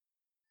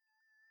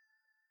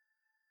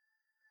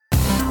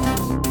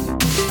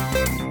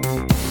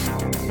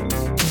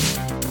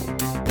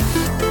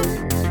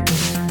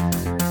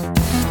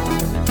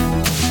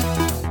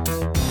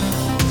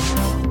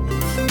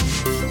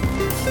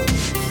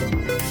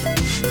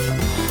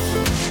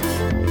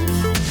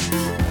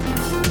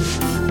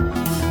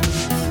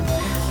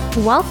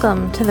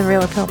Welcome to the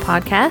Real Appeal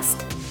Podcast.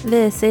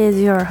 This is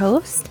your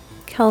host,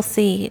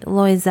 Kelsey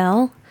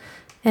Loisel,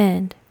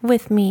 and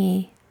with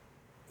me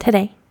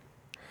today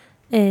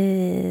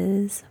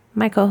is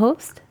my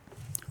co-host,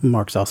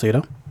 Mark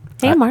Salcedo.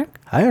 Hey, Hi. Mark.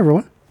 Hi,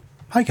 everyone.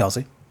 Hi,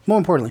 Kelsey. More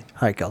importantly,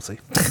 hi, Kelsey.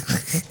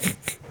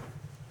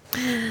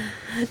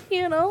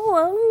 You don't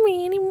love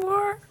me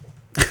anymore.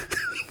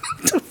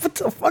 What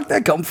the fuck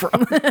that come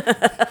from?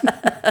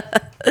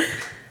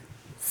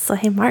 So,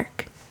 hey,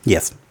 Mark.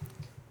 Yes.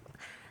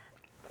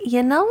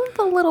 You know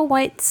the little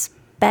white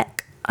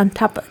speck on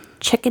top of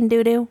chicken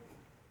doo-doo?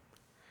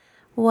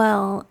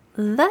 Well,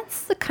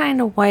 that's the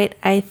kind of white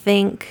I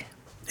think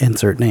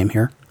Insert name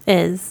here.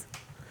 is.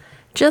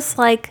 Just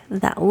like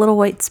that little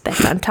white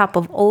speck on top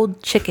of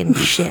old chicken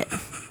shit.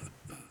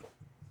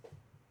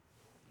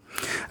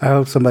 I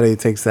hope somebody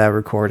takes that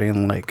recording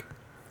and, like,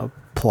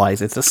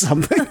 applies it to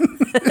something.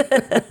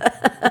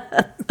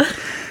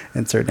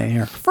 Insert name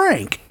here.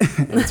 Frank.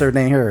 Insert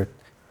name here.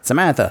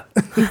 Samantha.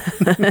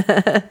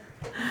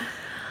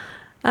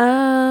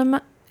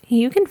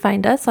 You can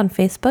find us on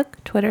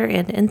Facebook, Twitter,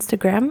 and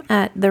Instagram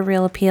at The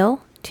Real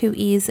Appeal, 2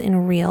 E's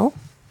in real.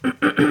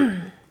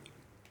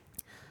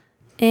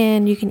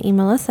 And you can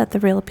email us at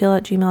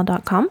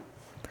therealappeal@gmail.com.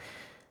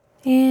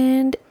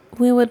 And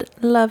we would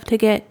love to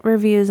get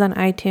reviews on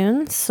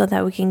iTunes so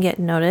that we can get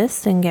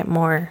noticed and get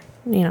more,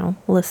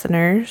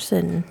 listeners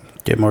and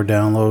Get more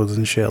downloads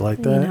and shit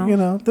like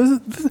that.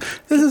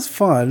 This is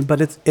fun, but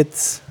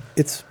it's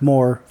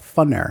more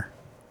funner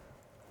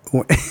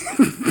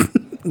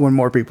when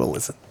more people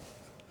listen.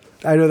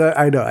 I know that.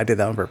 I did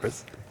that on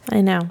purpose.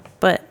 I know,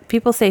 but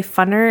people say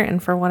funner,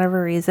 and for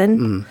whatever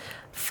reason,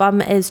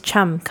 fum is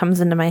chum comes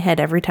into my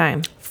head every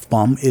time.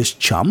 Fum is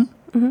chum?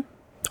 Mm-hmm.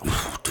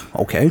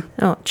 Okay.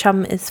 Oh,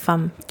 chum is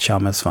fum.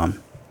 Chum is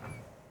fun.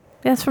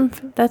 That's from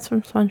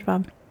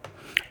SpongeBob.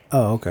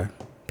 Oh, okay.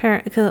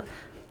 Cause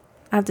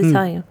I have to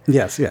tell you,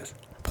 Yes.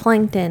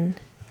 Plankton.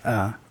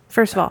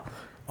 First of all,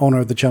 Owner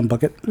of the chum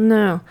bucket?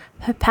 no,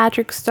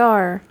 Patrick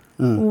Star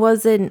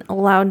wasn't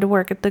allowed to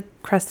work at the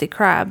Krusty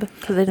Krab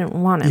because they didn't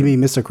want him. You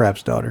mean Mr.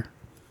 Krabs' daughter?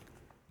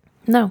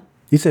 No,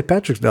 You said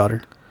Patrick's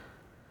daughter.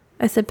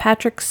 I said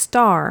Patrick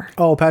Star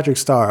Oh, Patrick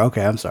Star.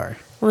 Okay, I'm sorry.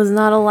 was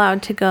not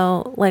allowed to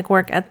go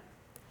work at,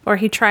 or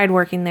he tried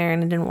working there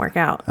and it didn't work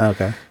out.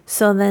 Okay.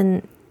 So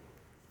then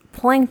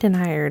Plankton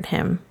hired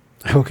him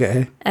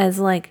Okay. as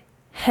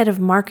head of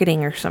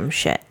marketing or some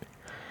shit.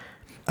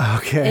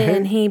 Okay.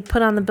 And he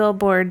put on the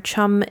billboard,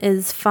 chum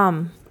is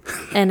fum.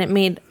 And it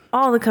made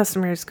all the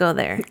customers go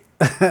there.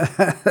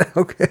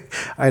 Okay.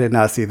 I did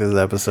not see this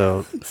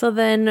episode. So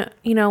then,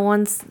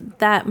 once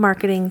that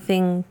marketing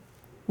thing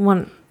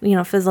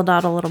fizzled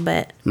out a little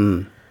bit,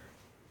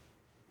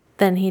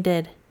 then he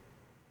did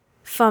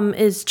fum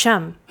is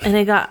chum. And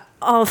it got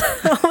all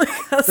the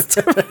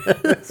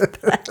customers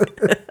back.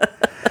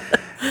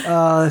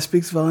 It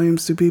speaks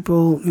volumes to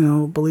people,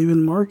 believe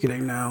in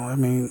marketing now. I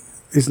mean,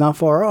 it's not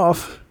far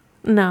off.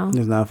 No.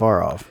 It's not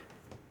far off.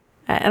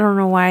 I don't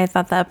know why I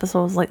thought that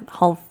episode was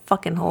whole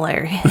fucking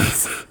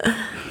hilarious.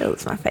 It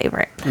was my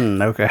favorite.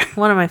 Okay.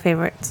 One of my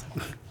favorites.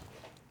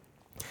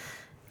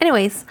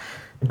 Anyways,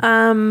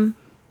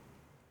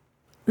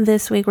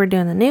 this week we're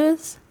doing the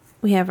news.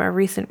 We have our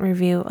recent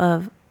review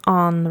of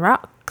On the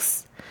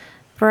Rocks.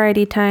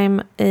 Variety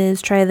Time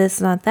is Try This,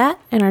 Not That.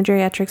 And our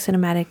geriatric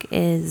cinematic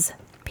is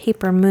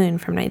Paper Moon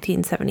from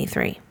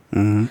 1973.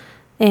 Mm-hmm.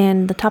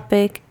 And the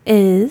topic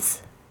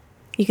is,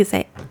 you could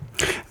say it.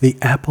 The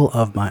apple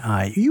of my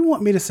eye. You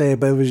want me to say it,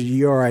 but it was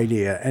your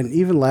idea. And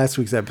even last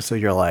week's episode,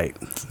 you're like,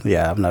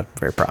 yeah, I'm not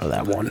very proud of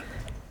that one.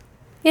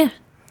 Yeah.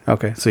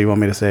 Okay, so you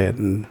want me to say it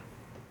and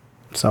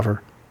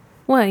suffer?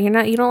 What, you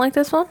don't like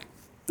this one?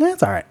 Yeah,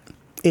 it's all right.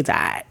 It's all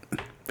right.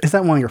 Is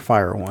that one of your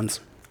fire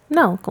ones?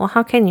 No. Well,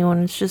 how can you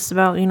when it's just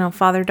about,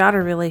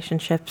 father-daughter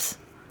relationships?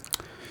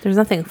 There's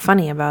nothing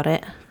funny about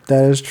it.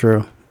 That is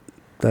true.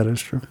 That is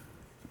true.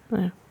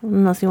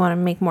 Unless you want to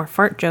make more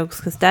fart jokes,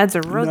 because dads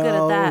are real good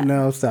at that.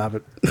 No, stop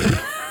it.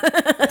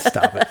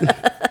 Stop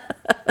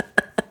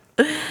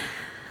it.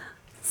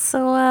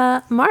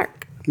 So,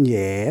 Mark,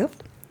 Yeah.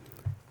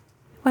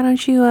 why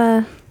don't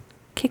you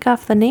kick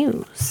off the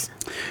news?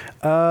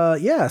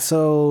 Yeah,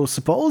 so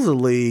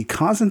supposedly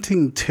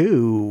Constantine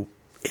 2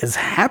 is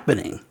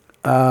happening.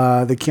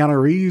 The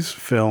Keanu Reeves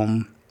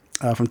film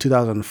from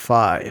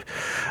 2005.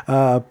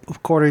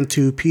 According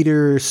to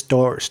Peter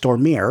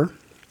Stormare,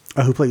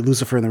 who played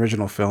Lucifer in the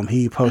original film,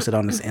 he posted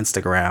on his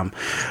Instagram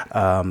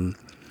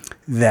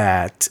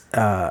that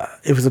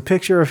it was a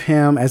picture of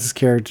him as his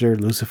character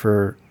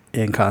Lucifer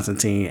in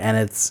Constantine, and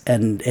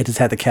it just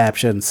had the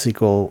caption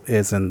 "Sequel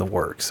is in the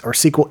works" or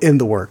 "Sequel in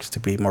the works" to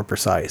be more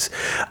precise.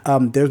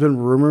 There's been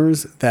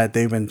rumors that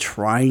they've been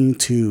trying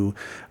to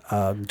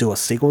do a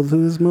sequel to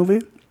this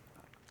movie.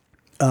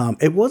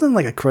 It wasn't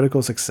a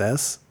critical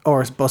success,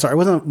 it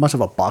wasn't much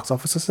of a box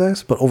office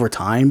success, but over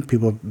time,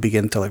 people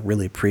begin to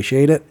really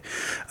appreciate it.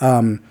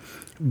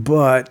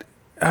 But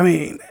I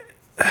mean,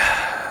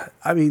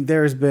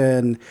 there's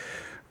been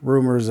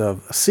rumors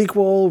of a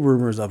sequel,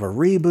 rumors of a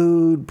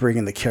reboot,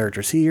 bringing the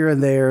characters here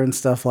and there and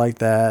stuff like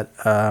that.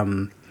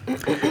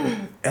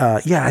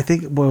 Yeah, I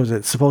think, what was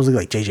it? Supposedly,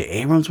 like, J.J.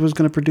 Abrams was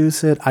going to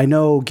produce it. I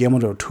know Guillermo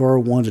del Toro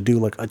wanted to do,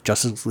 like, a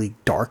Justice League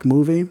Dark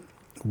movie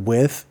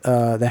with,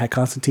 that had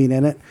Constantine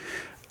in it.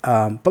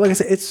 But like I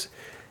said,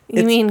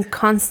 You mean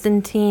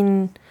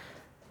Constantine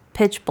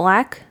Pitch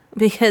Black?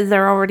 Because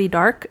they're already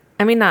dark?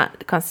 I mean,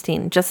 not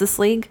Constantine, Justice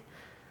League?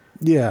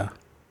 Yeah.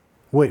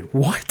 Wait,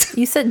 what?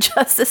 You said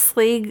Justice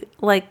League,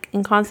 like,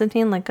 in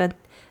Constantine, like a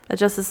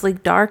Justice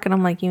League Dark, and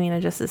I'm like, you mean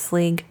a Justice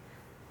League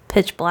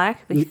Pitch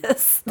Black?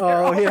 Because they're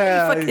already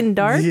fucking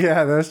dark?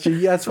 Yeah, that's true.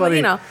 Yeah, that's funny. Well,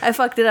 you know, I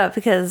fucked it up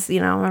because, you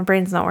know, my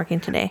brain's not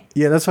working today.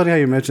 Yeah, that's funny how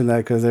you mentioned that,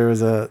 because there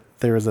was a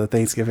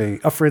Thanksgiving,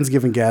 a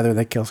Friendsgiving gathering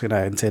that Kelsey and I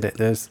attended.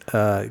 There's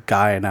a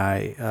guy and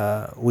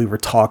I, we were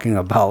talking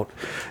about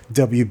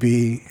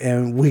WB,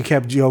 and we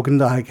kept joking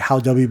like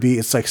how WB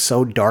is like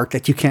so dark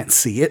that you can't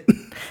see it.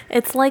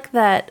 It's like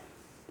that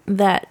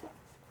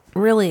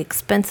really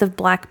expensive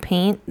black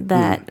paint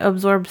that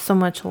absorbs so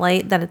much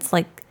light that it's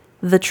like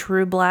the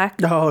true black.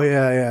 Oh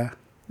yeah.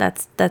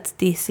 That's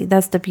DC.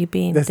 That's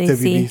WB. That's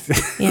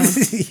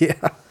DC. Yeah.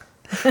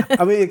 Yeah.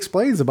 I mean, it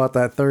explains about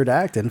that third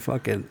act in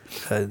fucking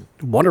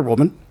Wonder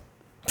Woman.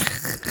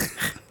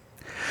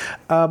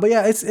 But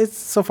yeah, it's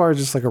so far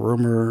just like a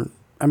rumor.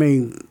 I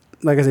mean,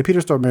 like I said,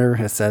 Peter Stormare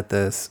has said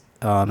this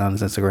on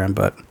his Instagram,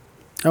 but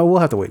we'll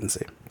have to wait and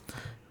see.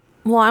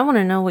 Well, I want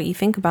to know what you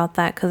think about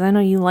that because I know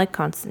you like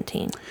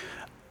Constantine.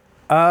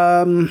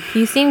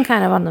 You seem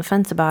kind of on the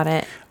fence about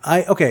it.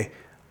 I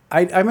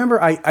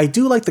remember I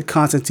do like the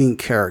Constantine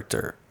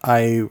character.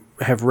 I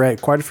have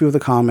read quite a few of the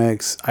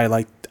comics. I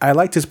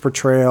liked his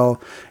portrayal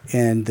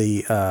in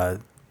the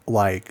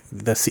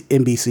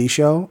NBC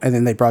show, and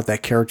then they brought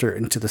that character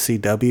into the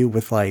CW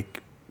with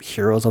like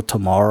Heroes of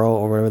Tomorrow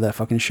or whatever that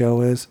fucking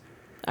show is.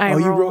 You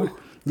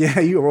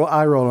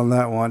roll on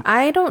that one.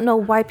 I don't know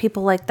why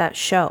people like that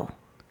show.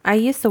 I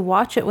used to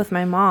watch it with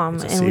my mom,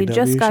 and we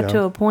just got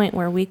to a point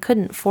where we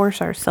couldn't force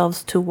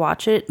ourselves to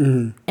watch it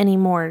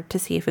anymore to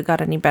see if it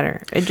got any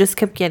better. It just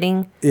kept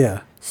getting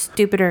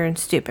stupider and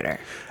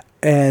stupider.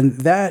 And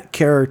that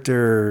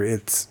character,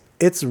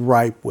 it's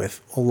ripe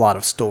with a lot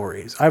of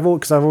stories.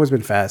 Because I've always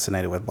been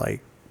fascinated with like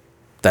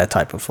that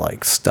type of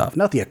like stuff.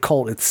 Not the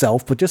occult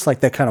itself, but just like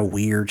that kind of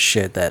weird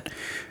shit, that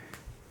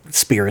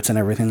spirits and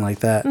everything like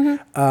that.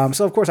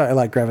 So of course I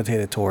like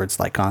gravitated towards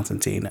like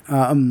Constantine.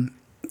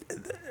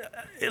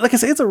 Like I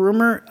said, it's a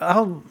rumor.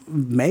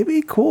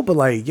 Maybe cool, but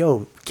like,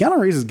 yo, Keanu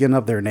Reeves is getting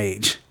up there in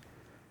age,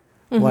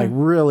 like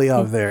really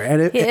up there,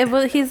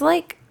 and he's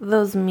like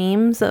those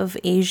memes of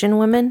Asian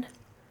women.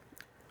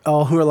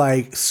 Oh, who are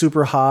like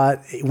super hot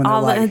when they're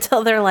like,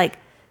 until they're like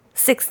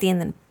 60, and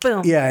then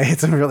boom. Yeah, it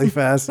hits them really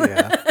fast.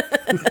 Yeah,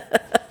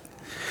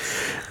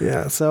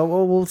 yeah. So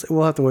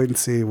we'll have to wait and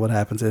see what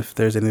happens, if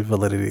there's any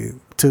validity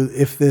to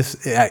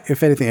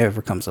if anything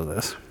ever comes of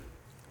this.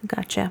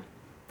 Gotcha.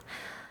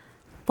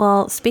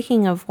 Well,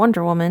 speaking of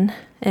Wonder Woman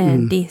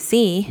and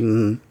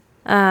DC,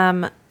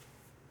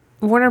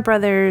 Warner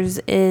Brothers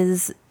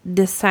is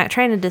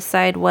trying to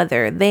decide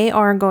whether they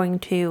are going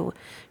to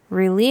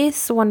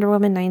release Wonder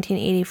Woman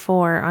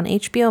 1984 on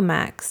HBO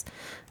Max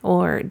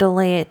or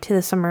delay it to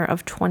the summer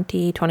of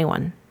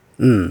 2021.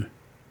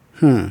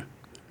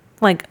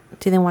 Like,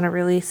 do they want to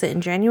release it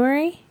in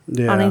January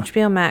on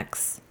HBO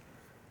Max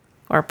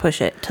or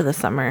push it to the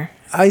summer?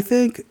 I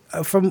think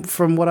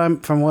from what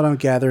I'm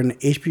gathering,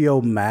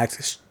 HBO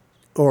Max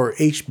or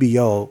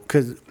HBO,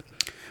 because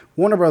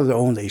Warner Brothers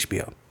owns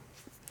HBO,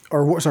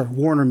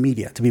 Warner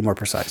Media to be more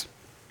precise.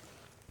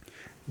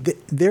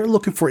 They're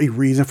looking for a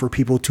reason for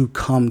people to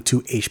come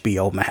to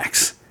HBO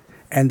Max,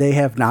 and they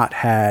have not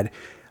had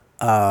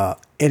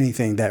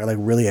anything that like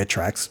really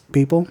attracts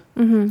people.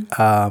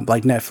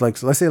 Like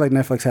Netflix. Let's say like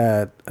Netflix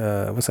had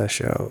what's that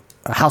show?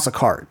 House of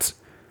Cards,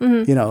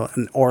 you know,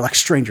 or like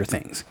Stranger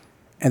Things.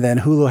 And then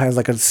Hulu has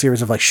like a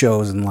series of like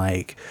shows and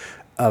like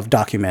of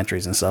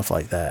documentaries and stuff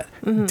like that.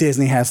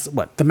 Disney has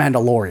The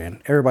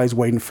Mandalorian. Everybody's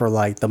waiting for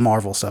like the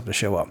Marvel stuff to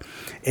show up.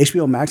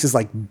 HBO Max is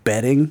like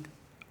betting,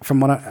 from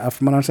what I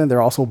understand,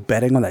 they're also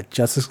betting on that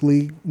Justice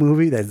League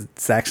movie that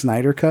Zack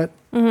Snyder cut,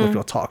 which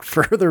we'll talk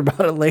further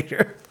about it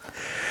later.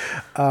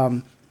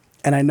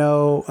 And I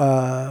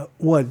know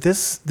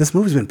this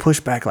movie's been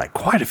pushed back like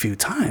quite a few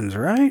times,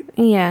 right?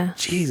 Yeah.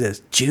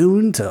 Jesus,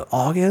 June to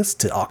August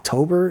to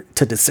October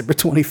to December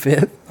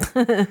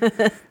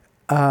 25th.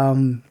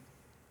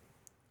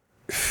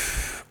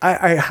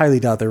 I highly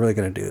doubt they're really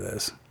going to do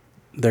this.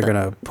 They're going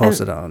to post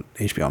it on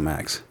HBO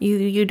Max.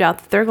 You doubt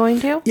that they're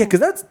going to? Yeah,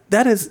 because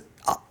that is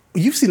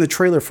you've seen the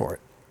trailer for it,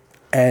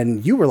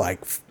 and you were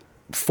like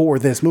for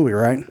this movie,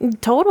 right?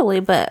 Totally,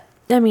 but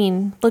I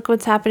mean, look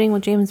what's happening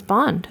with James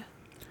Bond.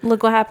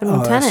 Look what happened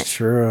with Tenet. That's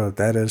true.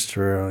 That is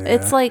true. Yeah.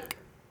 It's like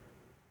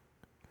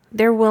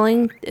they're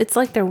willing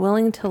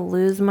to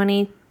lose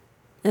money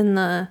in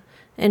the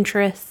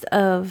interest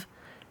of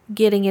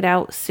getting it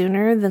out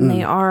sooner than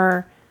they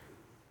are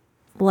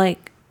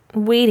like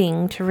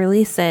waiting to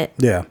release it.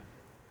 Yeah.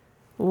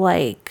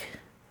 Like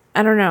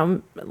I don't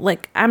know,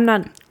 like I'm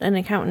not an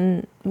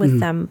accountant with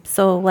them,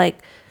 so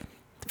like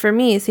for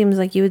me it seems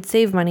like you would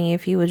save money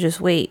if you would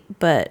just wait,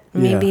 but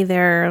maybe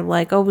they're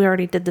like, oh, we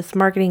already did this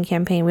marketing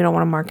campaign, we don't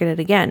want to market it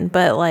again,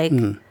 but like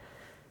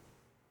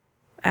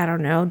I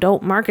don't know,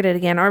 don't market it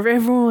again, or if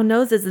everyone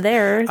knows it's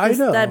there, I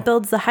know that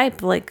builds the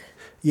hype. Like,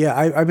 yeah,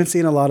 I've been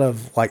seeing a lot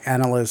of like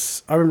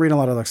analysts. I've been reading a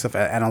lot of like stuff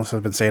analysts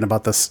have been saying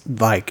about this.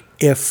 Like,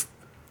 if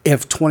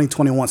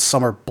 2021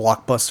 summer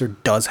blockbuster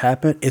does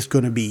happen, it's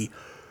going to be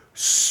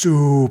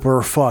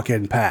super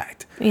fucking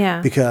packed. yeah,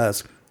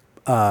 Because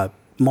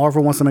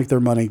Marvel wants to make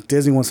their money,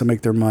 Disney wants to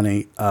make their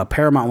money,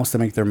 Paramount wants to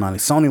make their money,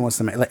 Sony wants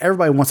to make, like,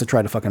 everybody wants to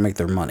try to fucking make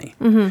their money.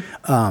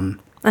 and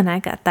I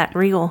got that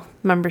Regal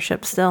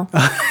membership still.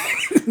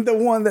 The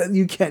one that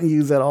you can't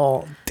use at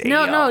all.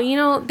 Damn. No, you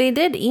know, they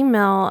did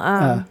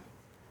email,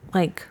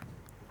 like,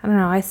 I don't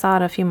know, I saw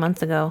it a few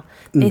months ago.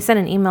 They sent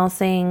an email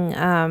saying,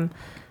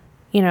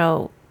 you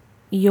know,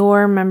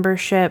 your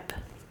membership,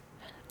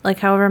 like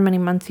however many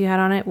months you had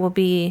on it, will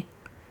be,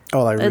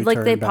 like they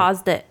returned back.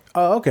 paused it.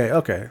 Oh, okay.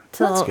 That's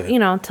Till, good. you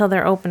know, till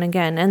they're open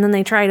again. And then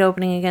they tried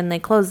opening again, they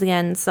closed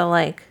again. So,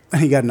 like,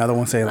 And you got another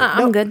one saying, like,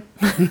 I'm nope.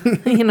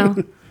 good. You know,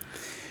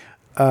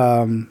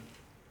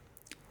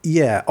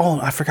 Yeah. Oh,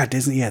 I forgot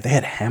Disney. Yeah, they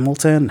had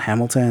Hamilton.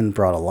 Hamilton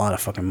brought a lot of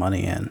fucking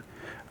money in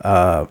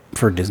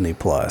for Disney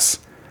Plus.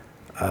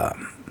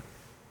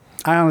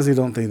 I honestly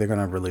don't think they're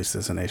gonna release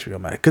this in HBO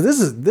Max because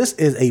this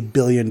is a $1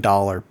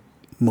 billion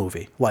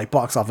movie. Like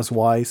box office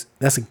wise,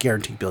 that's a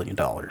guaranteed $1 billion.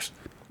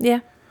 yeah.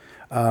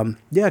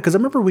 Yeah, because I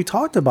remember we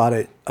talked about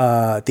it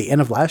at the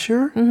end of last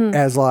year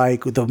as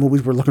like the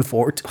movies we're looking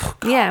forward to. Oh,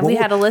 God, Yeah, we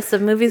had a list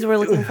of movies we're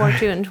looking forward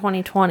to in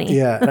 2020.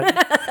 Yeah,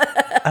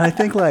 and I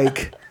think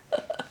like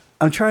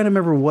I'm trying to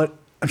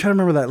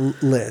remember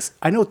that list.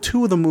 I know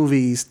two of the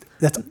movies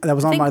that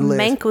was on my list.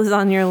 Mank was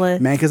on your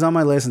list. Mank is on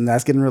my list, and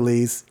that's getting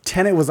released.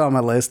 Tenet was on my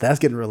list, that's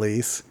getting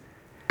released.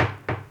 And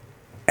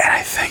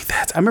I think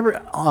I remember.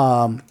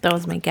 That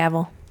was my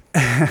gavel.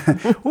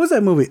 What was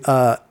that movie?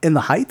 In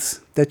the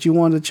Heights that you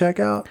wanted to check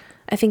out.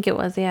 I think it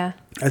was, yeah.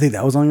 I think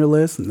that was on your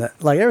list, and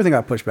that like everything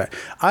got pushed back.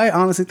 I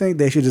honestly think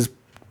they should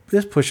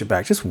just push it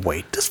back. Just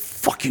wait. Just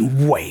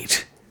fucking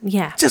wait.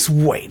 Yeah. Just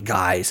wait,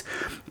 guys.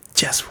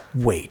 Just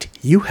wait.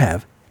 You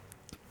have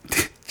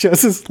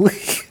Justice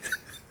League.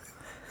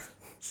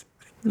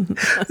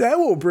 That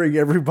will bring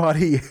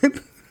everybody in.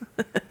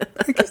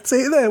 I can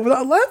say that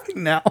without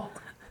laughing now.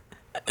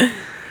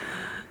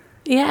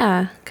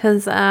 Yeah,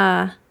 because,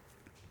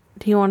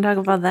 do you want to talk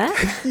about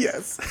that?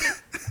 Yes.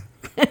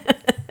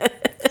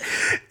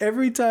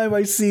 Every time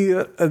I see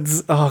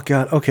oh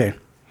God, okay.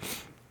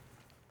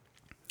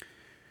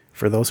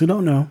 For those who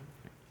don't know,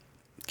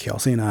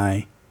 Kelsey and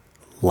I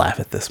laugh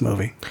at this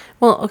movie.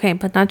 Well, okay,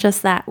 but not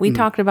just that. We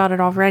talked about it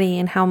already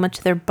and how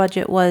much their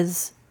budget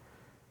was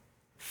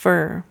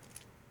for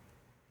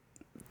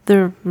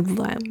their, their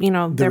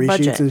reshoots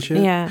budget. and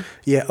shit? Yeah.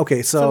 Yeah,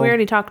 okay, So we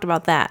already talked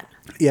about that.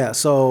 yeah,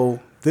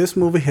 so this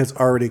movie has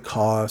already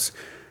cost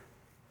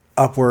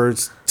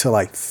upwards to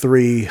like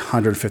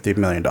 $350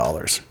 million.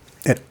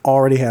 It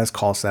already has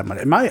cost that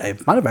money. It might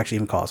have actually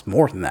even cost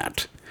more than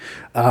that.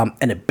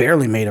 And it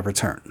barely made a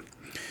return.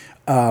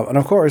 And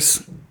of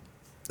course,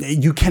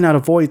 you cannot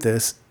avoid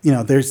this. You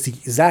know, there's the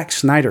Zack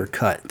Snyder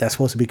cut that's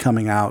supposed to be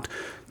coming out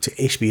to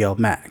HBO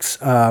Max.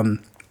 How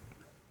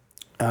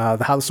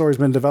the story's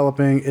been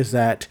developing is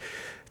that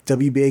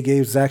WBA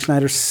gave Zack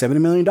Snyder $70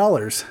 million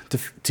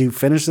to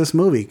finish this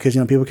movie because,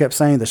 people kept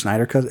saying the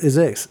Snyder cut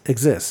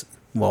exists.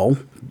 Well,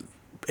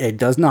 it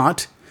does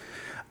not.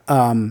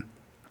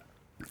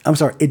 I'm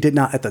sorry, it did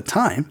not at the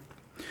time.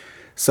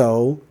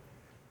 So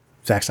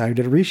Zack Snyder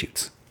did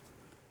reshoots.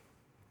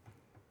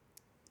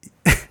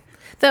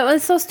 That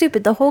was so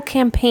stupid. The whole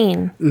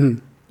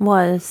campaign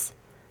was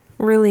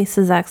release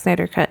the Zack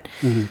Snyder cut.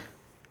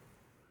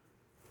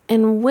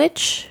 And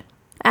which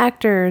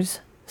actors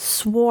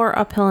swore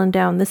uphill and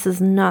down, this is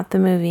not the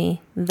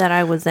movie that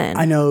I was in?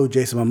 I know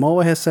Jason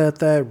Momoa has said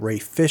that. Ray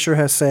Fisher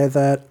has said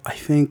that. I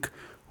think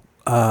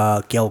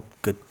Gal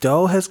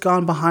Gadot has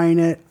gone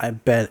behind it. I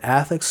bet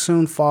Affleck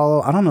soon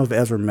follow. I don't know if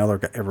Ezra Miller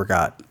ever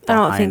got behind it. I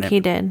don't think he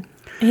did.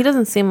 He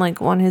doesn't seem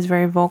like one who's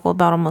very vocal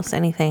about almost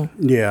anything.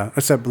 Yeah,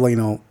 except,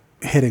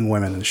 hitting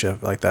women and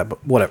shit like that.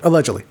 But whatever.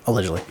 Allegedly.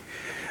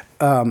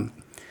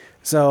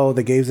 So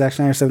they gave Zack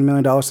Snyder $7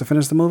 million to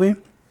finish the movie.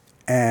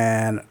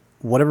 And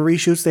whatever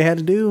reshoots they had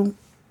to do,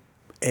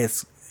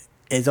 it's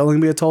only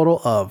going to be a total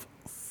of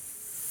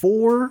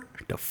 4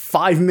 to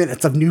 5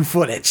 minutes of new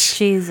footage.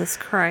 Jesus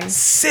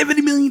Christ.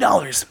 $70 million.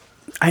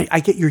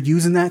 I get you're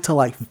using that to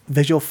like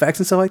visual effects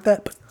and stuff like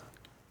that, but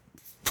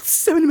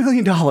 $70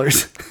 million.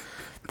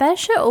 That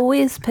shit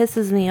always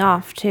pisses me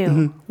off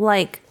too.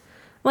 Like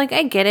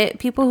I get it.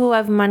 People who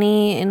have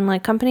money and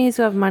like companies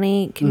who have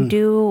money can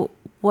do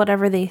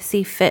whatever they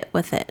see fit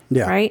with it.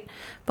 Yeah. Right?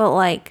 But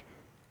like,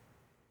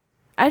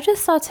 I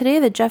just saw today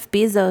that Jeff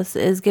Bezos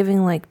is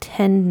giving like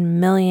 10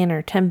 million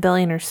or 10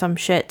 billion or some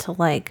shit to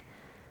like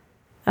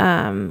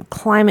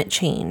climate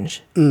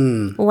change.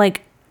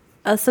 Like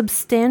a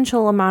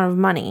substantial amount of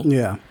money.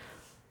 Yeah.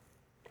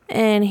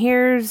 And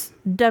here's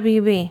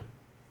WB.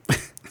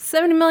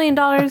 $70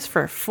 million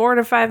for 4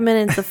 to 5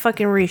 minutes of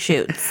fucking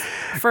reshoots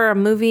for a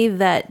movie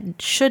that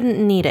shouldn't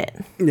need it.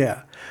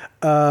 Yeah.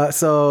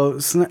 So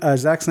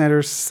Zack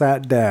Snyder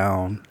sat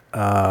down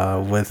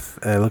with,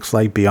 it looks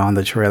like Beyond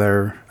the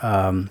trailer.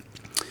 And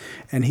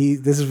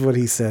this is what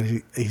he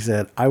said. He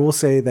said, I will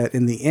say that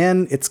in the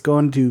end, it's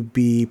going to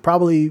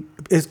probably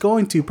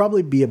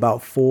be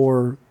about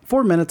 4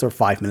 minutes or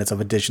 5 minutes of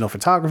additional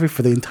photography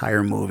for the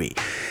entire movie.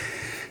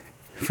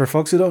 For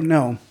folks who don't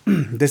know,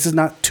 this is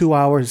not 2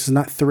 hours. This is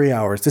not 3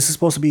 hours. This is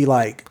supposed to be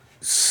like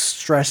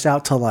stretched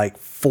out to like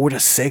 4 to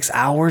 6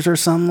 hours or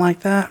something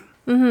like that.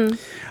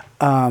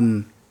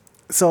 Mm-hmm.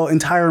 So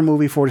entire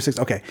movie 4 to 6.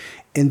 Okay.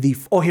 Here we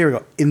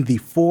go. In the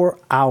 4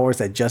 hours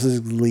that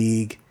Justice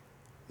League,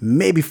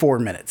 maybe 4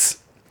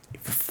 minutes.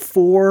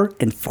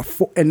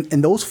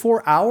 And those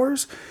 4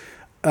 hours,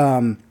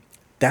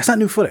 that's not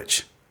new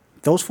footage.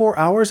 Those 4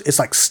 hours is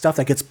like stuff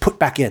that gets put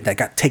back in that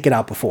got taken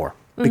out before.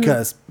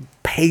 Because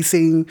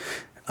pacing,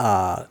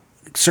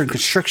 certain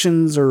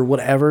constrictions or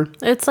whatever.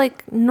 It's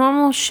like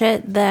normal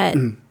shit that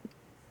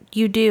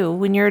you do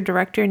when you're a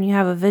director and you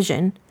have a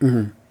vision.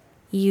 Mm-hmm.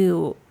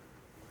 You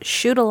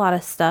shoot a lot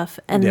of stuff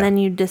and then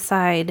you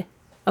decide,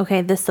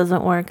 okay, this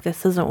doesn't work.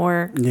 This doesn't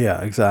work.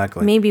 Yeah,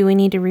 exactly. Maybe we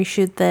need to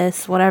reshoot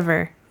this,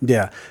 whatever.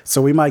 Yeah.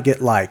 So we might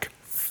get like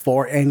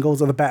 4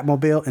 angles of the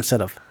Batmobile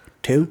instead of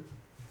 2,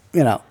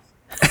 you know.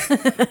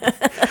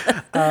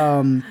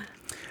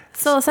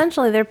 So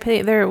essentially, they're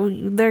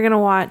gonna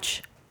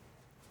watch,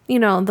 you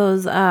know,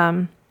 those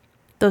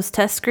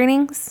test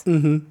screenings.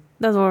 Mm-hmm.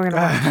 That's what we're gonna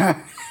watch.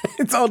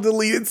 It's all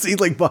deleted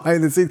scenes, like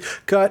behind the scenes.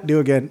 Cut, do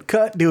again.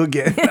 Cut, do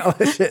again. All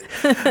that shit.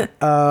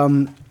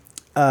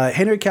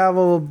 Henry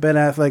Cavill, Ben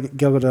Affleck,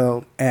 Gal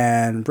Gadot,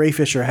 and Ray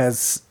Fisher have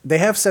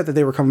said that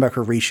they were coming back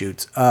for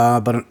reshoots.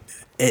 But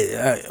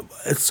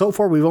so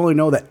far, we've only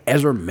know that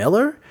Ezra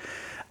Miller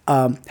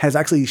has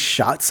actually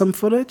shot some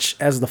footage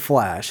as the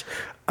Flash.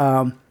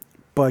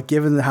 But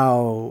given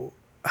how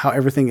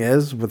everything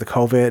is with the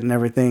COVID and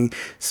everything,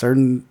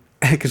 certain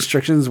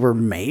constrictions were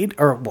made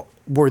or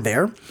were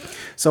there.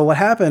 So what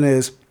happened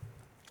is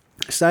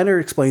Snyder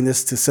explained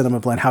this to Cinema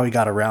Blend how he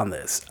got around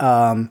this.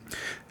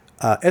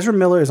 Ezra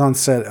Miller is on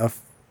set of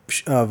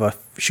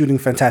shooting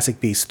Fantastic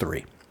Beasts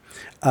 3.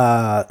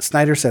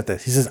 Snyder said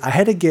this. He says, I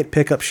had to get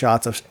pickup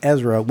shots of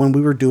Ezra when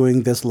we were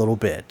doing this little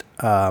bit.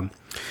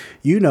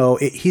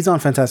 He's on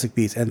Fantastic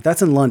Beasts, and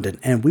that's in London,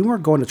 and we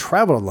weren't going to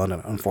travel to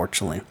London,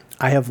 unfortunately.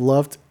 I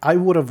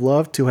would have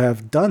loved to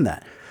have done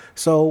that.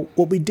 So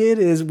what we did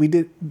is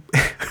I'm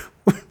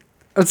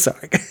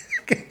sorry.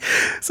 Okay.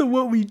 So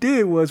what we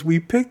did was we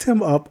picked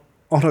him up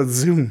on a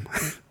Zoom.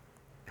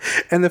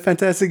 And the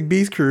Fantastic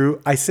Beasts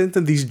crew, I sent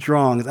them these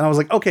drawings, and I was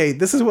like, okay,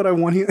 this is what I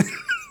want him.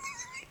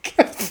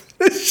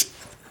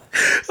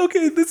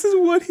 Okay, this is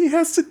what he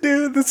has to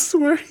do. This is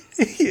where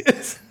he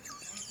is.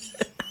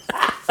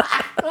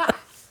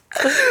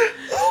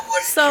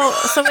 So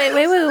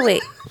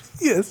wait.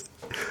 Yes.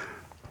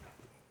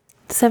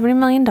 $70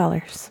 million.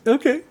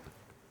 Okay.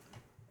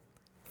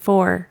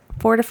 For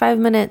 4 to 5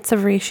 minutes of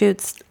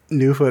reshoots.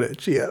 New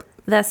footage, yeah.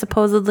 That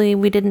supposedly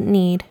we didn't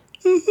need.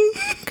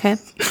 Okay.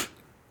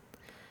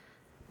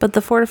 But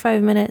the 4 to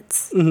 5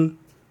 minutes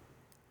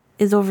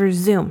is over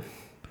Zoom.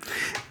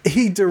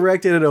 He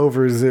directed it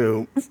over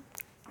Zoom.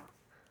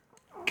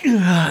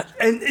 God.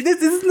 And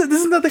this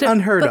is nothing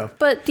unheard of.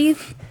 But do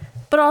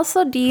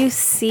you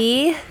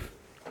see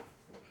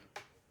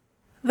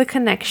the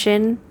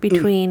connection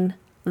between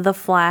The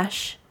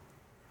Flash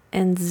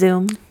and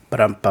Zoom?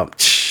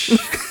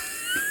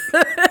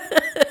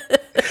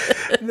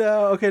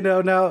 No,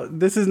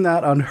 this is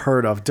not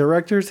unheard of.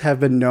 Directors have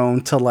been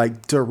known to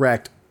like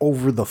direct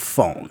over the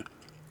phone,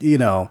 you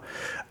know.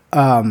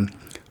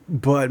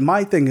 But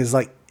my thing is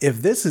like,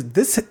 if this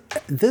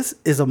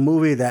is a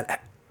movie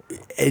that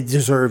it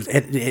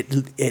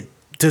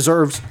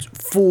deserves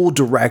full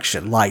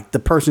direction. Like the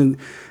person,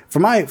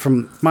 from my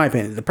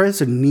opinion, the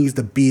person needs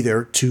to be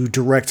there to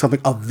direct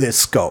something of this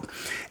scope.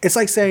 It's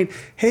like saying,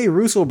 hey,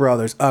 Russo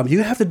brothers,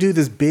 you have to do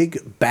this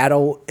big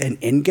battle in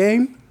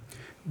Endgame,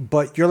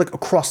 but you're like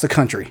across the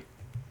country.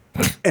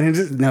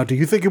 And now, do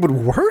you think it would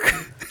work?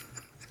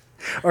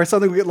 Or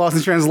something we get lost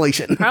in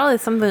translation? Probably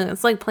something.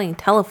 It's like playing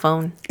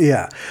telephone.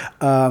 Yeah.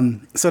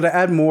 So to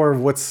add more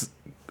of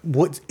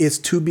what is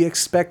to be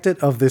expected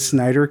of this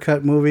Snyder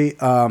Cut movie,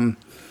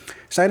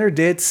 Snyder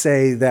did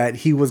say that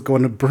he was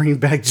going to bring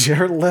back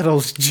Jared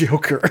Leto's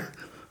Joker.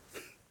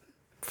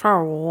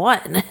 For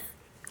what?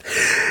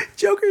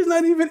 Joker's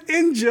not even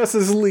in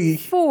Justice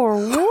League. For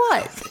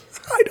what?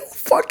 I don't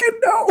fucking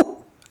know.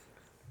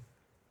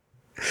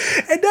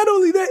 And not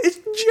only that, it's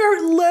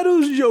Jared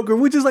Leto's Joker,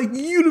 which is like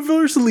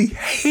universally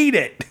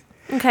hated.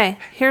 Okay,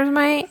 here's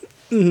my...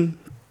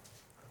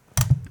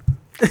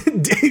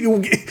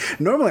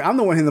 Normally, I'm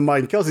the one hitting the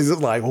mic. Kelsey's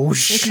just like, oh,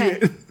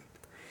 shit. Okay.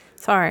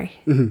 Sorry.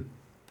 Mm-hmm.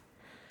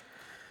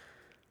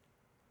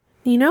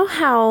 You know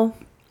how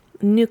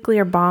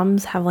nuclear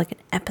bombs have like an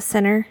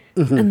epicenter?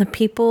 Mm-hmm. And the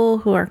people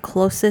who are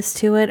closest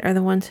to it are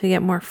the ones who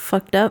get more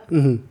fucked up?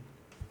 Mm-hmm.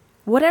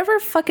 whatever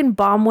fucking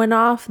bomb went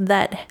off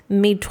that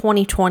made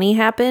 2020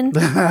 happen,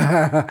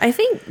 I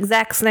think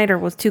Zack Snyder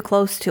was too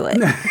close to it.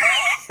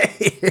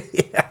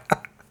 Yeah.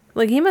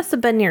 Like, he must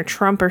have been near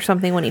Trump or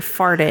something when he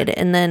farted,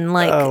 and then,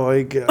 like, Oh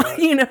my God.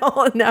 you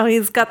know, now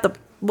he's got the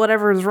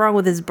whatever is wrong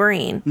with his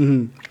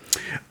brain.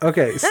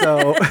 Okay,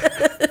 so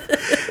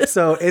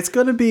so it's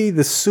going to be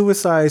the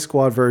Suicide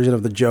Squad version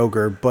of the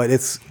Joker, but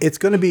it's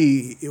going to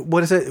be,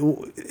 what is it?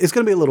 It's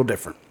going to be a little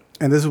different.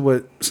 And this is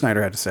what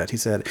Snyder had to say. He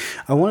said,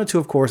 "I wanted to,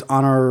 of course,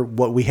 honor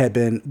what had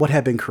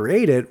been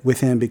created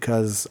with him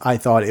because I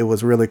thought it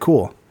was really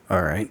cool.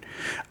 All right,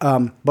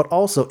 but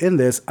also in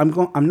this,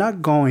 I'm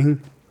not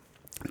going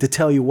to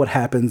tell you what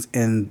happens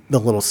in the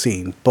little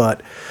scene,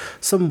 but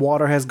some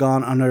water has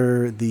gone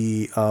under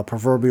the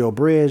proverbial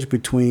bridge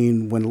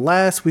between when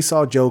last we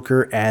saw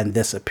Joker and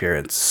this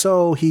appearance.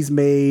 So he's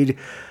a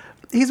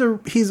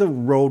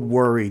road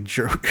worry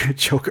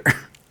Joker."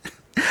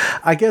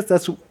 I guess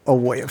that's a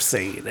way of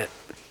saying it.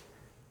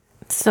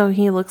 So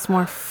he looks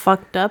more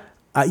fucked up?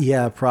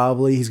 Yeah,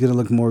 probably. He's going to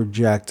look more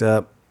jacked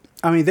up.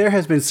 I mean, there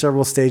has been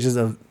several stages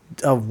of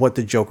what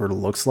the Joker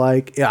looks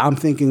like. Yeah, I'm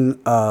thinking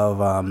of...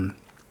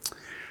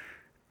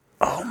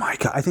 oh my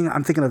God. I think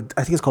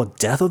it's called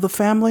Death of the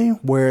Family,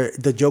 where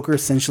the Joker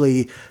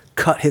essentially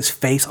cut his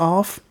face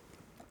off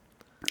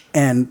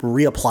and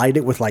reapplied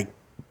it with like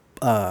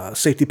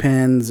safety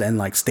pins and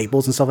like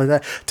staples and stuff like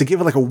that to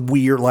give it like a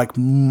weird, like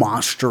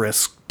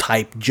monstrous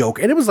type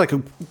Joker. And it was a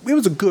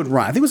good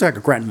run. I think it was like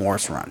a Grant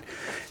Morris run.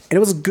 And it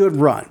was a good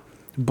run.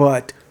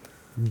 But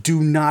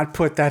do not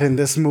put that in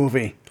this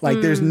movie.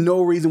 Like, there's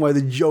no reason why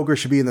the Joker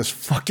should be in this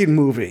fucking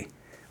movie.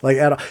 Like,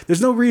 at all.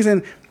 There's no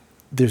reason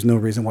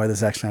why the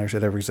Zack Snyder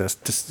should ever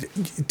exist. Just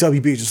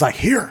WB is just like,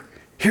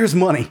 here's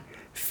money.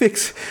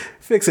 Fix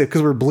it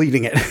because we're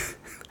bleeding it.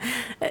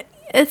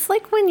 It's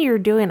like when you're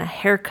doing a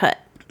haircut,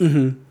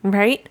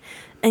 right?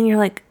 And you're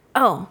like,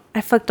 oh,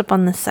 I fucked up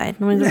on this side.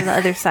 Let me go to the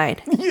other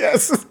side.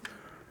 Yes.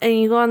 And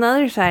you go on the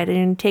other side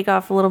and you take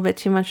off a little bit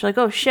too much. You're like,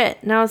 oh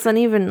shit, now it's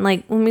uneven.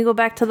 Like, let me go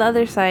back to the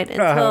other side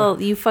until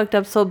you fucked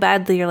up so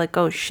badly. You're like,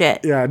 oh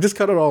shit. Yeah, just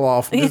cut it all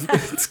off.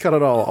 Just cut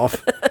it all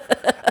off.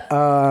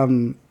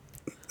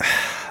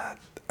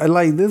 I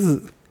like this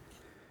is.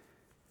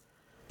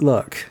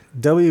 Look,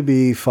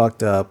 WB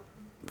fucked up.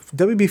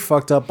 WB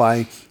fucked up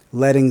by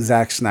letting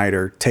Zack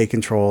Snyder take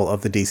control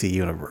of the DC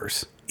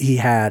universe. He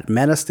had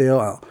Man of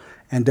Steel,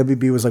 and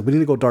WB was like, we need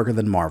to go darker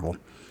than Marvel.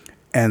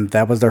 And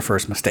that was their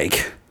first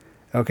mistake.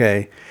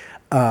 Okay.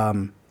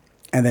 And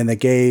then they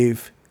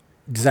gave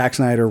Zack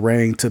Snyder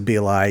reign to be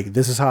like,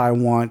 this is how I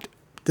want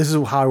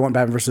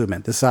Batman vs.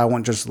 Superman. This is how I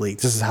want Justice League.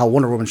 This is how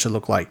Wonder Woman should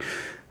look like.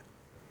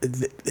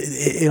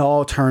 It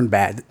all turned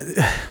bad.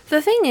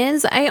 The thing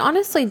is, I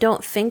honestly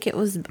don't think it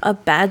was a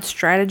bad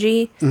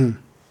strategy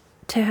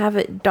to have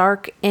it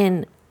dark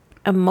in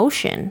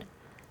emotion.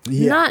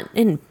 Yeah. Not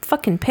in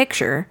fucking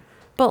picture,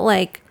 but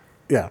like,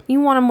 Yeah.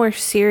 you want a more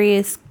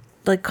serious,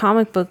 like,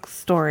 comic book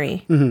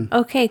story.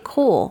 Okay,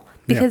 cool.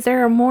 Because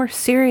there are more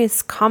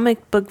serious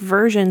comic book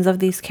versions of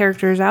these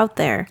characters out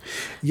there.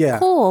 Yeah.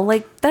 Cool.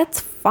 Like,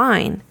 that's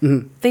fine.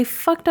 They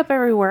fucked up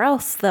everywhere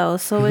else, though,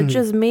 so it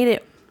just made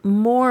it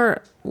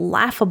more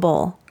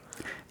laughable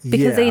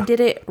because they did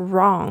it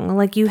wrong.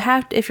 Like, you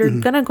have to, if you're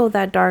gonna go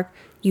that dark,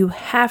 you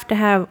have to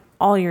have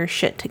all your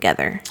shit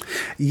together.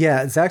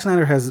 Yeah, Zack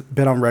Snyder has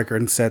been on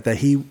record and said that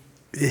he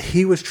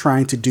was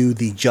trying to do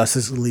the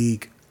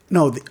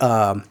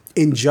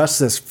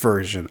Injustice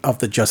version of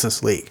the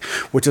Justice League,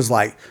 which is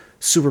like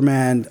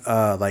Superman,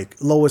 like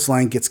Lois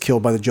Lane gets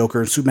killed by the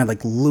Joker, and Superman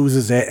like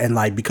loses it and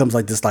like becomes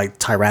like this like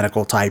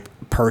tyrannical type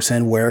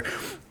person, where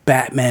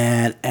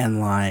Batman and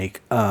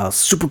like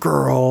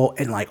Supergirl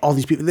and like all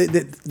these people,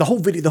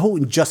 the whole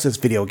Injustice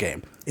video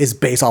game is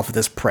based off of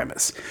this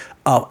premise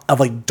of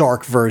like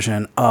dark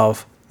version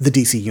of the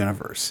DC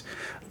universe,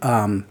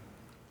 and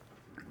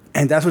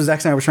that's what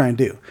Zack Snyder was trying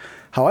to do.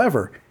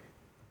 However,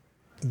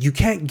 you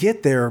can't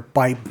get there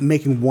by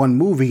making one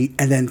movie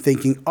and then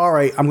thinking, all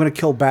right, I'm gonna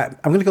kill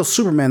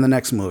Superman in the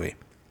next movie,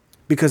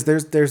 because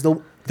there's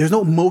no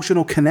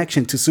emotional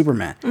connection to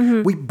Superman.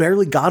 We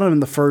barely got him in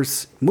the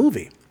first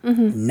movie.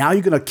 Now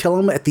you're gonna kill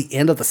him at the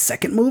end of the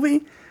second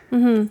movie?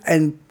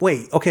 And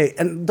wait, okay,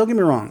 and don't get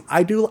me wrong,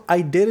 I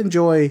did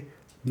enjoy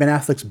Ben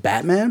Affleck's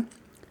Batman,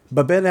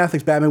 but Ben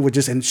Affleck's Batman was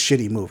just in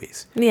shitty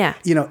movies. Yeah.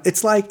 You know,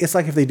 it's like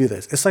if they do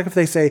this. It's like if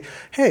they say,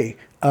 hey,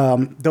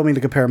 don't mean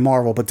to compare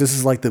Marvel, but this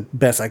is like the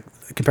best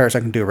comparison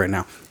I can do right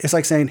now. It's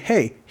like saying,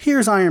 hey,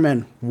 here's Iron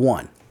Man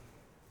 1.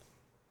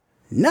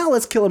 Now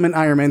let's kill him in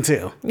Iron Man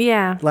 2.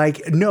 Yeah.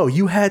 Like, no,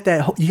 you have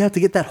to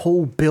get that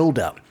whole build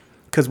up.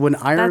 Because when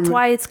That's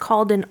why it's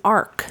called an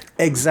arc.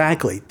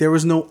 Exactly. There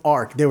was no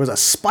arc. There was a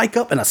spike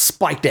up and a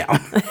spike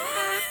down.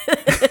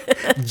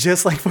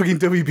 Just like fucking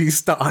WB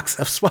stocks.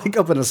 A spike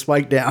up and a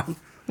spike down.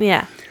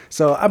 Yeah.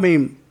 So, I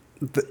mean,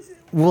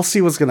 we'll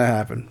see what's going to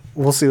happen.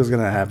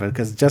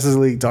 Because Justice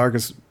League,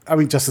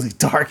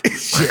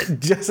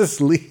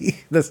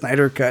 the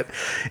Snyder Cut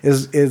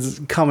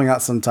is coming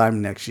out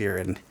sometime next year.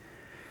 And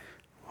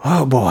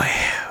Oh boy,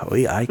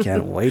 I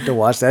can't wait to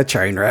watch that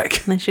train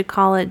wreck. They should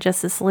call it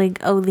Justice League.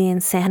 Oh, the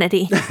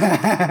insanity.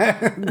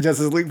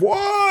 Justice League,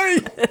 why?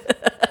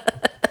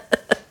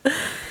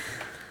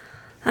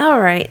 All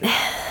right.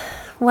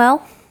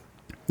 Well,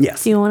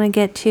 Yes. do you want to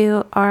get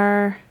to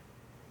our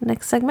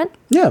next segment?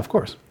 Yeah, of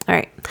course. All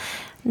right.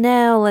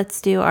 Now let's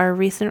do our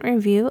recent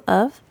review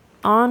of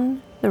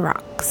On the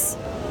Rocks.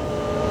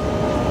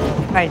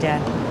 Hi,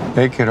 Dad.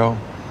 Hey, kiddo.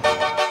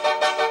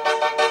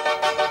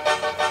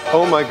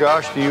 Oh my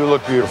gosh, do you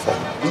look beautiful.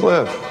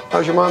 Cliff,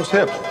 how's your mom's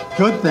hip?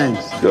 Good,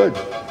 thanks. Good.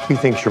 He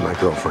thinks you're my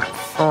girlfriend.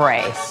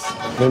 Bryce.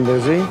 Been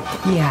busy?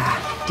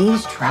 Yeah,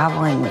 Dean's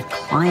traveling with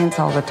clients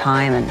all the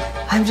time, and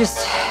I'm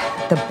just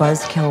the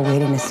buzzkill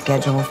waiting to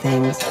schedule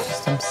things.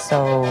 I'm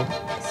so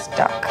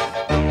stuck.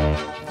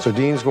 So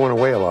Dean's going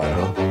away a lot,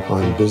 huh?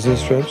 On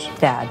business trips?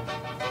 Dad,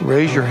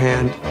 Raise your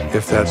hand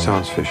if that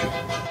sounds fishy.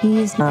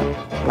 he's not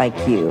like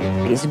you.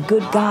 He's a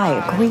good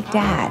guy, a great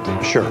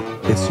dad. Sure,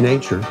 it's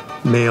nature.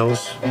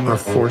 Males are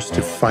forced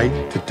to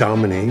fight, to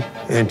dominate,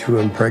 and to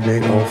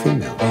impregnate all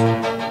females.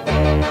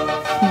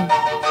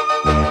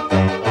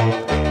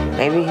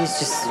 Maybe he's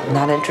just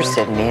not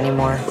interested in me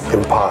anymore.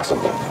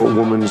 Impossible. A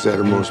woman's at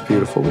her most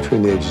beautiful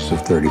between the ages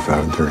of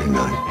 35 and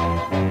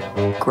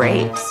 39.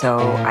 Great, so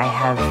I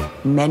have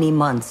many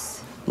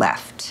months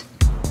left.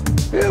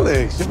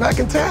 Really? She's back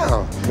in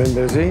town. Been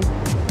busy?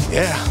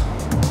 Yeah.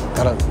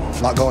 Got a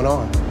lot going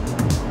on.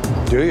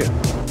 Do you?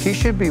 He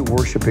should be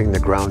worshiping the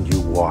ground you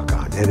walk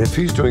on. And if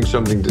he's doing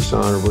something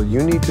dishonorable,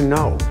 you need to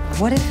know.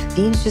 What if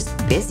Dean's just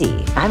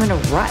busy? I'm in a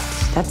rut.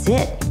 That's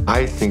it.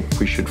 I think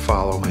we should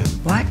follow him.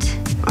 What?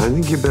 I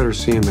think you better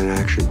see him in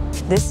action.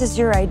 This is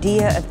your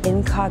idea of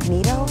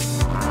incognito?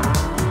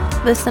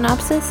 The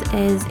synopsis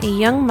is a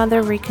young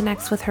mother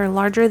reconnects with her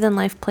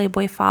larger-than-life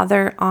Playboy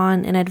father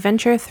on an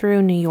adventure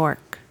through New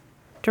York.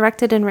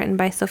 Directed and written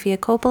by Sofia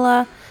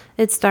Coppola,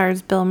 it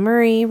stars Bill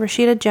Murray,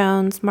 Rashida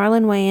Jones,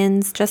 Marlon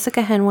Wayans,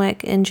 Jessica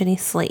Henwick, and Jenny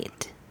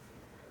Slate.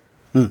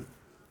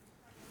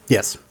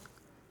 Yes.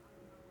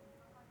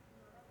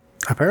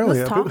 Apparently,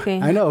 Who's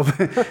talking? I know.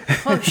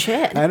 Oh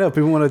shit! I know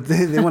people want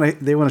to. They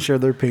want to share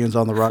their opinions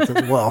on the Rock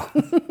as well.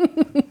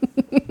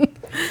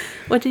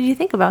 What did you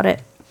think about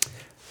it?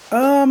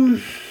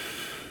 Honestly,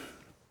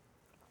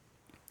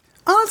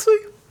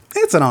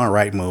 it's an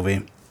alright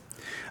movie.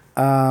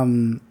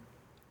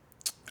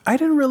 I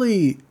didn't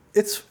really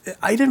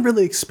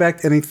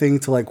expect anything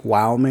to like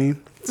wow me.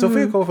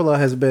 Sofia Coppola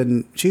has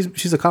been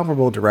she's a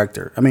comparable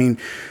director. I mean,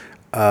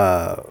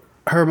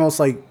 her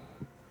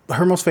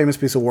most famous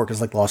piece of work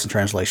is like Lost in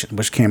Translation,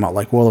 which came out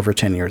like well over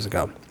 10 years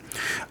ago.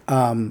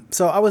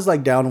 So I was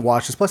like down to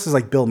watch this. Plus, it's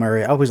like Bill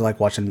Murray. I always like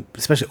watching,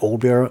 especially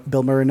old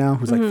Bill Murray now,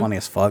 who's like funny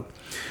as fuck.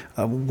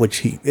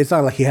 Which it's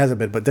not like he hasn't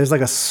been, but there's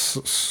like a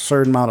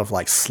certain amount of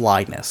like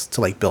slyness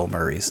to like Bill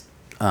Murray's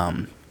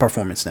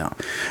performance now.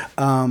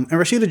 And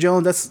Rashida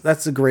Jones,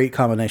 that's a great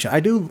combination. I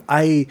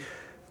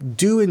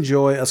do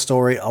enjoy a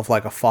story of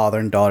like a father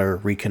and daughter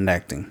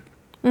reconnecting,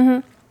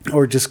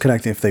 or just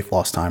connecting if they've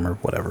lost time or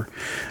whatever.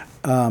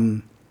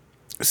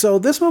 So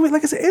this movie,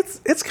 like I said,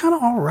 it's kind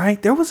of all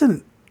right. There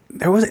wasn't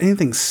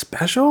anything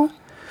special.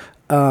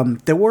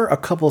 There were a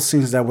couple of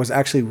scenes that was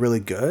actually really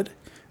good.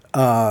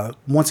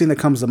 One scene that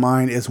comes to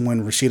mind is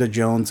when Rashida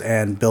Jones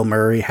and Bill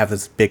Murray have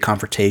this big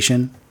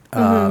confrontation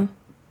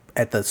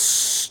at the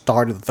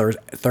start of the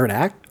third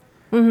act,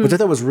 which I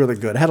thought was really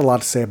good. It had a lot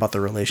to say about the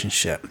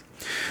relationship.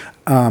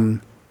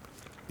 But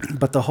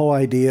the whole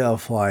idea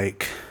of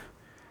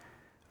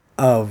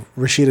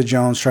Rashida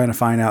Jones trying to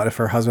find out if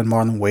her husband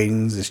Marlon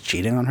Wayans is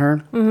cheating on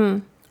her.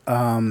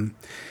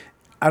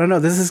 I don't know.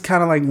 This is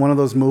kind of like one of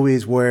those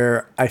movies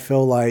where I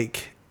feel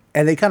like,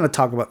 and they do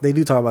talk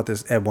about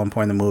this at one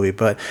point in the movie,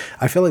 but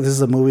I feel like this is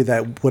a movie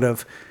that would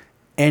have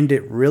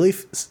ended really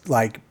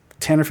like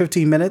 10 or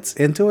 15 minutes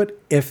into it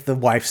if the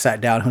wife sat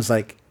down and was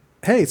like,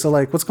 hey, so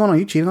like, what's going on?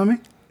 You cheating on me?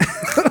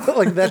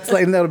 Like that's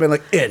like, and that would have been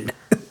like, end.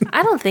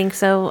 I don't think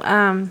so.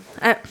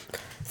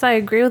 So I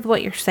agree with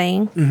what you're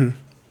saying.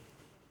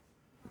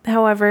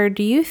 However,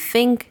 do you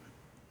think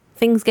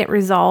things get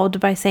resolved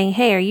by saying,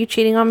 hey, are you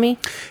cheating on me?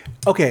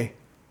 Okay.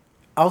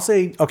 I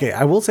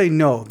will say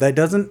no, that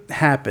doesn't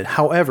happen.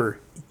 However,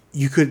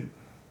 you could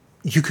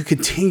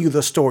continue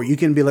the story. You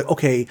can be like,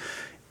 okay,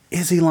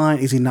 is he lying?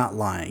 Is he not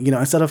lying? You know,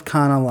 instead of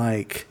kind of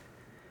like,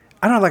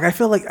 I don't know, like I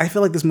feel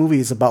like this movie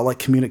is about like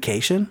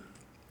communication.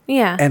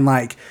 Yeah. And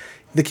like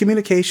the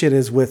communication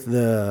is with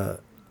the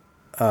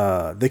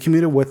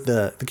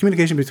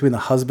communication between the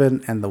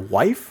husband and the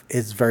wife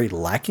is very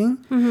lacking,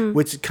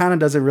 which kind of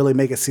doesn't really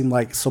make it seem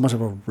like so much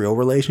of a real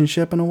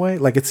relationship in a way.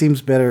 Like it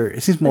seems better.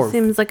 It seems more. It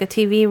seems like a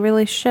TV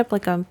relationship,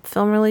 like a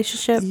film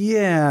relationship.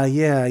 Yeah.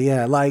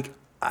 Like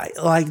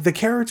the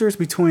characters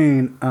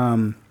between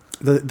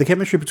the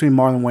chemistry between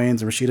Marlon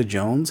Wayans and Rashida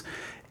Jones.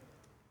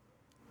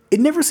 It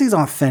never seems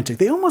authentic.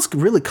 They almost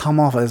really come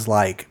off as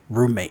like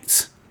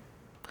roommates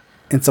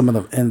in some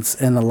of the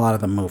in a lot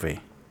of the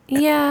movie.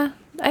 Yeah.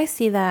 I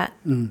see that.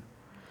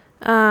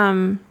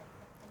 I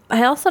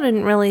also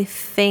didn't really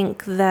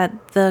think that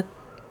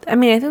I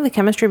think the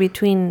chemistry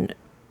between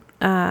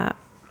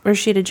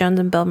Rashida Jones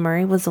and Bill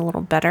Murray was a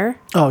little better.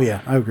 Oh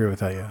yeah, I agree with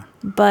that. Yeah.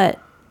 But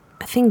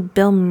I think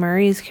Bill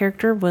Murray's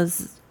character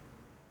was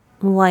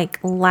like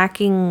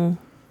lacking,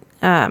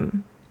 I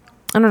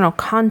don't know,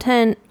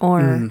 content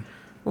or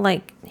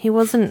like he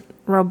wasn't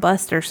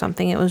robust or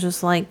something. It was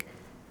just like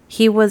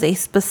he was a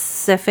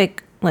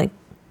specific like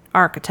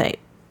archetype.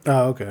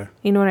 Oh, okay.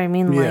 You know what I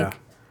mean? Yeah. Like,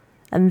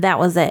 and that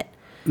was it.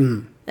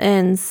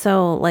 And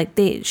so like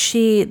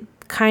she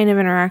kind of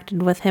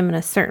interacted with him in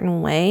a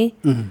certain way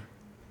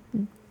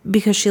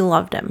because she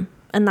loved him.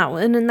 And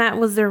that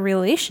was their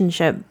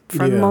relationship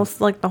for most,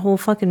 like, the whole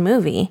fucking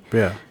movie.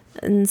 Yeah.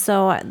 And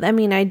so, I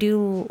mean, I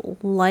do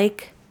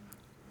like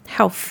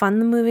how fun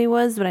the movie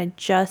was, but I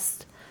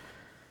just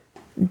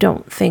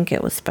don't think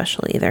it was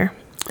special either.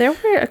 There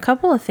were a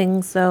couple of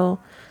things, though.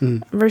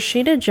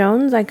 Rashida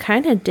Jones, I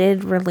kind of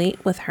did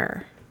relate with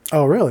her.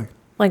 Oh, really?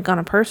 Like, on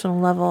a personal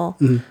level.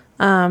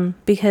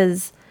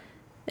 Because,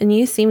 and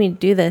you see me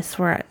do this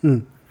where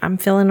I'm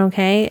feeling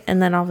okay,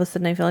 and then all of a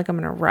sudden I feel like I'm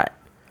in a rut.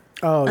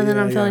 Oh, and then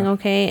I'm feeling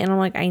okay, and I'm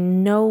like, I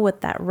know what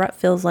that rut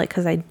feels like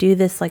because I do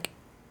this like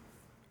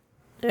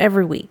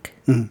every week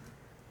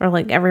or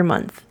like every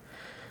month.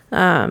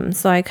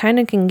 So I kind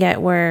of can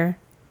get where.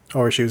 Oh,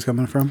 where she was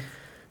coming from?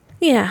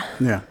 Yeah.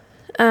 Yeah.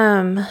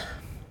 And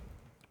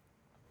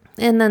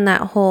then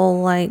that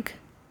whole like,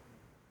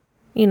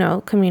 you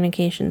know,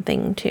 communication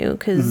thing too,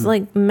 because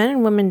like men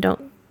and women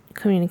don't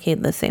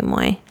communicate the same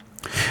way.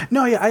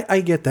 No, yeah,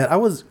 I get that. I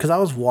was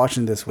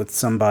watching this with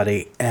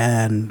somebody,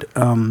 and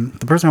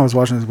the person I was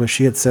watching this with,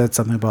 she had said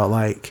something about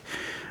like,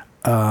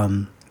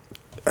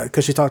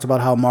 because she talked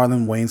about how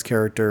Marlon Wayne's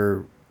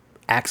character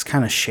acts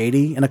kind of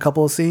shady in a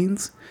couple of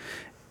scenes,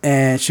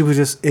 and she was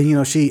just, and, you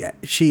know, she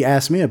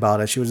asked me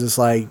about it. She was just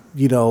like,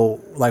 you know,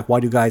 like,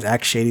 why do guys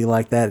act shady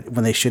like that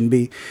when they shouldn't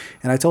be?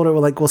 And I told her,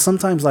 well,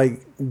 sometimes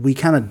like we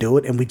kind of do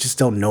it, and we just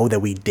don't know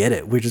that we did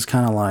it. We're just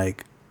kind of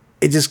like,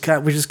 we're just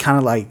kind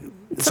of like.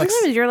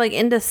 Sometimes you're like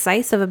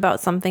indecisive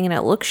about something and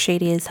it looks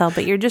shady as hell,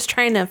 but you're just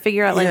trying to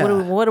figure out like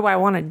what do I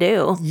want to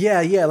do?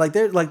 Yeah. Like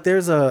there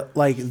is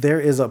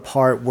a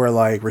part where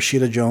like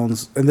Rashida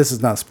Jones, and this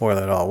is not a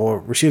spoiler at all,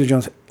 where Rashida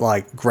Jones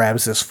like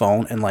grabs his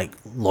phone and like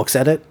looks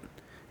at it,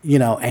 you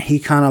know, and he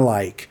kind of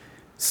like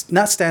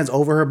not stands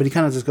over her, but he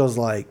kind of just goes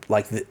like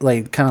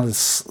kind of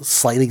just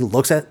slightly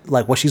looks at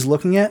like what she's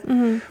looking at,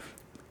 and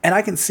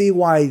I can see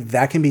why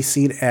that can be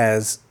seen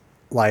as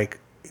like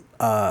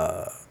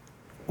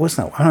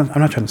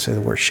I'm not trying to say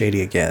the word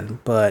shady again,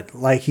 but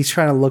like he's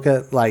trying to look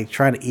at like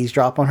trying to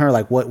eavesdrop on her,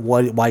 like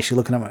why is she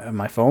looking at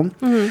my phone?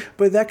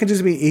 But that could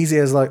just be easy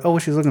as like, oh,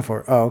 what she's looking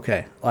for. Oh,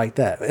 okay, like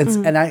that.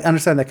 And I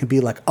understand that could be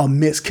like a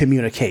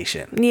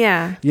miscommunication.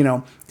 Yeah, you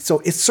know. So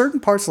it's certain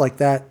parts like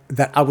that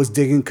I was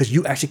digging because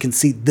you actually can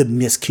see the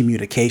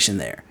miscommunication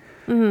there,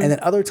 and then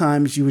other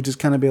times you would just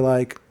kind of be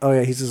like, oh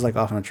yeah, he's just like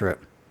off on a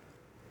trip.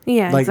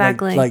 Yeah,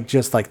 exactly. Like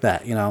just like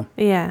that, you know.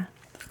 Yeah.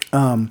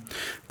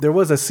 There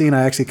was a scene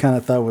I actually kind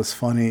of thought was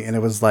funny, and it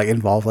was like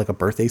involved like a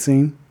birthday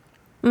scene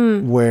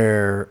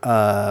where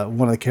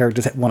one of the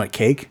characters wanted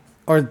cake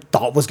or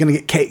thought was gonna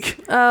get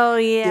cake. Oh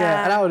yeah.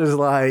 Yeah, and I was just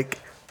like,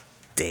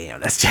 damn,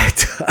 that's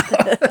jacked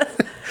up.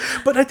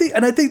 But I think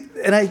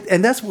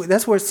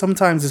that's where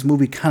sometimes this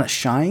movie kind of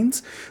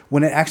shines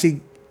when it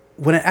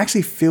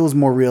actually feels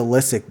more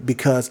realistic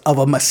because of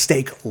a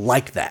mistake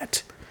like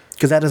that,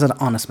 because that is an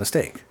honest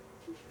mistake.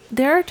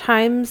 There are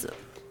times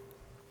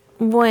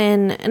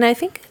when, and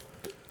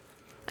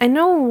I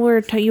know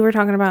you were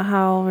talking about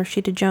how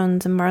Rashida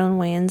Jones and Marlon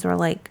Wayans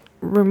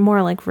were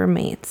more like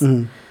roommates.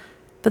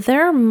 But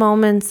there are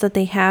moments that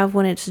they have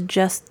when it's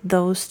just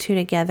those two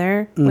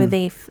together where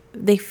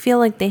they feel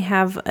like they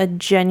have a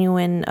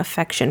genuine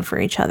affection for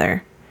each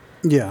other.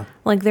 Yeah.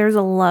 Like there's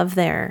a love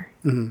there.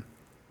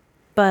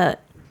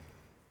 But,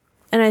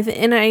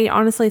 and I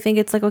honestly think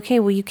it's like, okay,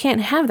 well, you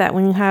can't have that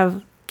when you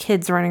have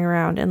kids running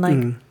around and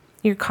like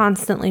you're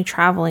constantly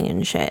traveling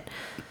and shit.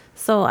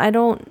 So I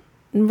don't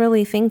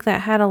really think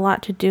that had a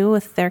lot to do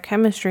with their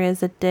chemistry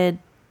as it did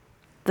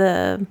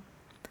the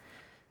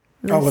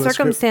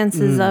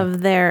circumstances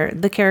of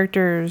the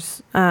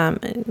characters,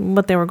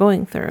 what they were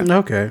going through.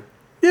 Okay.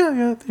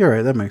 Yeah, you're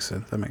right. That makes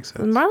sense.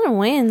 Marlon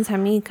Wayans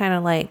had me kind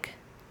of like,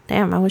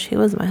 damn, I wish he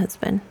was my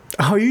husband.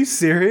 Oh, are you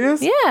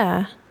serious?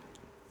 Yeah.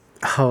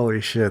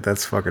 Holy shit,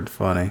 that's fucking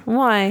funny.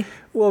 Why?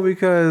 Well,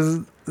 because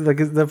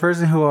the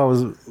person who I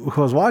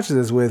was watching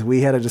this with,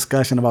 we had a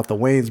discussion about the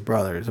Wayans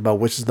brothers, about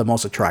which is the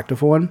most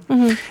attractive one,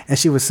 and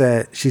she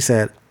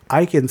said,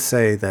 I can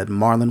say that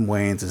Marlon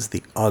Wayans is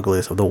the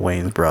ugliest of the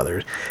Wayans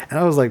brothers, and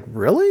I was like,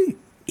 really?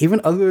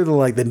 Even uglier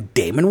than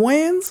Damon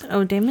Wayans?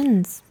 Oh,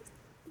 Damon's.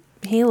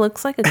 He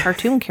looks like a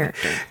cartoon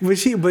character. But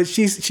she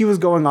was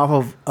going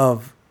off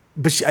of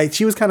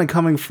she was kind of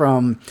coming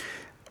from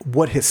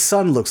what his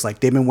son looks like,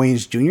 Damon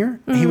Wayans Jr.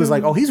 And he was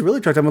like, oh, he's really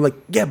attractive. I'm like,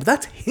 yeah, but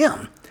that's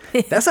him.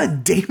 That's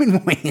not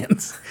Damon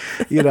Wayans,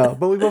 you know.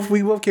 But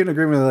we both came to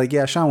agreement like,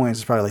 yeah, Shawn Wayans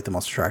is probably like the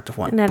most attractive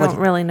one. And I don't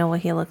really know what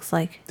he looks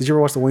like. Did you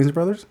ever watch the Wayans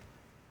brothers?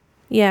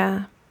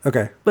 Yeah.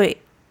 Okay. Wait.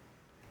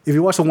 If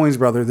you watch the Wayans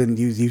brother, then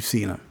you've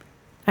seen him.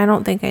 I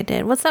don't think I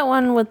did. What's that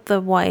one with the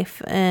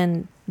wife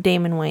and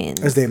Damon Wayans?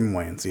 That's Damon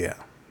Wayans, yeah.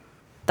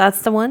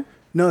 That's the one?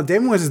 No,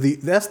 Damon Wayans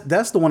is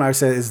that's the one I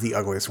said is the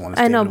ugliest one.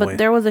 I know, but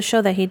there was a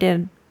show that he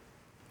did,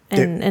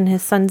 and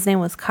his son's name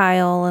was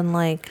Kyle, and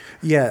like...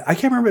 Yeah, I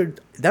can't remember.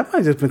 That might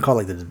have just been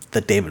called like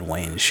the Damon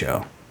Wayans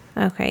show.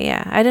 Okay,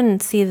 yeah. I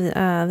didn't see the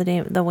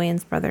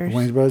Wayans brothers.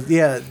 Wayans brothers,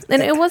 yeah.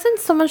 And it wasn't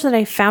so much that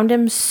I found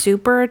him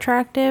super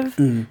attractive.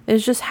 It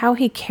was just how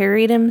he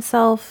carried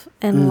himself,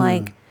 and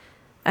like...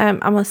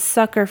 I'm a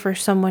sucker for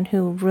someone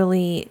who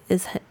really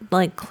is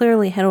like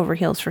clearly head over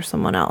heels for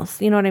someone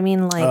else. You know what I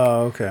mean? Like,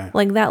 oh, okay.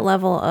 Like that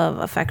level of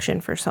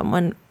affection for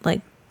someone, like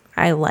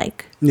I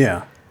like.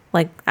 Yeah.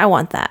 Like I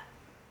want that.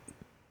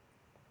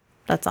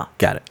 That's all.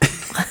 Got it.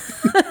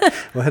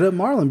 Well, hit up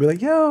Marlon. Be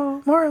like,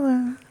 yo,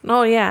 Marlon.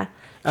 Oh yeah,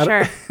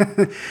 sure.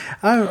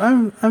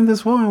 I'm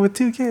this woman with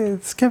 2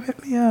 kids. Come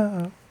hit me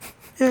up.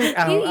 Yeah.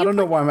 I don't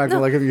know why I'm acting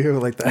like you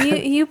like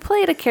that. You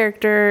played a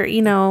character,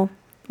 you know,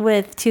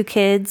 with 2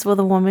 kids, with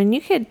a woman.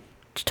 You could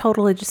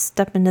totally just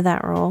step into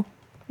that role.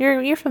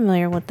 You're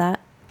familiar with that.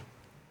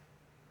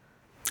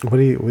 What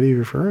are you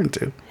referring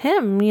to?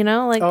 Him, you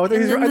know, like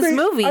in this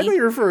movie. I think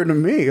you're referring to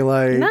me,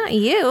 like not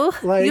you.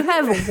 Like you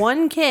have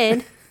 1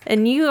 kid,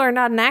 and you are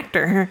not an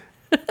actor.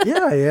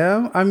 Yeah, I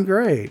am. I'm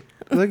great.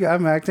 Look,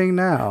 I'm acting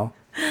now.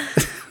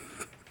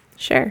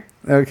 Sure.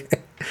 Okay.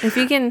 If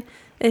you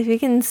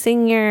can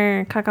sing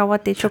your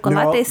Cacahuate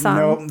Chocolate song.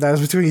 No,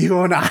 that's between you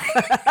and I.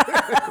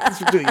 That's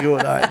between you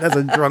and I. That's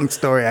a drunk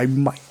story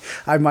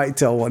I might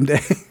tell one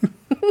day.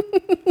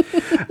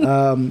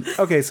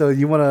 Okay, so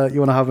you wanna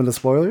hop into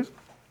spoilers?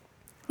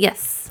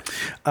 Yes.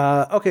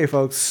 Okay,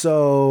 folks.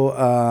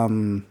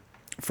 So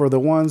for the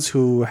ones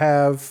who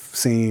have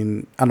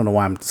seen, I don't know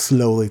why I'm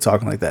slowly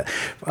talking like that.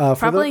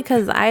 Probably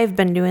because I've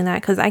been doing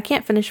that because I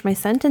can't finish my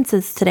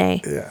sentences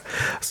today. Yeah.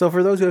 So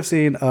for those who have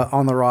seen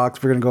On the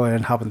Rocks, we're going to go ahead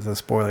and hop into the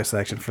spoiler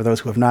section. For those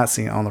who have not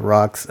seen On the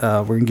Rocks,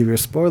 we're going to give you a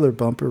spoiler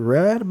bumper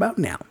right about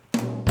now.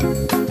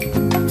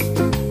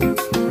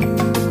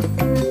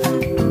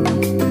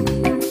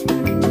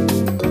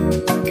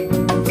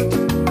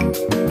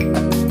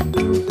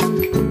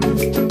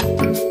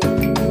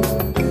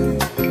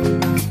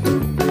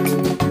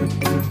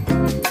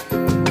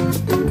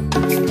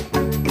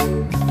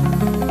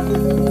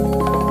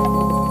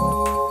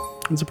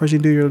 I'm surprised you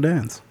do your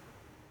dance.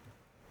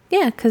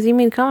 Yeah, because you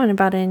made a comment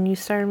about it and you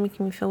started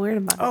making me feel weird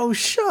about it. Oh,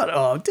 shut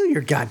up. Do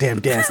your goddamn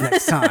dance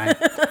next time.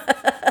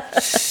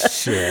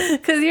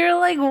 Shit. Because you're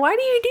like, why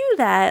do you do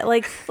that?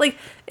 Like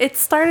it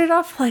started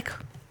off like,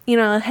 you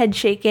know, head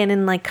shaking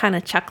and like kind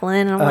of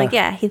chuckling. And I'm like,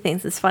 yeah, he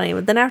thinks it's funny.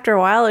 But then after a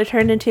while, it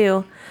turned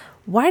into,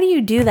 why do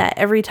you do that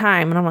every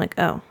time? And I'm like,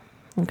 oh,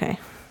 okay.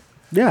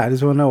 Yeah, I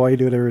just want to know why you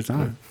do it every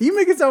time. You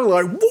make it sound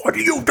like, what do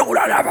you do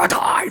that every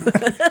time?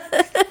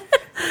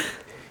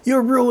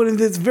 You're ruining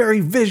this very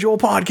visual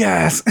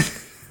podcast.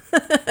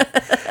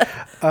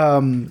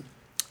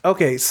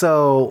 Okay,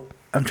 so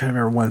I'm trying to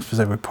remember one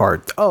specific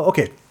part. Oh,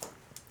 okay.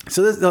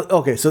 So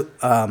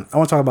I want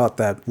to talk about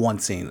that one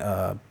scene in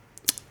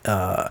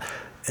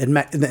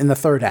the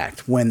third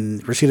act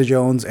when Rashida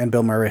Jones and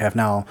Bill Murray have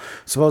now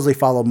supposedly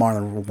followed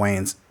Marlon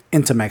Wayans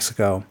into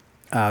Mexico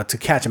to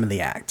catch him in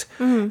the act.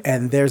 Mm-hmm.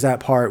 And there's that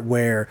part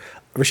where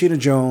Rashida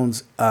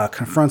Jones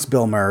confronts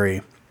Bill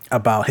Murray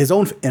about his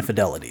own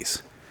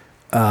infidelities.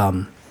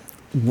 In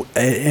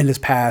his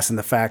past, and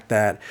the fact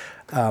that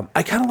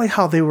I kind of like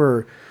how they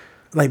were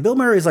like Bill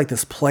Murray is like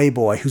this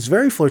playboy who's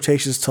very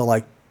flirtatious to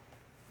like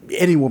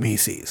any woman he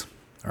sees.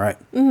 All right.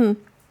 Mm-hmm.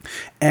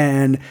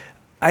 And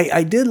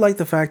I did like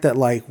the fact that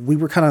like we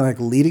were kind of like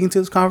leading into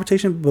this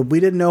conversation, but we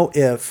didn't know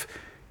if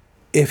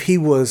he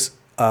was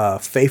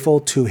faithful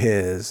to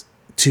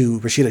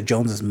Rashida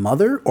Jones's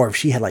mother or if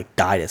she had like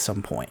died at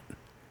some point.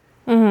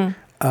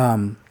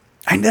 Mm-hmm.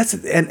 And this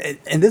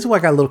is what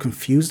I got a little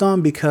confused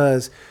on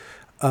because,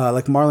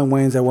 like Marlon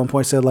Wayans at one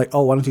point said like,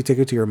 "Oh, why don't you take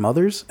her to your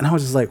mother's?" And I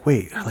was just like,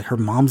 "Wait, like her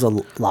mom's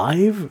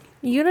alive?"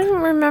 You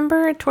didn't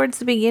remember towards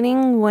the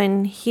beginning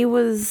when it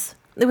was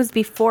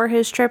before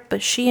his trip,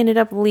 but she ended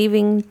up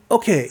leaving.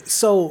 Okay,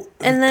 so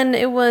and then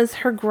it was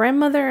her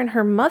grandmother and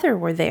her mother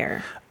were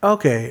there.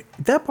 Okay,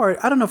 that part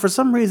I don't know. For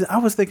some reason, I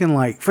was thinking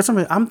like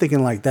I'm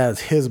thinking like that's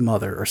his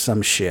mother or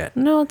some shit.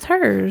 No, it's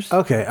hers.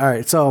 Okay, all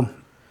right, so.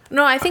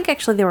 No, I think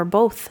actually they were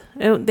both.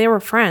 They were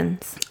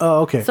friends.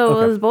 Oh, okay. So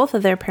okay. It was both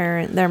of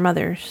their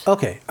mothers.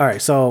 Okay, all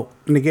right. So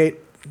negate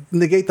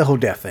the whole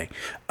death thing.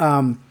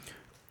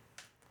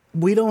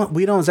 We don't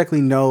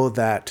exactly know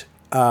that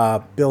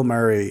Bill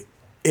Murray,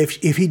 if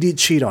he did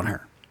cheat on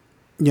her,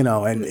 you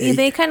know, and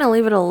they kind of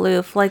leave it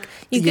aloof. Like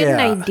you get an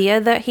idea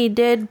that he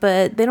did,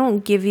 but they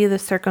don't give you the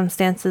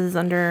circumstances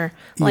under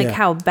like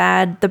how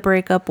bad the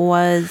breakup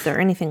was or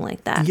anything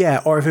like that.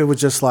 Yeah, or if it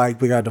was just like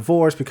we got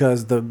divorced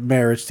because the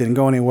marriage didn't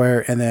go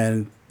anywhere, and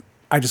then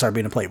I just started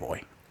being a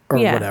playboy or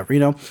whatever, you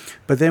know.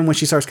 But then when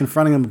she starts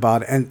confronting him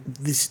about it, and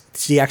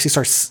she actually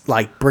starts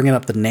like bringing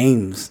up the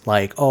names,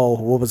 like, oh,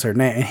 what was her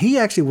name? And he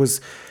actually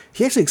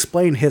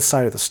explained his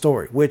side of the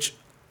story, which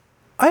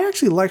I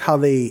actually like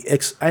how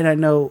and I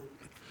know.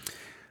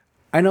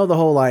 I know the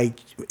whole like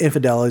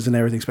infidelities and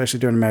everything, especially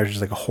during marriage,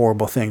 is like a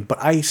horrible thing.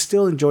 But I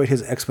still enjoyed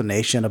his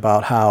explanation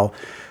about how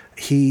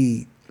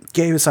he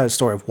gave a side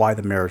story of why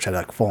the marriage had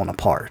like fallen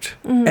apart.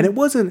 And it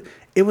wasn't.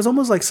 It was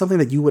almost like something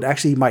that you would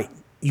actually might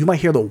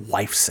hear the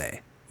wife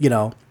say. You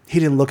know, he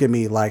didn't look at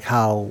me like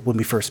how when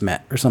we first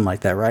met or something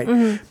like that,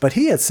 right? But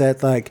he had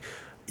said like,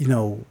 you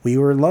know, we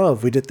were in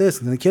love, we did this,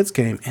 and then the kids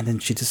came, and then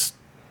she just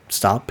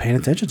stopped paying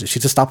attention to. She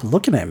just stopped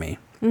looking at me.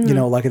 You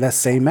know, like in that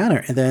same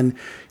manner. And then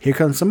here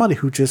comes somebody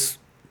who just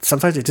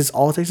sometimes it just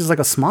all it takes is like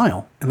a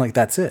smile, and like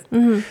that's it.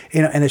 You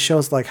know, and it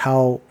shows like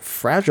how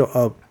fragile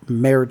a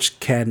marriage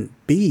can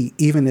be,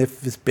 even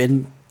if it's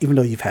been, even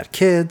though you've had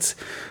kids,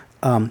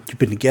 you've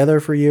been together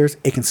for years,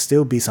 it can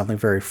still be something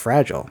very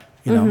fragile.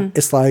 You know,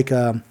 it's like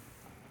I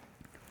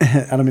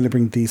don't mean to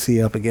bring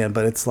DC up again,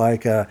 but it's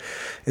like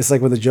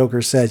when the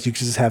Joker says you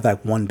just have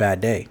that one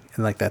bad day,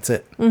 and like that's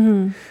it.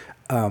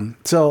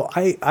 So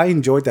I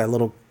enjoyed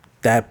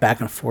that back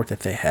and forth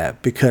that they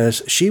had,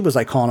 because she was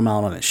like calling him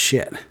out on his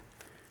shit.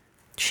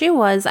 She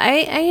was. I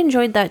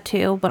enjoyed that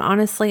too, but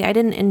honestly, I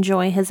didn't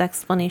enjoy his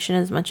explanation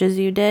as much as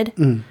you did,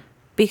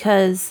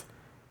 because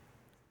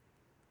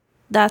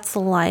that's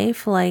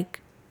life. Like,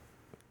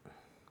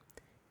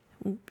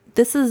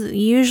 this is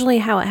usually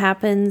how it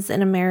happens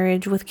in a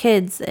marriage with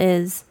kids,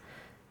 is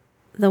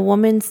the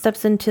woman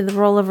steps into the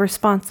role of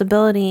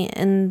responsibility,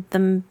 and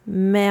the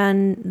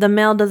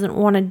male doesn't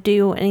want to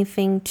do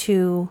anything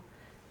to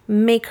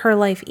make her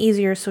life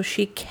easier so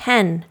she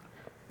can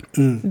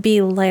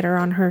be lighter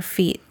on her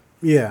feet.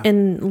 Yeah.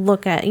 And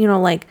look at, you know,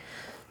 like,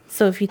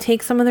 so if you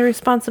take some of the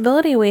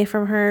responsibility away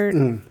from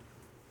her,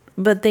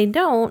 but they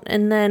don't,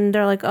 and then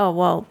they're like, oh,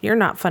 well, you're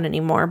not fun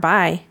anymore.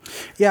 Bye.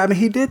 Yeah. I mean,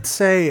 he did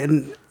say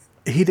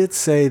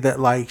that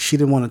like she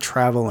didn't want to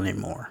travel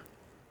anymore.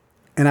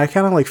 And I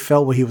kind of like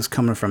felt where he was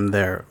coming from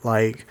there.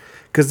 Like,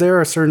 because there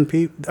are certain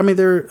people, I mean,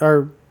 there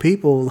are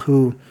people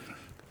who,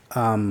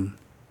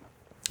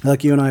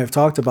 like you and I have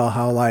talked about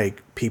how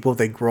like people,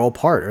 they grow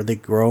apart or they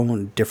grow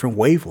in different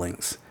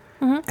wavelengths.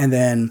 And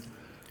then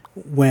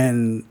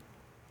when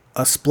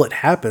a split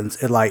happens,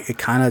 it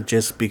kind of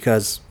just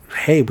because,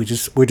 hey, we're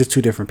just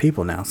two different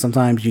people now.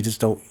 Sometimes you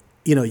just don't,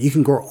 you know, you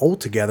can grow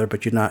old together,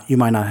 but you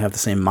might not have the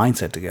same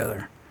mindset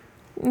together.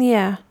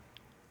 Yeah.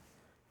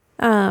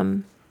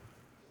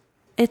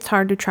 It's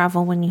hard to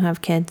travel when you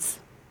have kids.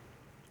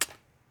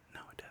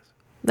 No, it doesn't.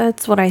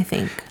 That's what I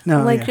think.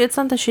 No, like, yeah. it's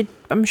not that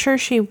I'm sure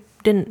she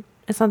didn't,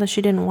 it's not that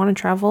she didn't want to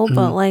travel,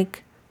 but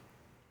like,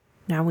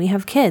 now we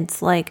have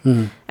kids. Like,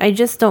 I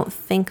just don't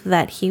think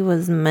that he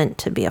was meant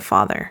to be a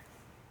father.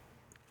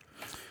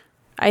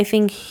 I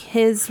think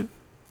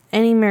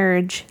any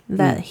marriage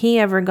that he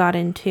ever got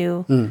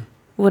into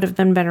would have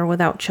been better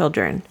without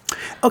children.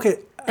 Okay.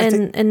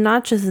 And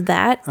not just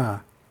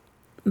that,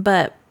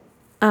 but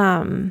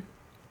I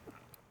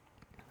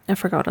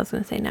forgot what I was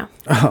going to say now.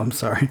 Oh, I'm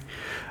sorry.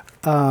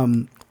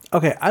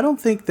 Okay, I don't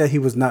think that he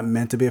was not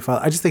meant to be a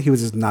father. I just think he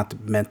was just not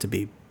meant to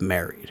be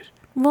married.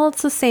 Well,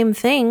 it's the same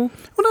thing.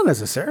 Well, not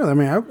necessarily. I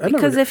mean,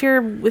 because if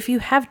you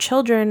have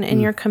children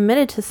and you're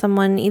committed to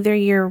someone, either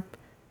you're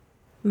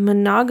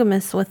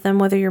monogamous with them,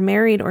 whether you're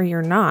married or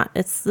you're not.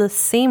 It's the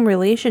same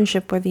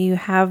relationship whether you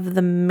have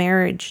the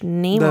marriage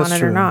name on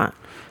it or not.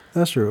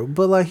 That's true.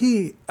 But like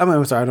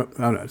I'm sorry.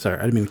 Sorry,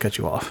 I didn't mean to cut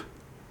you off.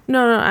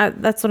 No,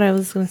 that's what I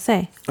was going to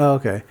say. Oh,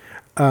 okay.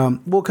 Well,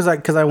 because I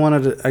kind of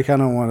want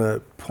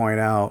to point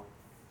out.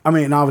 I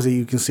mean, obviously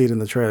you can see it in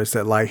the trailers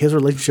that like his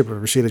relationship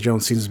with Rashida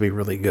Jones seems to be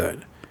really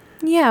good.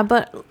 Yeah,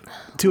 but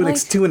to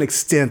an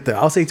extent, though,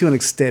 I'll say to an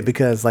extent,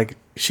 because like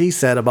she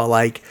said about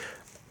like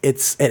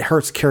it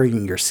hurts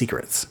carrying your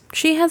secrets.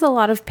 She has a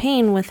lot of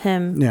pain with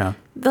him. Yeah,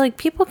 like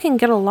people can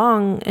get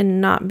along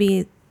and not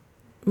be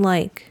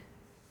like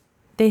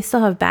they still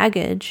have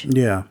baggage.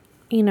 Yeah,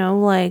 you know,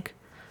 like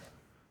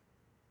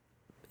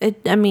it.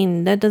 I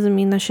mean, that doesn't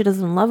mean that she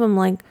doesn't love him.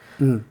 Like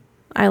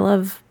I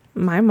love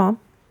my mom.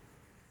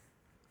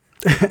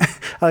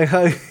 Like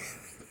how he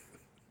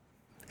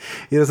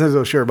doesn't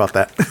so sure about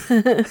that.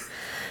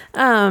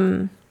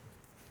 I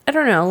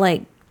don't know,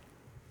 like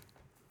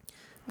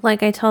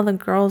I tell the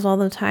girls all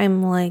the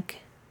time, like,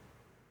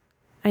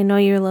 I know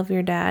you love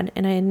your dad,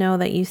 and I know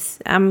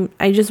that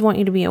I just want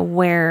you to be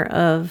aware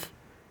of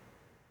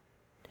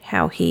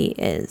how he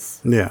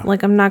is. Yeah.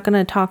 Like, I'm not going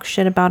to talk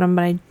shit about him,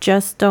 but I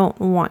just don't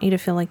want you to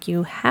feel like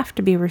you have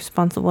to be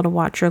responsible to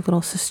watch your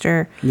little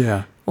sister.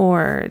 Yeah.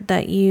 Or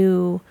that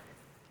you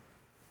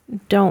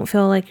don't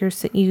feel like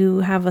you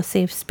have a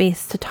safe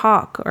space to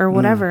talk or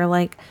whatever.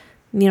 Like,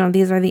 you know,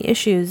 these are the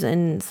issues.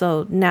 And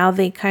so now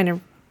they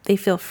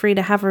feel free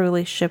to have a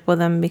relationship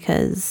with him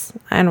because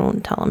I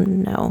don't tell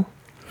them no.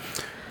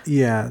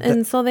 Yeah.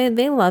 And so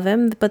they love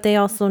him, but they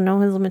also know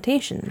his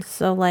limitations.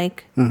 So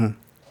like,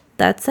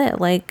 that's it.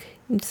 Like,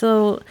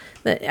 so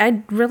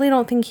I really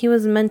don't think he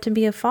was meant to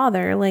be a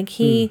father. Like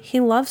he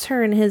loves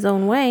her in his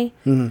own way.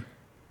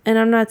 And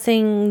I'm not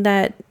saying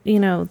that, you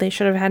know, they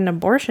should have had an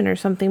abortion or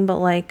something, but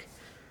like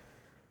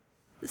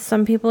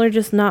some people are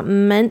just not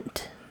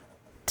meant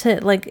to,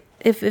 like,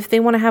 if they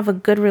want to have a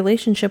good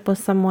relationship with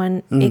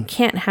someone, it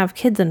can't have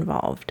kids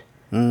involved.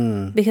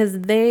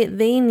 because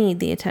they need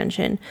the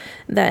attention.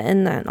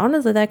 That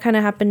honestly, that kind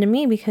of happened to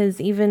me, because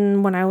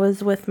even when I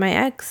was with my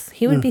ex,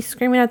 he would be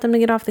screaming at them to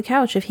get off the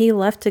couch. If he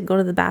left to go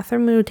to the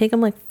bathroom, it would take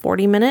him like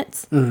 40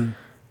 minutes.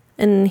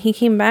 And he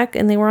came back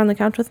and they were on the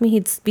couch with me,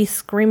 he'd be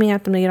screaming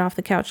at them to get off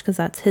the couch because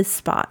that's his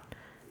spot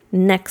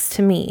next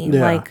to me.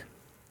 Yeah.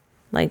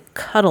 Like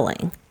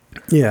cuddling.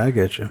 Yeah, I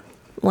get you.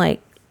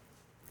 Like,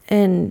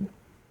 and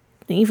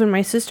even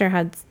my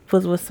sister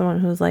was with someone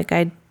who was like,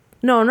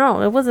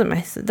 no, it wasn't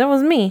my sister. That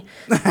was me.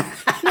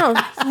 No,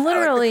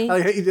 literally.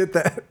 I hate you did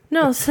that.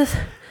 No, because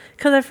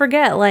I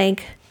forget,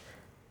 like,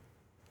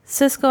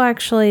 Cisco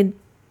actually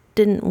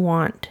didn't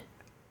want.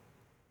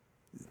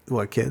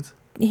 What, kids?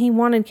 He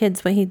wanted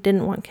kids, but he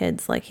didn't want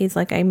kids. Like, he's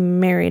like, I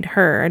married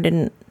her. I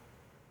didn't,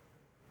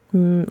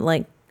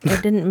 I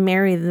didn't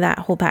marry that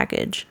whole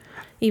package.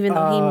 Even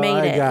though he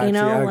made it, you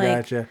know? I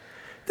got you.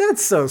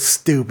 That's so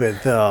stupid,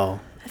 though.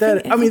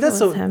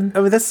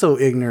 That's so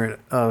ignorant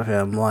of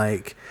him.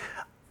 Like,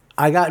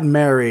 I got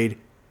married,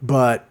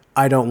 but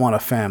I don't want a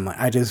family.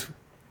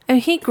 And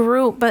he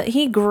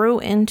grew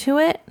into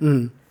it.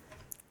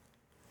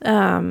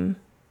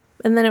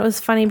 And then it was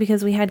funny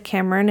because we had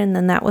Cameron, and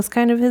then that was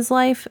kind of his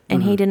life,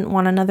 and he didn't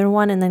want another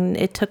one, and then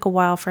it took a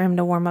while for him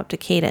to warm up to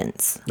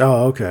Cadence.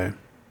 Oh, okay.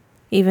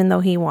 Even though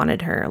he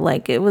wanted her.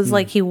 Like, it was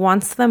like he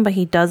wants them, but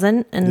he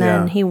doesn't, and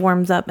then he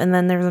warms up, and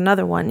then there's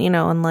another one,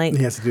 and like...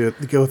 He has to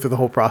go through the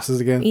whole process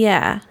again?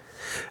 Yeah.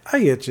 I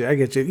get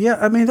you. Yeah,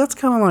 I mean, that's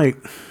kind of like...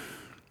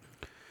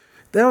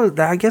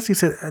 I guess you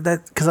said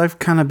that because I've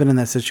kind of been in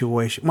that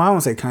situation. Well, I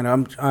won't say kind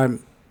of.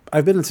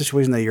 I've been in a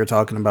situation that you're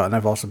talking about, and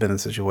I've also been in a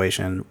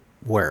situation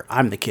where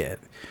I'm the kid.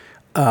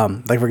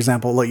 Like, for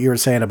example, like you were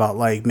saying about,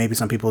 like, maybe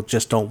some people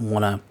just don't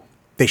want to,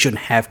 they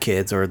shouldn't have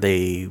kids, or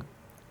they're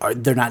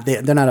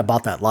not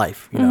about that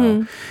life, you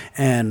know?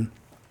 And,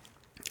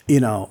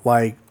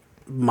 like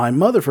my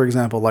mother, for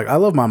example, like, I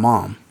love my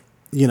mom,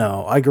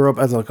 I grew up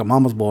as like a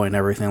mama's boy and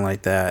everything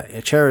like that. I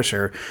cherish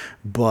her,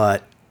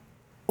 but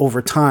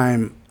over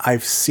time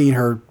I've seen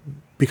her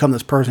become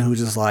this person who's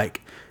just like,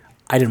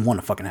 I didn't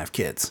want to fucking have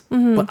kids,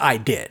 but I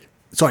did.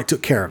 So I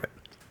took care of it.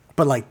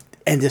 But like,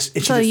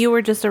 you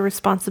were just a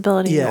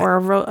responsibility, or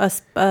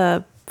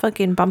a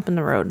fucking bump in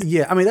the road.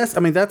 Yeah, I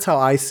mean that's how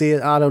I see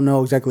it. I don't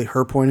know exactly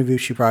her point of view.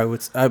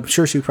 I'm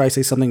sure she would probably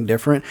say something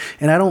different,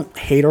 and I don't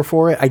hate her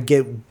for it. I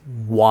get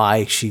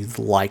why she's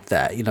like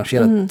that. She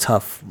had a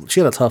tough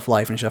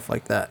life and stuff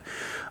like that.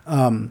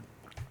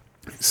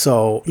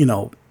 So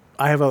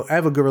I have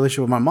a good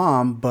relationship with my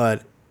mom,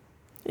 but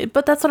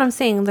that's what I'm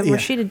saying. The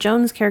Rashida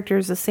Jones character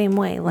is the same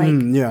way. Like,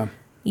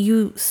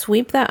 you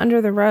sweep that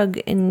under the rug,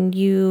 and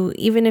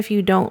even if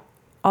you don't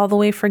all the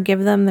way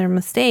forgive them their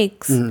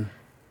mistakes,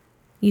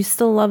 you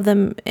still love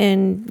them,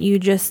 and you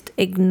just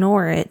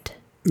ignore it.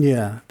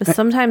 Yeah. But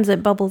sometimes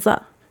it bubbles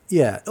up.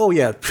 Yeah. Oh,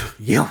 yeah.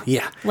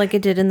 Yeah. Like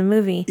it did in the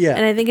movie. Yeah.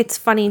 And I think it's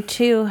funny,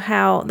 too,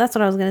 how... That's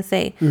what I was going to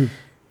say.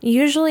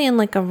 Usually in,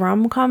 like, a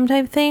rom-com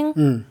type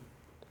thing,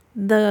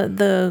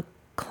 the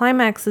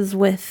climax is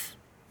with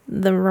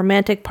the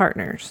romantic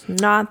partners,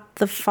 not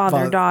the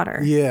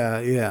father-daughter.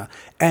 Yeah.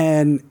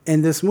 And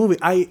in this movie,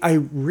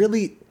 I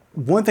really...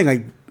 One thing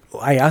I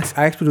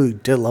actually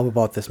did love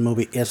about this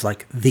movie is,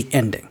 like, the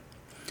ending.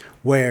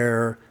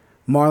 Where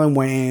Marlon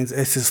Wayans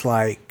is just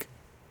like,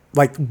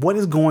 what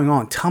is going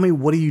on? Tell me,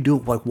 what do you do?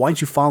 Like, why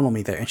didn't you follow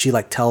me there? And she,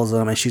 like, tells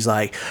him, and she's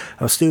like,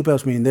 I was stupid, I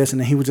was meaning this.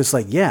 And then he was just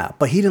like, yeah.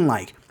 But he didn't,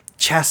 like,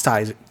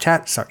 chastise her?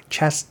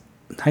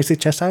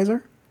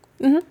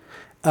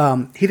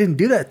 He didn't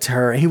do that to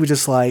her. And he was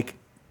just like,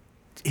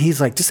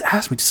 just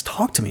ask me, just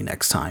talk to me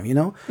next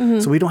time,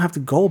 so we don't have to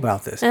go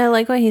about this. And I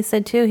like what he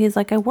said too. He's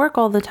like, I work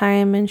all the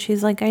time, and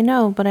she's like, I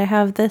know, but I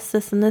have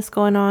this and this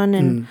going on,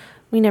 and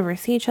we never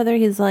see each other.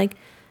 He's like,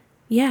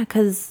 yeah,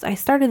 because I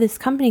started this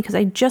company because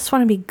I just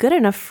want to be good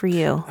enough for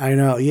you. I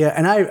know, yeah,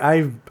 and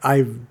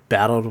I've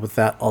battled with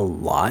that a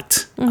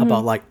lot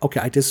about, like,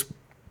 okay, I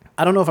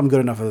don't know if I'm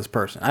good enough for this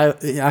person.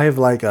 I have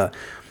like a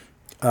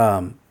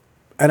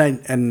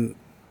and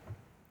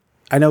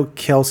I know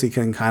Kelsey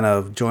can kind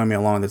of join me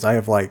along this. I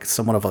have, like,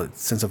 somewhat of a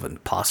sense of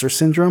imposter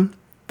syndrome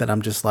that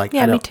I'm just like...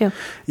 Yeah, me too.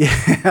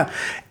 Yeah.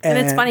 And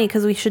it's funny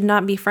because we should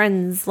not be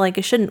friends. Like,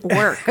 it shouldn't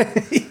work.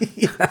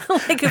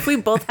 Like, if we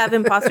both have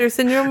imposter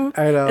syndrome,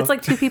 I know. It's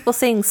like two people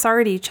saying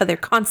sorry to each other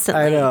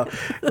constantly. I know.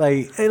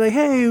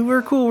 Hey,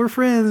 we're cool. We're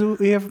friends.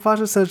 We have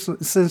imposter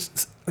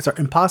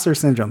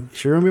syndrome. You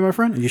sure you want to be my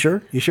friend? You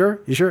sure? You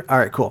sure? You sure? All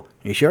right, cool.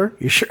 You sure?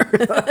 You sure?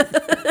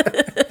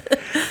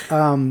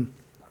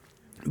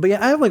 But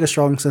yeah, I have, like, a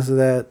strong sense of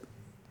that,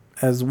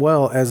 as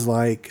well as,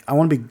 like, I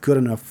want to be good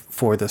enough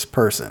for this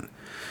person,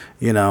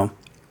 even,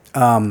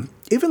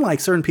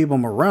 like, certain people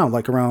I'm around,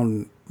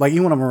 even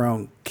when I'm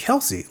around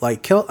Kelsey,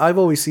 like, I've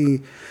always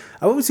seen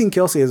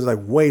Kelsey as, like,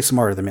 way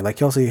smarter than me. Like,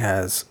 Kelsey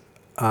has,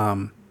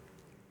 our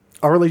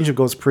relationship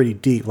goes pretty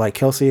deep. Like,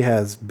 Kelsey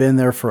has been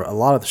there for a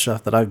lot of the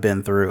stuff that I've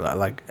been through,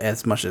 like,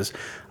 as much as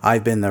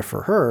I've been there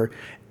for her,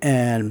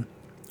 and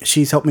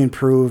she's helped me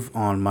improve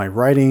on my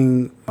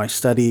writing, my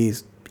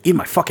studies, eat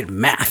my fucking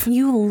math.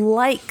 You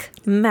like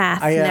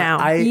math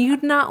now. You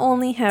not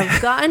only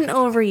have gotten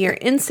over your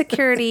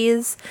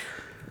insecurities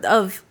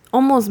of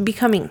almost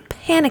becoming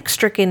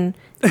panic-stricken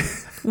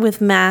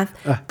with math,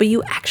 but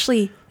you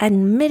actually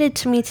admitted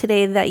to me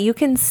today that you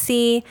can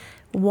see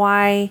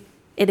why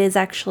it is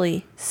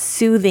actually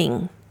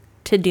soothing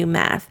to do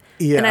math.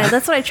 Yeah. And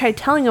that's what I tried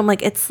telling him.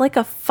 Like, it's like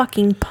a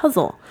fucking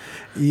puzzle.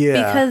 Yeah.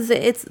 Because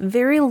it's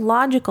very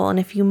logical. And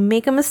if you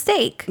make a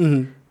mistake,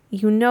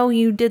 you know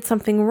you did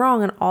something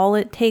wrong. And all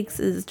it takes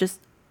is just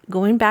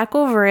going back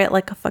over it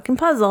like a fucking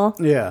puzzle.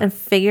 Yeah. And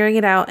figuring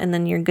it out. And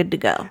then you're good to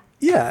go.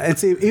 Yeah. And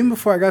see, even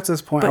before I got to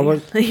this point,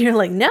 you're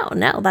like, no,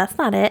 that's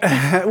not it.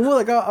 well,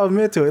 like, I'll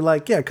admit to it.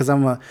 Like, yeah, because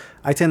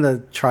I tend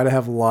to try to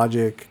have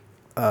logic,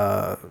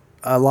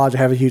 logic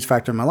have a huge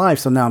factor in my life.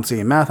 So now I'm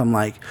seeing math. I'm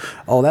like,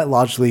 oh, that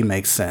logically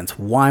makes sense.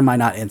 Why am I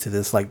not into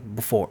this like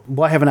before?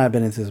 Why haven't I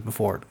been into this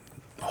before?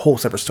 A whole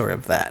separate story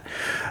of that.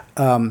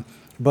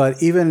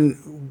 But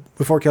even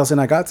before Kelsey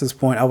and I got to this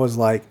point, I was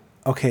like,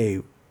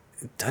 okay,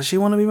 does she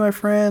want to be my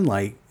friend?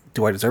 Like,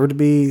 do I deserve to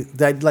be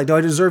that? Like, do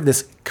I deserve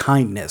this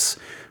kindness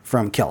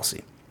from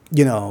Kelsey?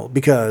 You know,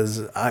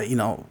 because I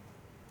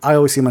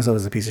always see myself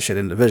as a piece of shit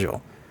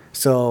individual.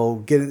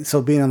 So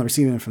being on the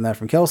receiving end from that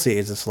from Kelsey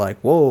is just like,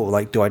 whoa,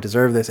 like, do I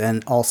deserve this?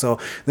 And also,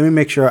 let me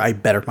make sure I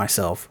better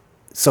myself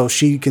so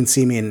she can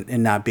see me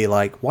and not be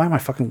like, why am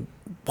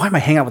I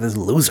hanging out with this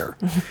loser?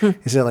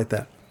 Instead like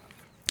that.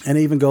 And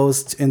it even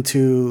goes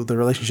into the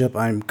relationship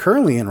I'm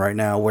currently in right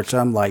now, which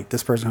I'm like,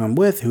 this person who I'm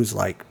with, who's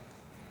like,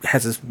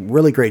 has this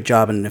really great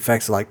job and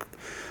affects like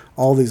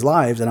all these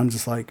lives. And I'm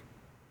just like,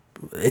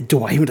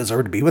 do I even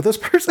deserve to be with this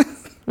person?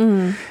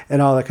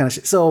 And all that kind of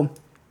shit. So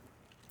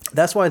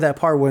that's why that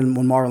part when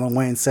Marlon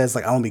Wayne says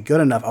like, I won't be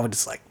good enough, I was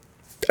just like,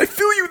 I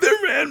feel you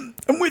there, man.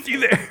 I'm with you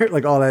there.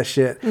 Like all that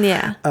shit.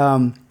 Yeah.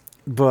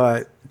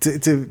 But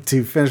to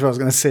finish what I was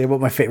going to say about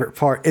my favorite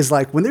part is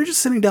like when they're just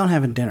sitting down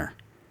having dinner.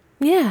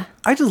 Yeah.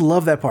 I just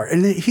love that part.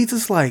 And he's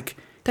just like...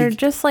 They're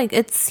just like,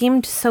 it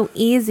seemed so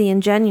easy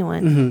and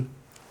genuine.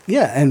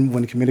 Yeah. And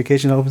when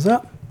communication opens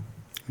up,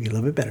 you get a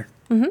little bit better.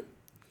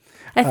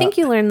 I think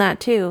you learned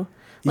that too.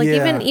 Like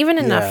even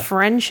in a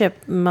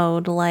friendship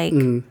mode, like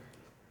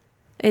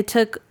it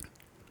took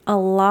a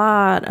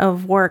lot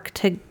of work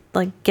to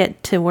like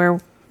get to where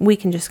we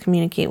can just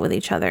communicate with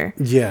each other.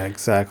 Yeah,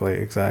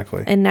 exactly.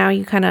 And now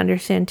you kind of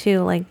understand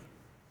too, like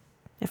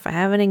if I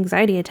have an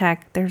anxiety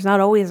attack, there's not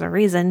always a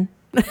reason.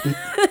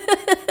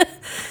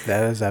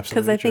 That is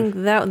absolutely because I think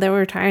that there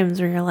were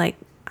times where you're like,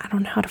 I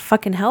don't know how to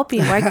fucking help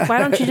you. Why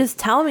don't you just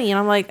tell me? And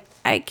I'm like,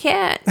 I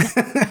can't.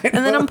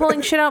 And then I'm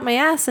pulling shit out my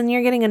ass and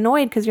you're getting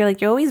annoyed because you're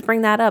like, you always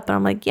bring that up. And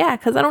I'm like, yeah,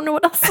 because I don't know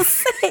what else to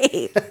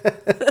say.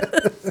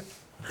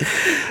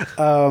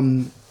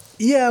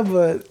 Yeah,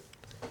 but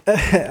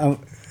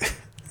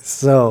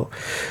so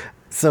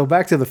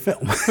back to the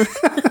film.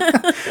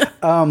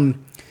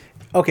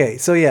 Okay,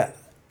 so yeah.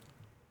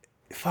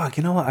 Fuck,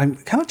 you know what? I'm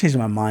kind of changing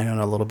my mind on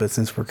it a little bit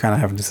since we're kind of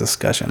having this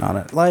discussion on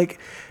it. Like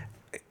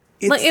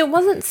it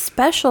wasn't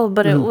special,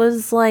 but it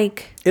was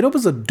like... It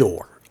opens a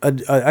door.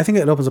 I think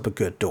it opens up a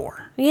good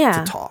door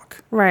to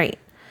talk. Right.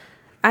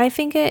 I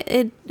think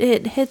it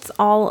hits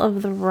all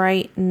of the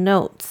right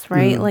notes,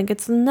 right? Like,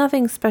 it's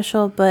nothing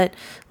special, but,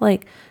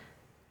 like,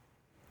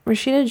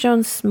 Rashida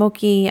Jones'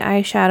 smoky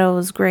eyeshadow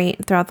was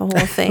great throughout the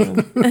whole thing.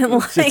 And,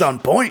 like, It's on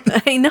point.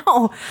 I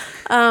know.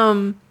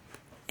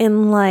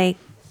 And, like,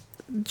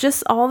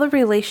 just all the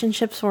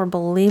relationships were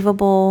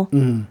believable.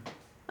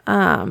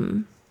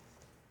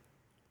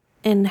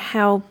 And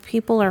how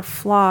people are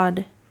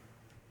flawed.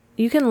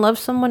 You can love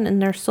someone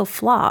and they're still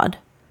flawed.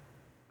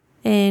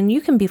 And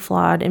you can be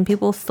flawed and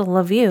people still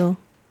love you.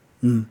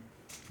 And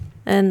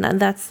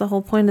that's the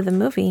whole point of the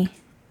movie.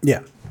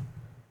 Yeah.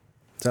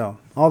 So,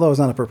 although it's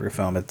not a perfect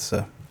film, it's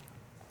good.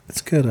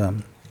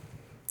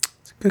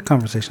 It's a good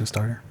conversation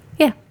starter.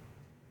 Yeah.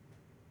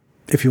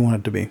 If you want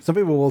it to be. Some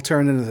people will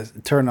turn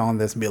on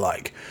this and be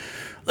like,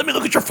 let me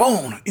look at your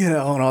phone, you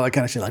know, and all that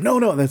kind of shit. Like, no,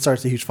 and then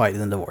starts a huge fight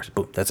and then divorce.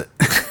 Boom, that's it.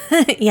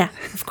 Yeah,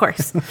 of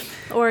course.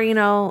 Or, you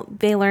know,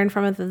 they learn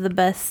from it that the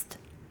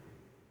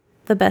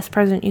best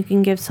present you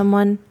can give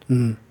someone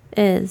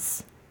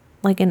is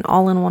like an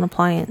all-in-one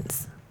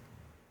appliance.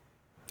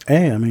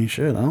 Hey, I mean,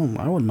 shit, I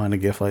wouldn't mind a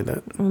gift like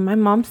that. Well, my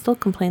mom still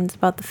complains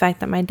about the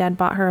fact that my dad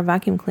bought her a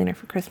vacuum cleaner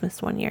for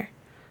Christmas one year.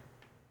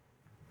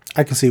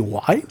 I can see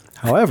why.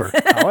 However,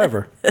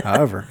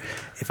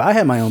 if I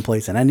had my own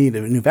place and I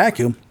needed a new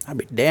vacuum, I'd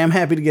be damn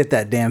happy to get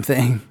that damn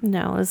thing.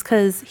 No, it's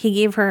because he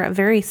gave her a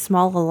very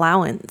small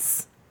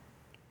allowance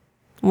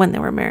when they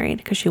were married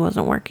because she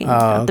wasn't working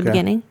at the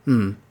beginning.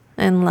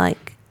 And,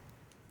 like,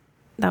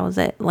 that was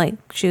it. Like,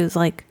 she was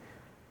like,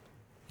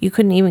 you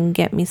couldn't even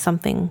get me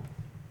something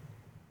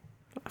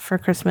for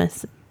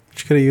Christmas.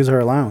 She could have used her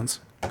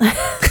allowance.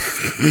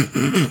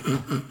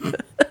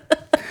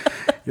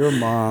 Your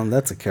mom,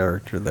 that's a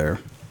character there.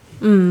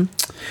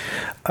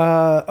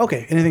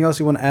 Okay, anything else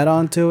you want to add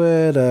on to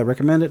it?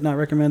 Recommend it, not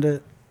recommend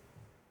it?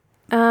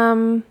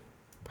 I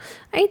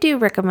do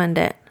recommend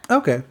it.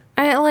 Okay.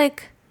 I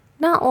like,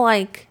 not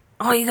like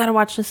oh, you gotta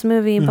watch this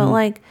movie, but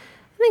like,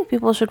 I think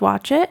people should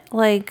watch it.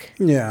 Like,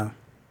 Yeah.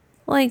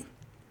 like,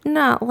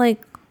 not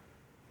like,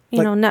 you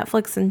Like- know,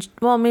 Netflix and,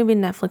 well, maybe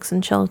Netflix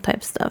and chill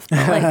type stuff,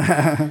 but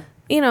like,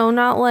 you know,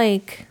 not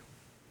like,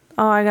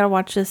 oh, I gotta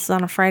watch this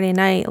on a Friday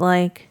night,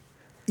 like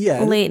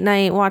Yeah. late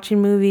night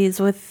watching movies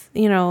with,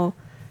 you know,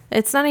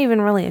 it's not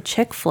even really a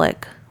chick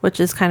flick, which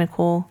is kind of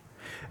cool.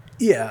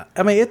 Yeah.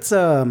 I mean, it's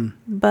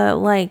But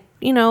like,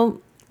 you know,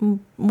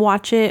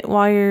 watch it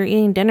while you're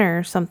eating dinner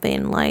or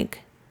something. Like,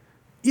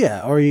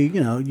 yeah, or you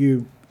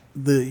and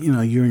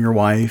your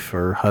wife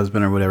or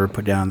husband or whatever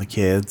put down the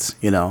kids,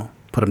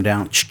 put them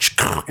down.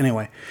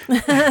 Anyway, you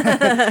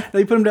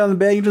put them down in the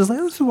bed. You just like,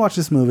 let's just watch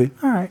this movie.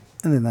 All right,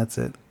 and then that's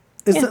it.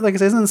 It's Yeah. like I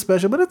said, it's nothing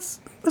special, but it's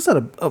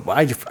not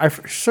I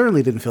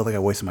certainly didn't feel like I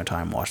wasted my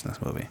time watching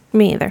this movie.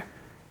 me either.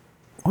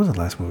 What was the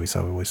last movie we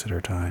saw we wasted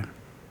our time?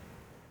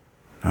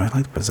 No, I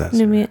liked Possessor.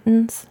 New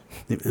Mutants.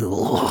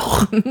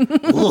 Ugh.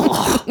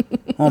 Ugh.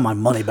 All my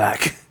money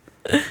back.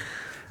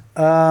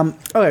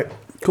 Okay,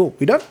 cool.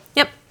 We done?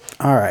 Yep.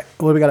 All right.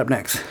 What do we got up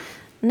next?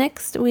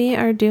 Next, we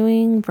are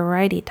doing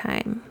Variety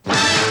Time.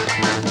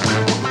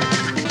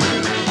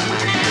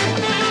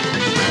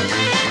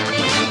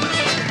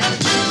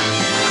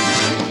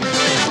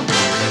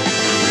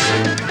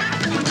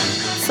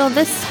 So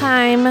this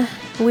time,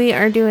 we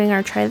are doing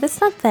our Try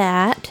This Not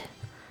That.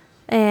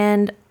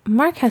 And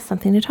Mark has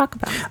something to talk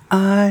about.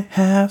 I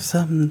have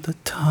something to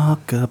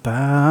talk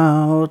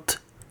about.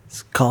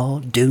 It's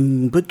called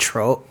Doom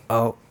Patrol.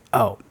 Oh.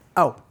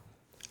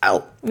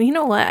 You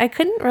know what? I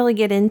couldn't really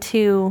get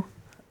into...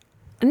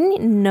 I didn't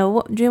even know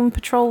what Doom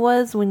Patrol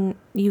was when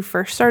you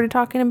first started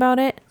talking about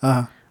it.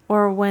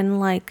 Or when,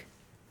 like...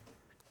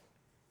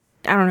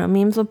 I don't know,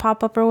 memes would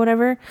pop up or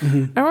whatever. I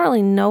don't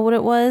really know what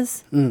it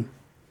was.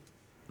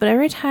 But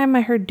every time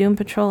I heard Doom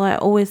Patrol, I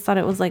always thought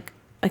it was like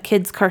a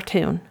kid's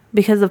cartoon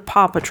because of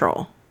Paw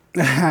Patrol.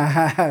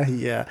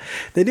 Yeah.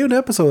 They do an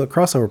episode of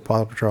crossover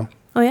Paw Patrol.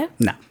 Oh, yeah?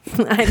 No.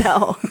 I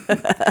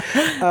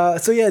know.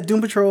 So yeah,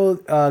 Doom Patrol,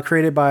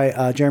 created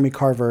by Jeremy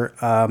Carver.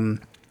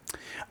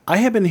 I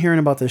have been hearing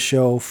about this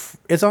show.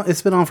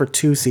 It's been on for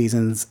 2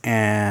 seasons,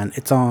 and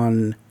it's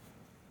on.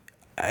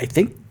 I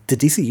think the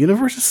DC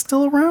Universe is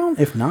still around.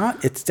 If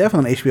not, it's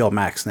definitely on HBO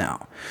Max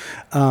now.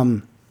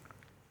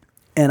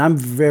 And I'm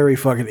very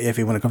fucking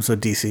iffy when it comes to a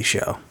DC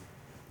show.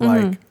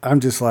 Like,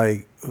 I'm just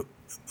like,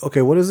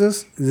 okay, what is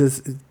this?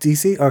 Is this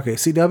DC? Okay,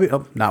 CW?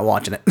 Oh, not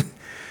watching it.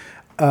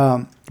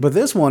 But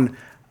this one,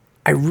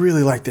 I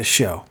really like this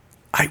show.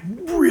 I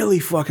really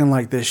fucking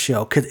like this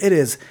show because it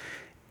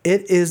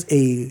is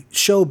a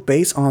show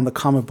based on the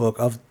comic book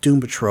of Doom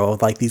Patrol,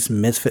 like these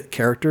misfit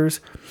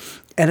characters,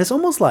 and it's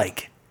almost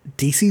like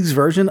DC's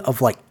version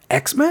of like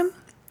X-Men,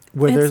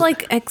 where It's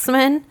like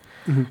X-Men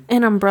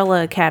and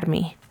Umbrella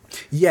Academy.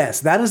 Yes,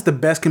 that is the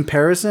best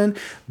comparison,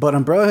 but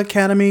Umbrella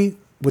Academy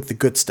with the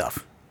good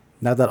stuff,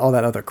 not that all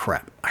that other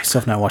crap. I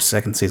still have not watched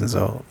the 2nd season,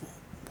 so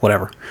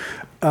whatever.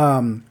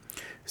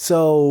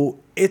 So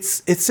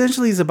it's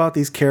essentially is about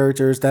these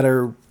characters that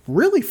are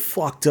really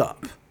fucked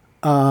up.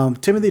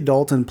 Timothy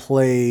Dalton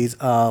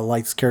plays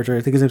like this character.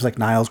 I think his name's like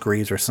Niles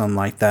Greaves or something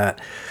like that,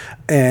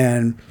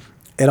 and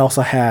it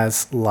also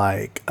has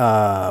like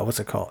what's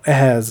it called? It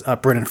has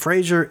Brendan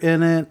Fraser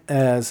in it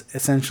as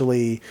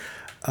essentially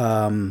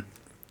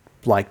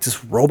like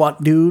this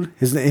robot dude.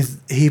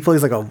 He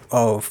plays like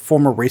a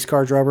former race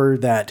car driver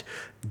that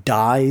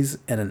dies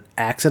in an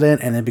accident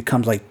and then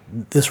becomes like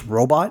this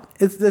robot.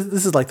 This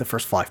is like the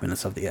first 5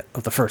 minutes of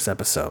the first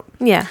episode.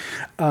 Yeah.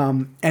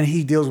 And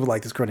he deals with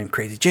like this girl named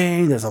Crazy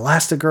Jane. There's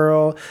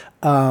Elastigirl,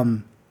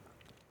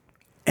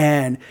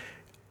 and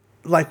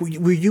like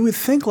you would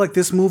think like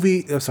this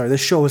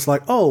show is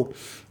like, oh,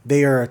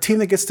 they are a team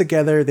that gets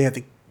together. They have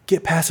to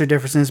get past their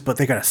differences, but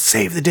they gotta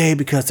save the day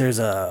because there's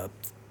a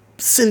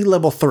city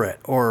level threat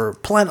or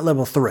planet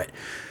level threat.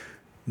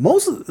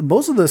 Most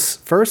of this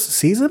first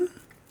season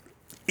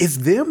is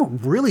them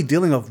really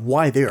dealing with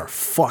why they are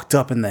fucked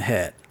up in the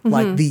head,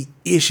 like the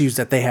issues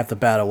that they have to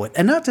battle with,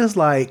 and not just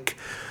like,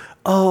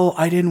 oh,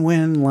 I didn't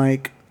win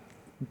like,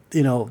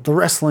 the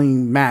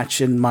wrestling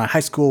match in my high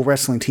school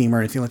wrestling team or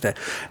anything like that.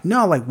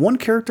 No, like one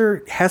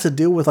character has to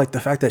deal with like the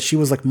fact that she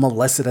was like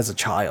molested as a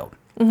child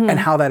and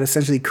how that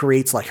essentially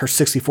creates like her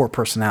 64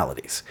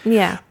 personalities.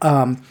 Yeah.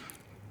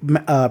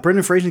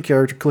 Brendan Fraser's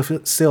character, Cliff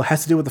Steele,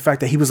 has to do with the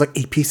fact that he was like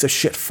a piece of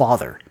shit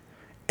father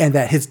and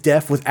that his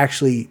death was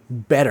actually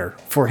better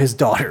for his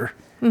daughter.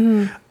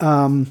 Matt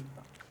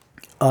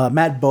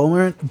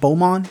Bomer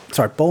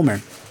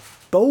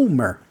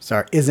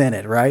is in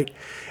it, right?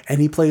 And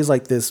he plays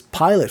like this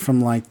pilot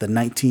from like the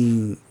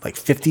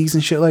 50s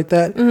and shit like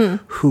that,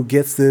 who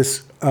gets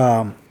this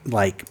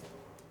like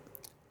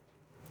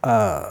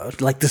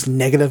this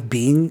negative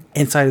being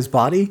inside his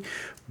body.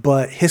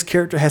 But his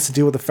character has to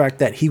deal with the fact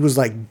that he was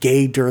like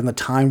gay during the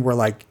time where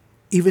like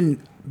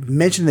even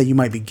mention that you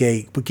might be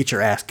gay would get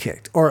your ass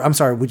kicked, or I'm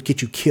sorry, would get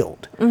you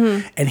killed.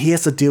 And he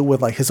has to deal with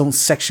like his own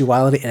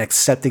sexuality and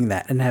accepting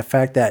that, and the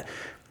fact that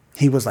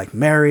he was like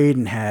married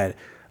and had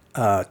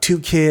 2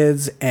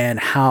 kids and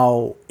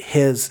how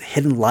his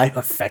hidden life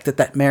affected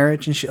that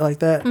marriage and shit like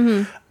that.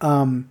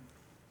 Alan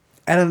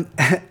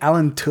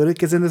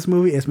Tudyk is in this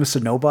movie as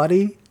Mr.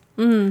 Nobody.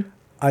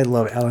 I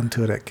love Alan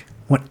Tudyk.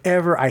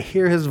 Whenever I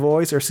hear his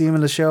voice or see him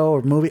in the show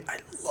or movie, I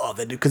love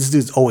that dude because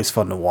this dude's always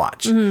fun to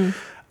watch. I'm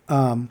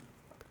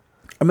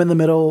in the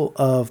middle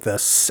of the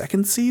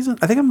 2nd season.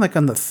 I think I'm like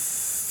on the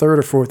 3rd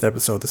or 4th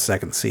episode of the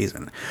 2nd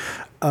season.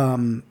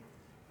 And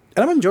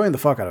I'm enjoying the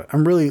fuck out of it.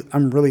 I'm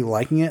really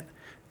liking it.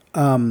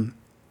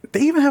 They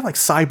even have like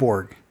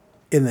Cyborg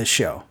in this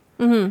show.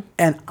 And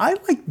I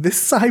like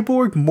this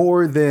Cyborg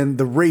more than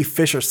the Ray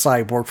Fisher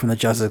Cyborg from the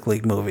Justice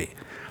League movie.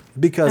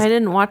 Because I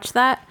didn't watch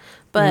that,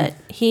 but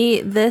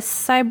this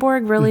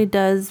Cyborg really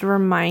does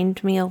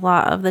remind me a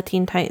lot of the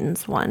Teen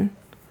Titans one.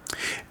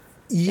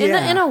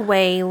 Yeah. In a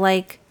way,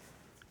 like,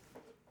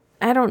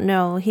 I don't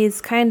know.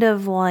 He's kind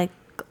of like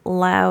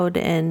loud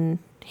and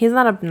he's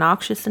not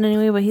obnoxious in any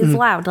way, but he's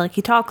loud. Like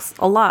he talks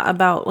a lot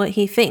about what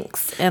he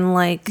thinks and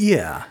like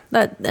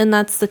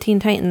that's the Teen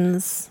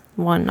Titans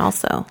one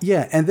also.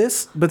 Yeah, and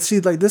this, but see,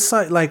 like this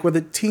side, like where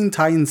the Teen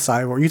Titans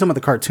Cyborg, you're talking about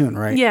the cartoon,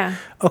 right? Yeah.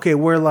 Okay,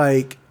 we're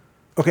like,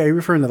 are you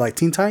referring to like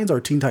Teen Titans or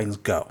Teen Titans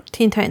Go?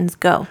 Teen Titans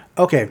Go.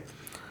 Okay,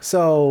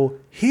 so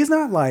he's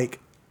not like,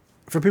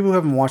 for people who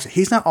haven't watched it,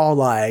 he's not all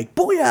like,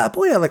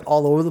 booyah, like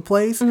all over the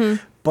place,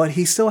 but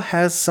he still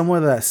has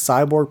somewhat of that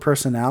cyborg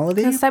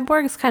personality. The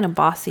Cyborg is kind of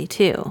bossy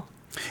too.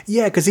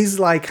 Yeah, because he's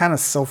like kind of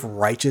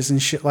self-righteous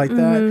and shit like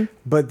that.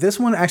 But this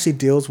one actually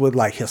deals with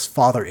like his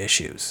father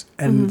issues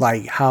and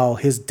like how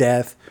his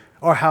death,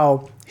 or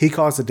how he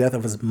caused the death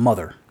of his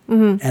mother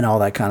and all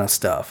that kind of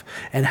stuff.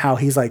 And how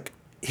he's like,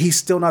 he's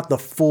still not the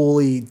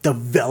fully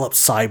developed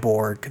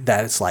cyborg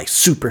that is like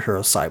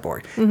superhero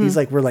cyborg. He's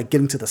like, we're like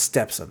getting to the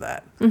steps of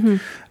that.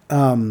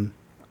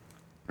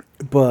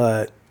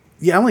 But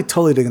yeah, I'm like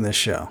totally digging this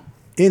show.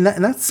 And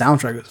that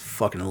soundtrack is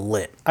fucking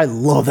lit. I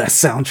love that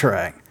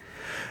soundtrack.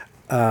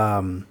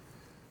 I'm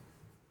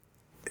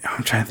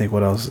trying to think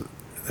what else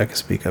I could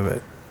speak of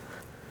it.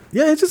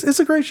 Yeah, it's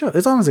a great show.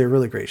 It's honestly a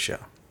really great show.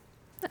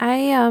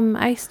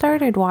 I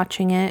started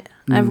watching it.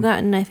 I've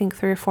gotten I think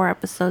 3 or 4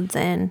 episodes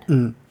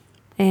in,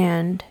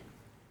 and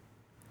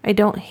I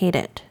don't hate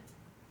it.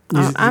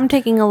 I'm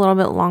taking a little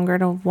bit longer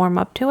to warm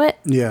up to it.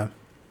 Yeah,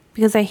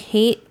 because I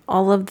hate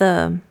all of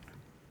the,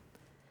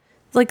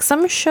 like,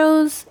 some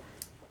shows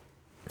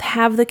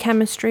have the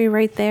chemistry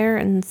right there,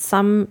 and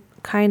some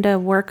kind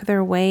of work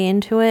their way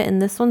into it,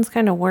 and this one's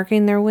kind of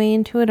working their way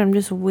into it. I'm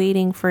just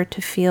waiting for it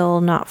to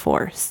feel not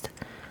forced.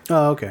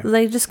 Oh, okay.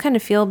 They just kind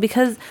of feel,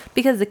 because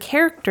the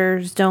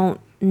characters don't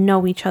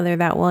know each other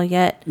that well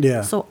yet.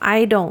 Yeah. So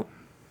I don't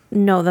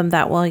know them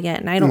that well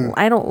yet, and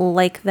I don't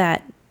like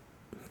that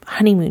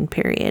honeymoon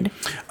period.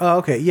 Oh,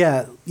 okay.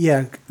 Yeah.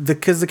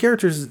 Because the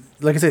characters,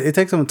 like I said, it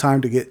takes them time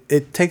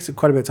it takes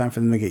quite a bit of time for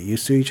them to get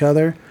used to each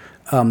other,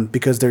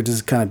 because they're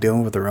just kind of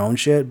dealing with their own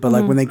shit. But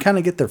like when they kind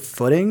of get their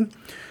footing,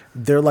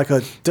 they're like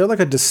a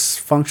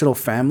dysfunctional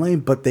family,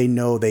 but they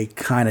know they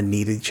kind of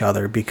need each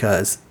other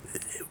because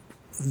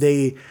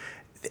I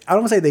don't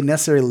want to say they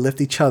necessarily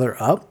lift each other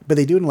up, but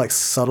they do it in like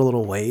subtle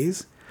little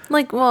ways.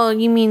 Like, well,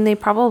 you mean they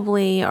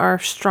probably are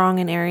strong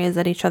in areas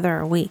that each other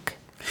are weak.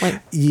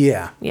 Like,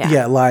 yeah.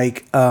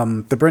 Like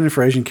the Brendan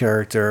Fraser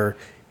character,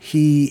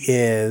 he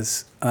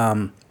is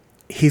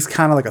he's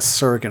kind of like a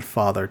surrogate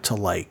father to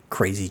like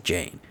Crazy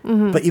Jane.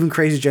 But even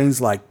Crazy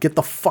Jane's like, get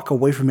the fuck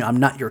away from me, I'm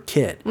not your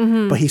kid.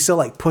 But he still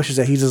like pushes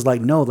it. He's just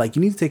like, no, like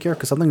you need to take care of,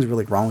 because something's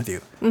really wrong with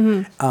you.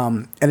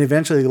 And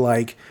eventually,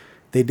 like,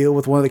 they deal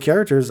with one of the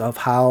characters of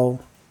how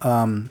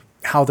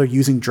they're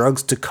using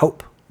drugs to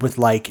cope with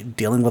like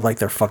dealing with like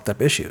their fucked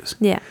up issues.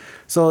 Yeah.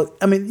 So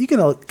I mean, you can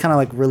kind of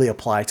like really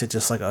apply to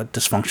just like a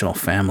dysfunctional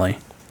family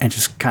and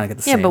just kind of get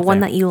the same thing. Yeah, but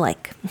one that you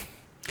like.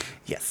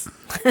 Yes,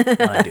 one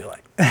I do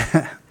like.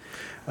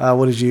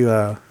 What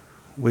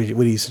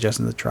do you suggest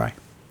to try?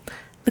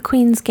 The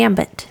Queen's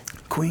Gambit.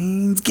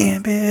 Queen's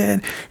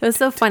Gambit. It was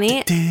so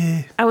funny.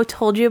 I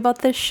told you about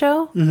this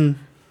show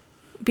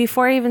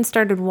before I even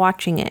started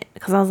watching it,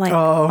 because I was like,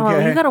 oh,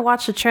 you got to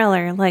watch the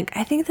trailer. Like,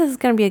 I think this is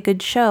going to be a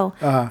good show.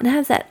 And it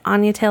has that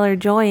Anya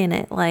Taylor-Joy in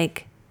it.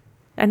 Like,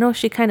 I know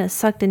she kind of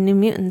sucked in New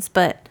Mutants,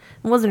 but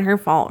it wasn't her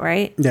fault,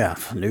 right? Yeah,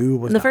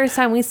 the first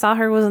time we saw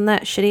her was in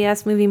that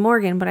shitty-ass movie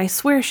Morgan, but I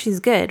swear she's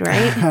good,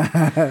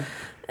 right?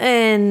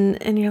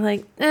 And you're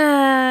like,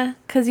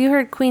 because you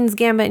heard Queen's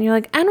Gambit, and you're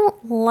like, I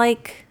don't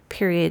like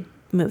period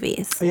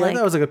movies. Yeah, like,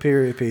 that was like a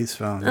period piece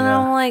film. And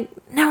I'm like,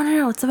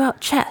 no, it's about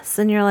chess.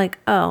 And you're like,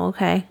 oh,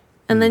 okay.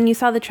 And then you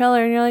saw the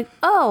trailer, and you're like,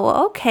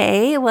 oh,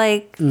 okay.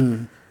 Like,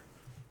 I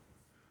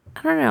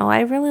don't know. I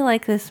really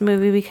like this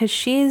movie because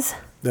she's...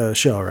 The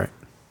show, right?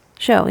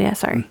 Show, yeah,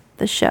 sorry.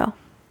 The show.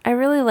 I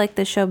really like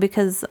this show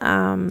because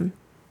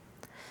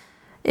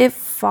it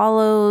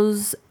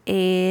follows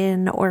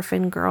an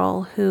orphan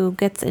girl who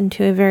gets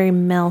into a very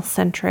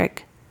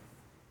male-centric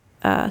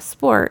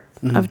sport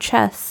of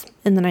chess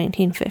in the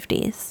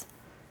 1950s.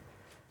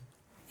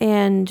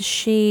 And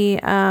she's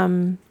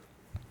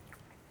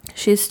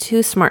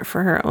too smart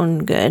for her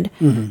own good.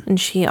 And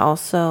she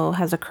also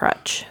has a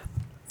crutch.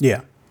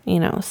 Yeah. You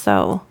know,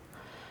 so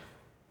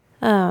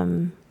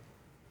I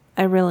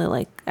really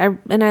like I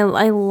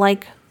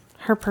like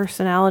her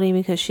personality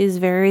because she's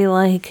very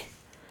like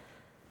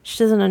she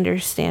doesn't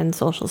understand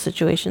social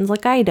situations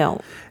like I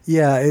don't.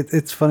 Yeah,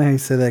 it's funny how you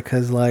say that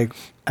because, like,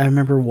 I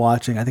remember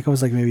watching, I think I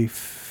was like maybe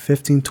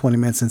 15, 20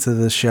 minutes into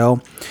the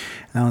show,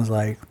 and I was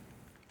like,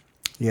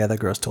 yeah, that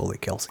girl's totally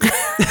Kelsey.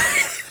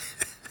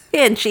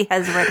 And she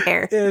has red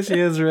hair. Yeah, she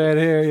has red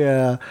hair,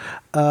 yeah.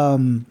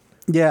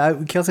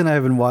 Kelsey and I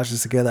haven't watched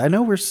this together. I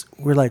know we're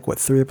like, what,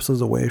 3 episodes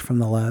away from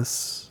the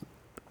last...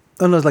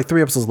 Oh, no, there's like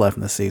 3 episodes left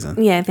in the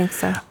season. Yeah, I think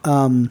so.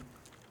 One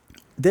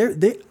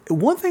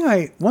thing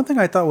I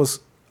thought was...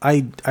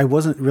 I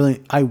was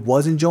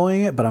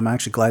enjoying it, but I'm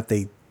actually glad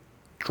they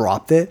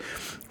dropped it,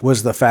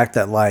 was the fact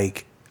that,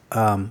 like,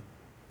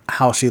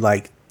 how she,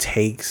 like,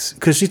 takes,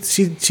 because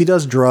she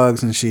does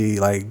drugs and she,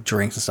 like,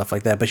 drinks and stuff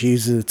like that, but she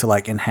uses it to,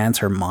 like, enhance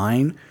her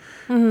mind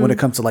when it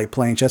comes to, like,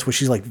 playing chess, where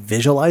she's, like,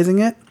 visualizing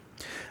it.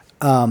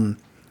 And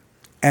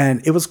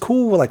it was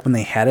cool, like, when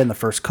they had it in the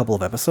first couple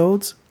of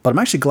episodes, but I'm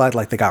actually glad,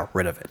 like, they got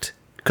rid of it.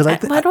 Because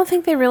I don't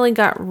think they really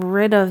got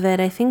rid of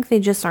it. I think they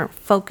just aren't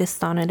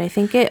focused on it. I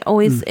think it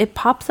always it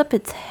pops up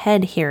its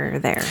head here or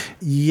there.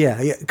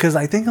 Yeah, because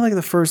I think like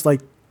the first like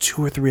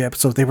 2 or 3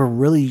 episodes, they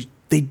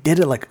did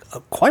it like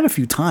quite a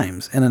few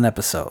times in an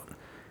episode.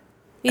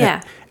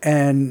 Yeah,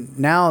 and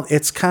now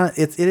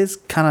it is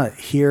kind of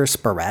here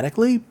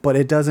sporadically, but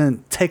it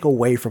doesn't take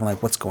away from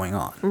like what's going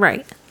on.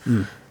 right.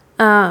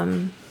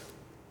 And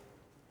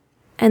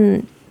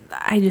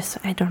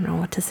I don't know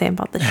what to say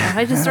about the show.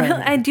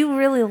 I do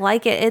really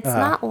like it. It's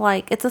not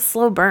like, it's a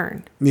slow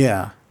burn.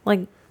 Yeah.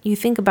 Like, you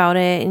think about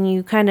it and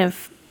you kind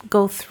of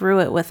go through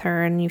it with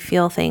her and you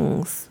feel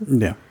things.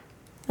 Yeah.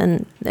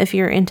 And if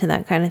you're into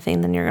that kind of thing,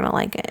 then you're going to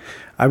like it.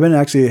 I've been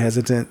actually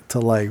hesitant to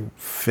like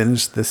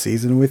finish the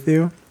season with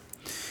you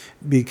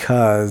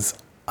because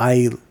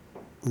I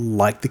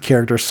like the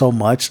character so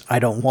much. I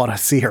don't want to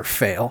see her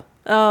fail.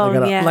 Oh,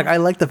 yeah. Like, I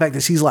like the fact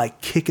that she's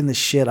like kicking the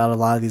shit out of a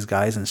lot of these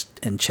guys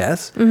in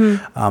chess.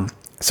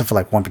 Except for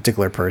like one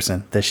particular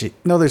person that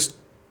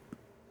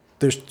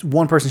there's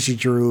one person she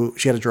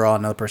had to draw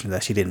another person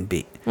that she didn't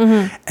beat.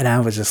 And I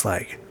was just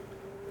like,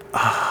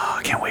 oh,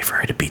 I can't wait for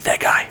her to beat that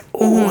guy.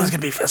 Oh, that's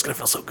gonna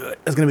feel so good.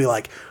 It's gonna be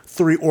like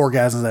 3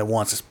 orgasms at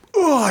once. Just,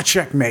 oh,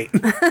 checkmate.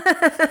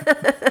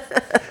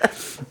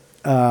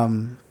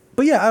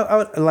 But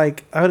yeah,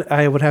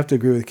 I would have to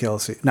agree with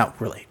Kelsey.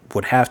 Not really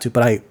would have to,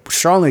 but I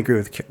strongly agree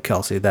with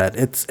Kelsey that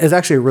it's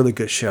actually a really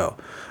good show.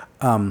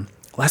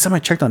 Last time I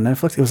checked on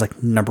Netflix, it was like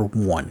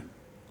 #1.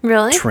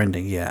 Really?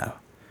 Trending, yeah.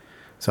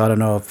 So I don't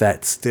know if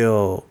that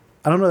still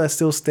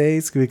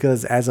stays,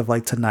 because as of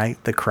like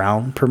tonight, The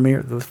Crown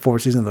premiered, the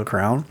 4th season of The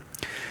Crown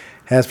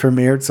has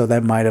premiered, so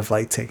that might have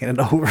like taken it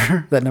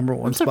over, that #1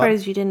 spot. I'm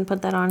surprised you didn't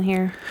put that on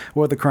here.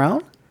 What, The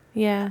Crown?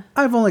 Yeah.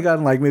 I've only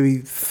gotten like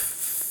maybe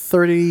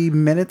 30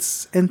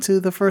 minutes into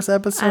the first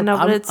episode. I know,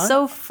 but it's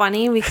so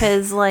funny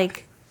because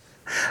like...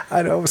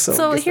 I know.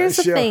 So here's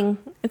the thing.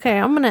 Okay,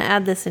 I'm going to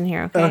add this in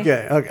here,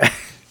 okay? Okay.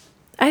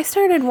 I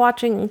started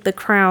watching The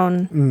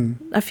Crown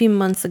a few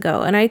months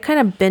ago, and I kind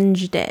of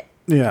binged it.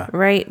 Yeah.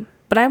 Right?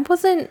 But I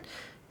wasn't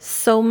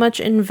so much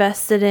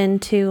invested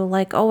into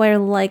like, oh, I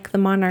like the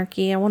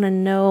monarchy. I want to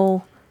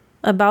know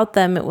about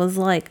them. It was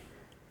like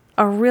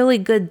a really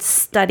good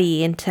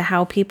study into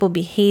how people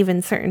behave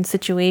in certain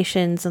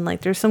situations, and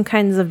like there's some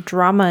kinds of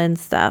drama and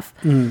stuff.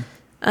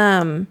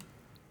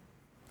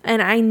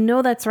 And I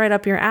know that's right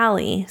up your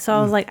alley. So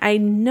I was like, I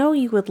know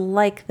you would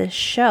like this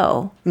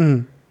show.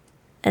 And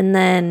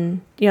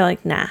then you're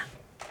like, nah.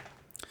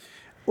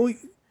 Well,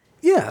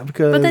 yeah,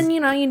 because... But then,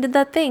 you did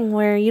that thing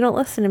where you don't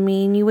listen to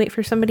me and you wait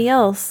for somebody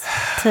else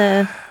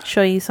to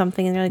show you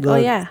something. And you're like, oh,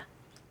 yeah.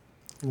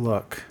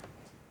 Look,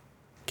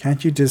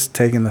 can't you just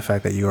take in the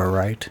fact that you are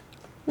right?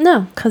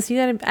 No, because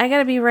I got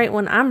to be right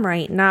when I'm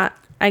right, not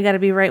I got to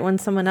be right when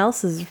someone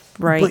else is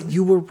right. But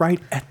you were right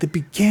at the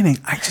beginning.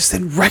 I just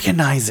didn't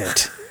recognize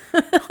it.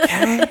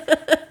 Okay?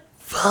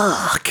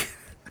 Fuck.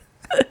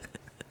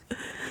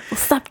 Well,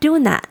 stop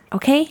doing that,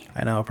 okay?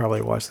 I know. I'll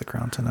probably watch The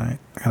Crown tonight.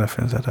 I gotta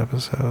finish that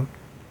episode.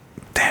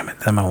 Damn it.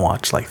 I'm gonna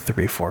watch like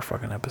 3, 4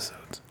 fucking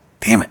episodes.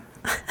 Damn it.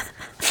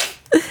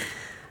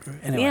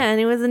 Anyway. Yeah,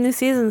 anyways, the new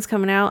season's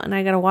coming out, and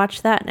I gotta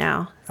watch that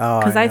now.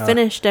 Because I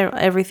finished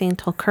everything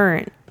till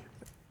current.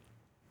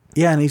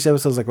 Yeah, and each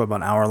episode's like, what,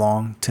 about an hour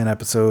long? 10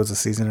 episodes a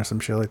season or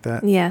some shit like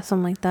that? Yeah,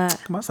 something like that.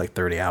 Come on, it's like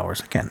 30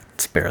 hours. I can't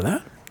spare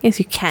that. Yes,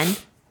 you can.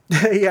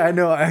 Yeah, I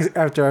know.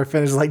 After I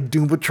finished like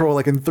Doom Patrol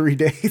like in 3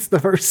 days, the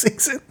first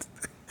season.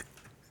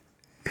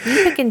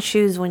 You pick and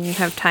choose when you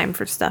have time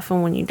for stuff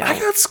and when you don't. I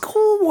got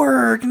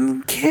schoolwork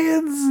and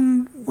kids,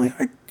 and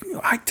I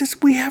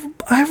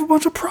have a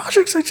bunch of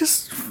projects I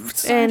just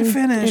decided to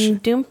finish.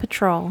 And Doom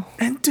Patrol.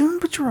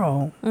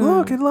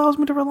 Look, it allows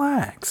me to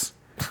relax.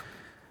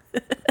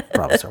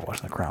 Probably start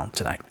watching The Crown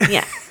tonight.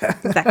 Yeah,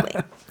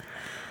 exactly.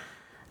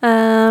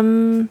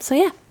 So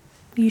yeah,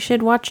 you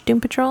should watch Doom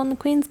Patrol and The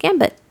Queen's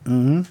Gambit.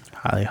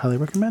 Highly, highly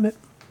recommend it.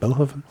 Both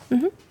of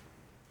them.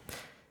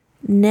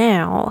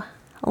 Now,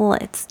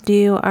 let's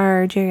do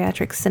our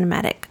geriatric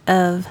cinematic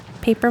of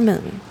Paper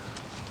Moon.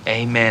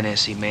 Amen,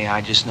 Essie May.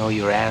 I just know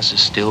your ass is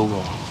still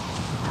warm.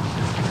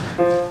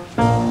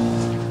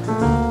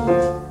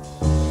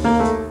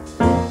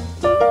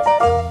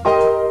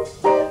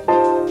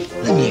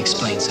 Let me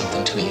explain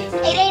something to you.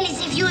 It ain't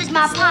as if you was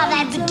my pa,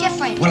 that'd be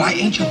different. Well, I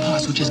ain't your pa,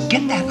 so just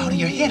get that out of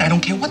your head. I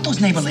don't care what those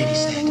neighbor ladies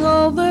said.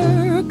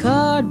 Over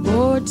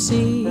cardboard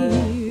sea,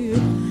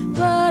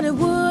 but it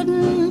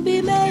wouldn't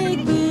be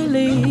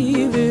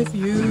make-believe if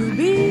you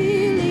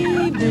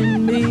believed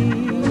in me.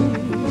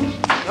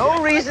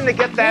 No reason to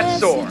get that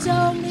sore.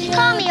 He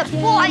called me a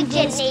boy,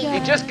 didn't he? You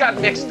just got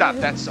mixed up,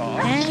 that's all.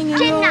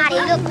 Did not. He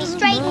looked me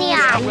straight in the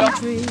eye. Well,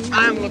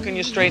 I'm looking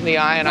you straight in the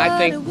eye, and I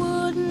think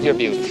you're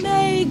beautiful.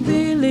 Make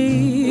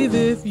believe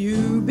if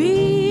you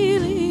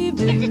believed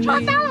in It's a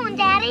 $12 one,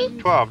 Daddy.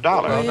 $12?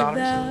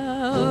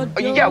 Oh,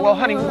 yeah, well,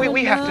 honey,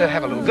 we have to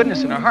have a little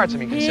goodness in our hearts, I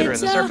mean, considering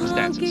the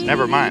circumstances.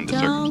 Never mind the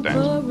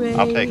circumstances.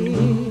 I'll take it.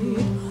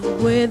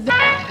 with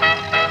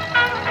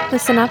The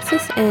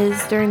synopsis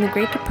is, during the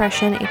Great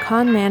Depression, a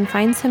con man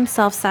finds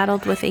himself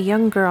saddled with a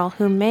young girl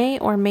who may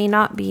or may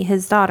not be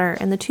his daughter,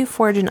 and the two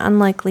forge an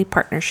unlikely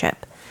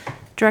partnership.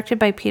 Directed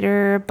by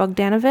Peter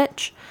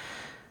Bogdanovich.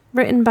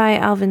 Written by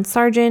Alvin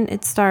Sargent,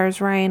 it stars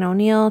Ryan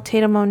O'Neal,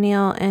 Tatum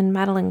O'Neal, and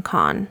Madeline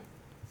Kahn.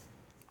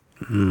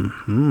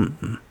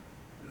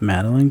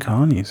 Madeline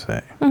Kahn, you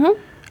say?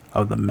 Mm-hmm.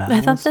 Oh, the Madeline.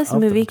 I thought this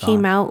movie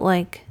came out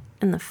like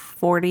in the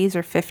 40s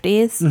or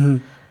 50s. Mm-hmm.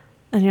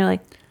 And you're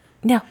like,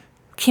 no,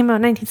 came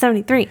out in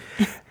 1973.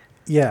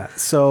 Yeah,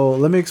 so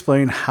let me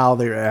explain how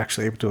they were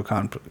actually able to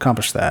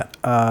accomplish that.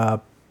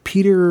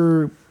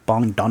 Peter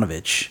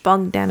Bogdanovich.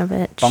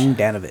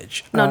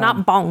 No,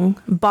 not Bong.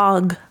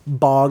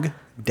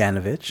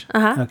 Bogdanovich.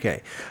 Uh-huh.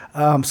 Okay.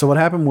 So what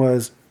happened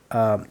was,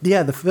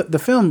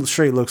 the film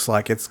straight looks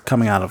like it's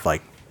coming out of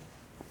like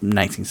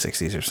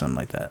 1960s or something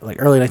like that, like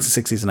early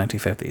 1960s and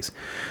 1950s.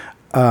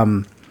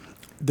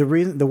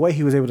 The way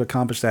he was able to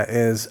accomplish that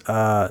is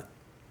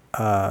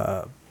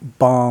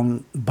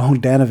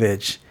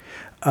Bogdanovich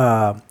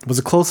was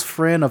a close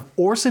friend of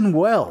Orson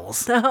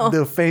Welles,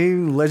 the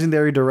famed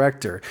legendary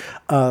director.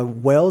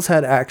 Welles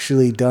had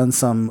actually done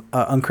some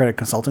uncredited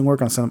consulting work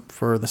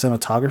for the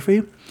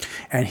cinematography,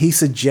 and he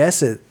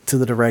suggested to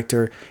the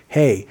director,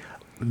 hey,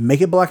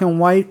 make it black and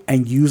white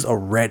and use a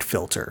red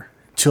filter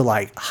to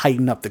like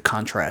heighten up the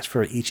contrast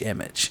for each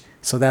image.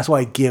 So that's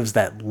why it gives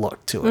that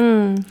look to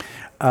it.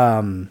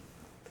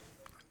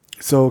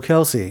 So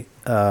Kelsey,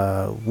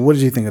 what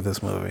did you think of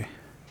this movie?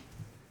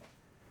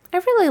 I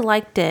really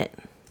liked it.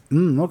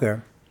 Okay.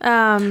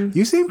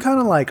 You seem kind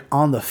of like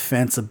on the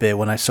fence a bit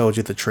when I showed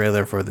you the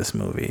trailer for this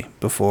movie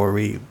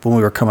when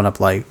we were coming up,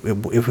 like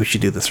if we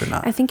should do this or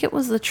not. I think it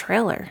was the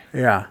trailer.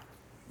 Yeah,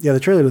 the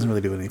trailer doesn't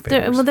really do any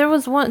favors. There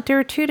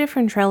were two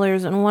different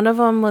trailers, and one of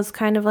them was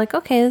kind of like,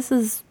 okay, this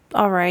is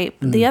all right.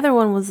 But the other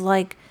one was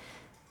like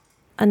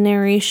a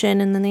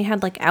narration, and then they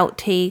had like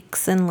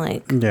outtakes and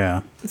like,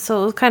 yeah.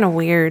 So it was kind of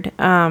weird.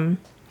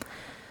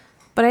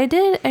 But I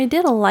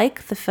did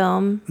like the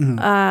film.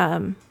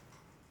 Mm-hmm.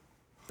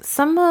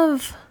 Some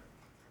of,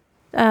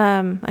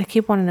 I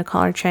keep wanting to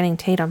call her Channing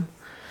Tatum.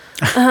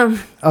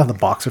 The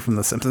boxer from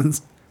The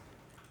Simpsons.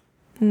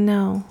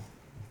 No.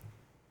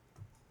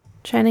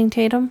 Channing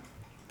Tatum?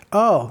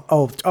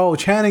 Oh,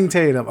 Channing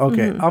Tatum.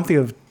 Okay, I'm thinking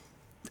of,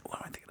 what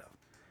am I thinking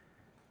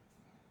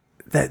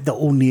of? The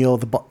O'Neal,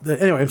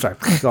 anyway, I'm sorry.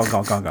 Go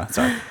on.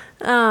 Sorry.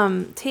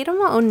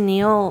 Tatum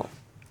O'Neal,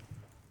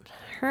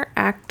 her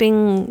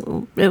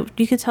acting,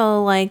 you could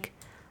tell like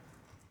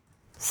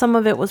some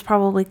of it was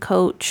probably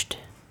coached.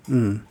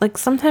 Like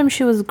sometimes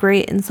she was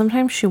great and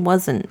sometimes she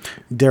wasn't.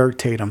 Derek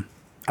Tatum.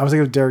 I was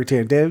thinking of Derek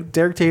Tatum.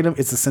 Derek Tatum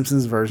is the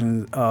Simpsons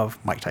version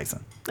of Mike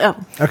Tyson. Oh.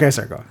 Okay,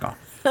 sorry, go on.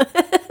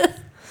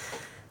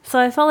 So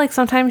I felt like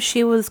sometimes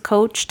she was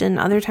coached and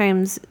other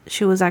times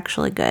she was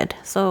actually good.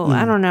 So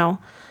I don't know.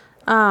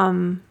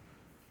 I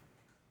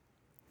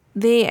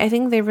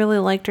think they really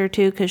liked her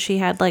too because she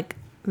had like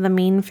the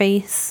mean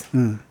face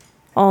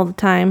all the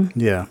time.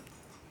 Yeah.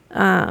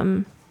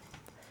 But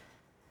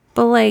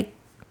like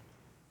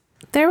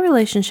their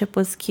relationship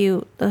was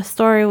cute. The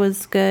story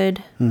was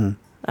good.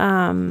 I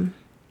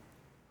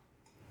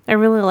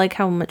really like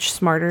how much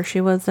smarter she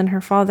was than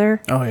her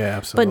father. Oh yeah,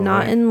 absolutely. But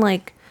not in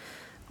like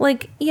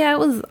yeah, it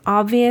was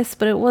obvious,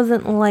 but it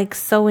wasn't like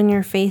so in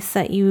your face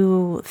that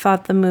you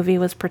thought the movie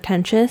was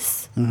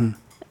pretentious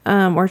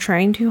or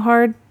trying too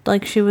hard.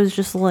 Like she was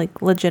just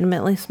like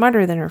legitimately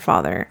smarter than her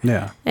father.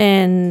 Yeah.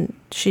 And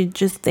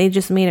they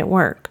just made it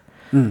work.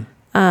 And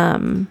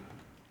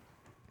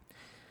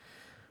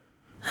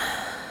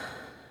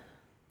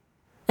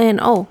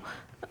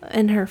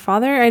her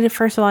father,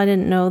 first of all, I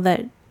didn't know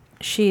that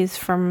she's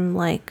from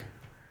like,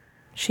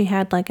 she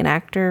had like an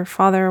actor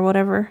father or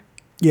whatever.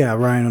 Yeah,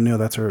 Ryan O'Neal,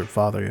 that's her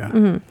father,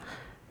 yeah.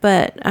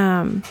 But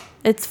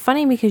it's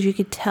funny because you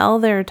could tell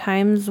there are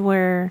times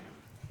where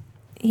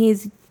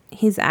he's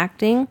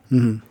acting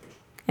and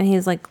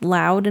he's like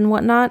loud and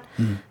whatnot.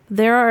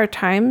 There are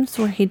times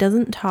where he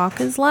doesn't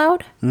talk as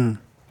loud. And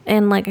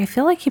like, I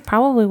feel like he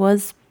probably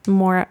was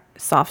more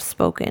soft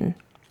spoken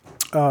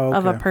Oh,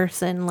 of a okay.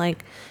 person.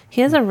 Like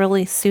he has a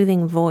really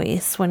soothing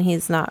voice when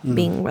he's not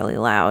being really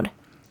loud.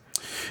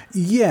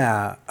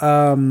 Yeah.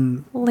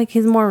 Like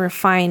he's more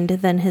refined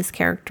than his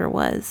character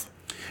was.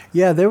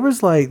 Yeah, there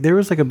was like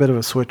a bit of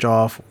a switch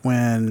off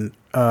when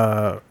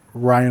Ryan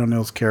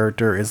O'Neal's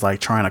character is like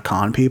trying to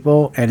con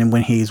people, and then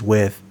when he's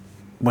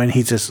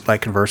just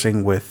like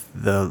conversing with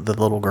the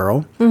little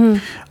girl,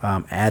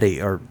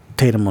 Addie, or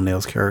Tatum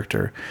O'Neal's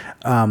character,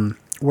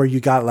 where you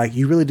got like,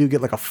 you really do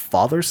get like a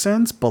father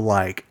sense, but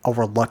like a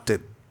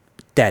reluctant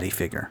daddy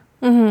figure,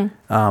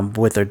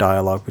 with their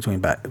dialogue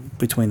between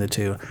the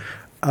two.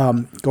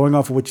 Going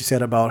off of what you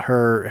said about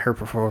her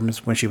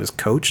performance when she was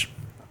coach,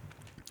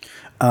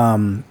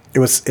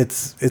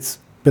 it's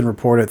been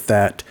reported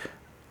that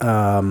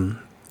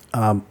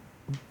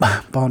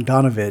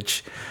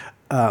Bogdanovich,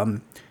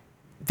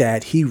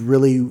 that he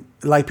really,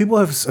 like, people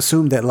have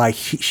assumed that like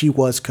she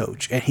was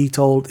coach, and he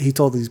told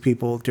these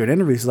people during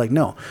interviews, like,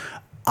 no,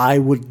 I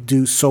would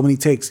do so many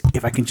takes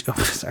if I can. Oh,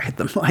 sorry, I hit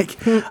the mic.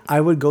 I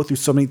would go through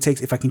so many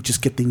takes if I can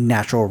just get the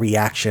natural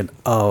reaction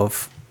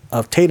of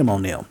Tatum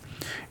O'Neal,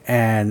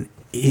 and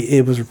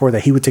it was reported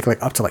that he would take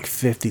like up to like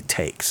 50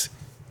 takes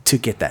to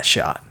get that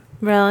shot.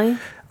 Really?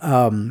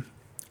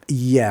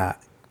 Yeah.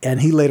 And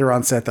he later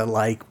on said that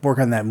like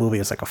working on that movie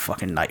was like a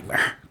fucking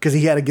nightmare because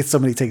he had to get so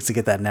many takes to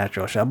get that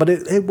natural shot. But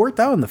it worked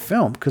out in the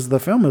film because the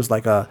film was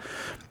like a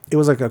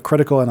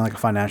critical and like a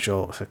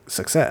financial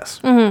success.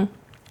 Mm-hmm.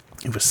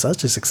 It was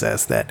such a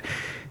success that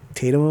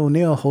Tatum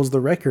O'Neal holds the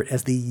record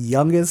as the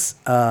youngest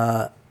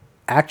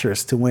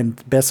actress to win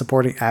Best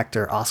Supporting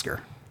Actor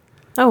Oscar.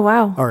 Oh,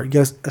 wow. Or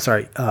yes,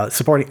 sorry,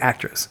 supporting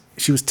actress.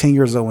 She was 10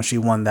 years old when she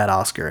won that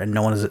Oscar, and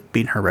no one has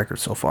beaten her record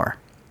so far.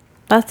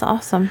 That's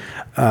awesome.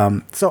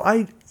 So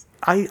I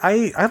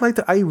liked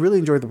it. I really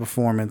enjoyed the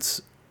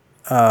performance,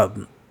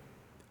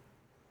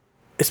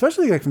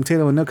 especially like from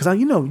Tatum O'Neal, because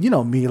you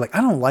know me, like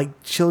I don't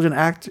like children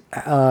actors.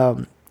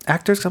 I'm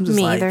just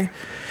me like, either.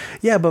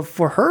 Yeah, but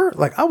for her,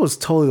 like I was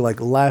totally like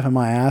laughing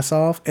my ass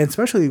off, and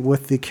especially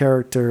with the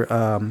character.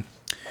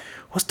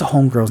 What's the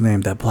homegirl's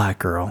name? That black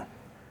girl.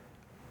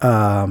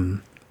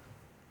 From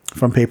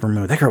Paper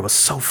Moon. That girl was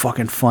so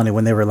fucking funny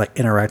when they were like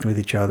interacting with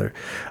each other.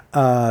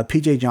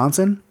 PJ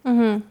Johnson.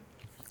 Mm-hmm.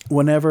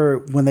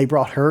 When they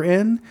brought her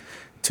in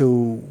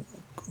to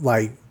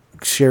like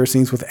share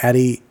scenes with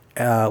Addie,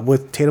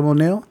 with Tatum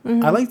O'Neal,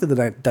 I liked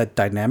that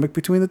dynamic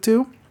between the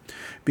two,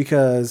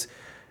 because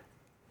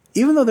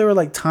even though there were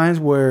like times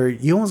where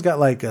you almost got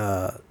like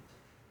I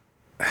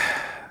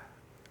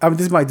mean,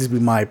 this might just be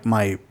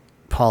my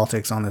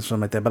politics on this,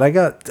 something like that, but I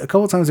got a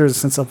couple of times there was a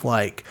sense of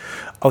like,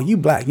 oh, you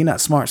black, you're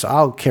not smart, so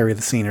I'll carry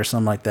the scene or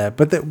something like that.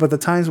 But the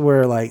times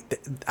where like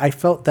I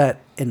felt that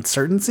in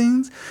certain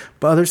scenes,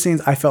 but other scenes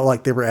I felt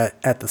like they were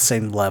at the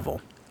same level,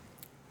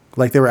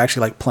 like they were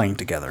actually like playing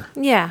together.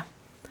 Yeah,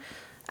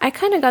 I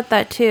kind of got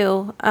that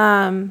too.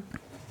 I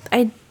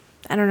don't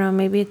know,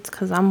 maybe it's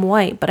because I'm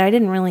white, but I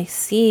didn't really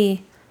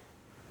see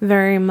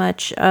very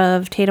much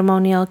of Tatum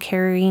O'Neal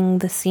carrying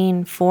the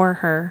scene for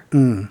her.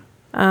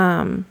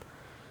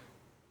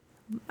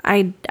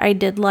 I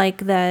did like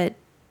that,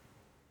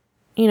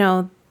 you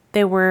know,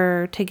 they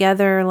were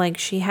together, like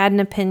she had an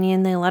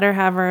opinion, they let her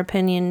have her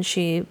opinion.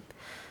 She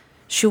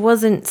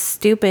wasn't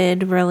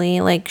stupid, really.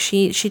 Like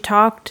she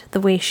talked the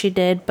way she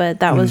did, but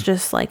that was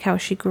just like how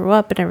she grew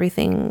up and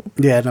everything.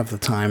 Yeah, and of the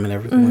time and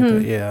everything like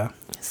that, yeah.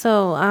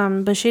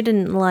 So, but she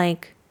didn't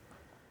like,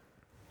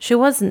 she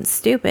wasn't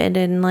stupid,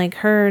 and like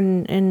her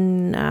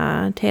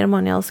and Tatum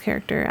O'Neal's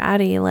character,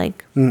 Addie,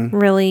 like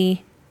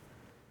really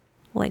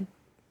like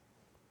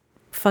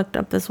fucked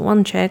up this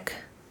one chick.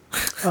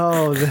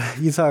 Oh,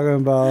 you talking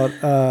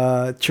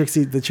about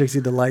Trixie, the Trixie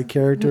Delight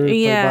character,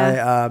 played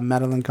by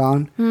Madeline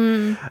Kahn?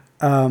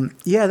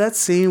 Yeah, that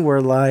scene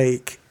where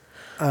like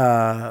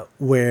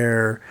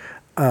where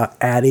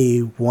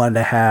Addie wanted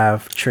to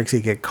have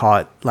Trixie get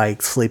caught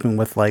like sleeping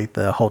with like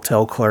the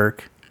hotel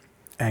clerk,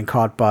 and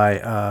caught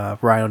by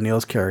Ryan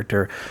O'Neal's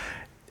character.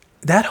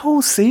 That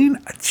whole scene,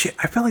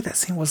 I felt like that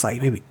scene was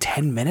like maybe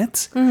 10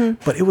 minutes,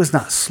 but it was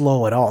not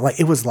slow at all. Like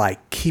it was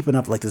like keeping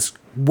up like this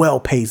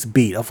well-paced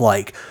beat of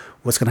like,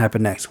 what's going to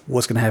happen next?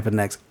 What's going to happen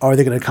next? Are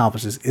they going to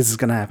accomplish this? Is this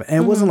going to happen?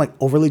 And it wasn't like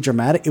overly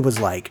dramatic. It was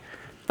like,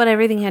 but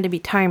everything had to be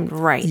timed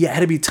right. Yeah, it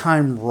had to be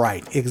timed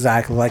right.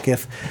 Exactly. Like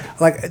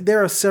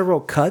there are several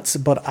cuts,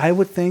 but I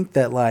would think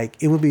that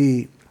like it would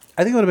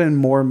have been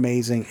more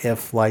amazing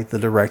if like the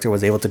director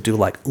was able to do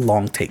like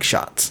long take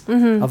shots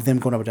of them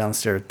going up and down the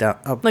stairs,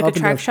 like a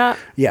track shot.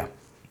 Yeah,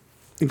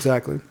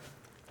 exactly.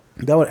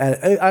 That would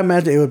add, I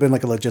imagine it would have been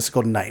like a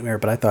logistical nightmare,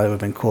 but I thought it would have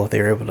been cool if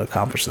they were able to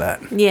accomplish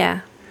that.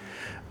 Yeah.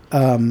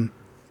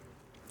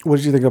 What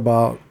did you think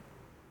about?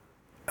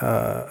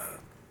 Well,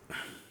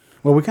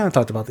 we kind of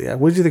talked about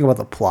what did you think about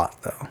the plot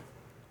though?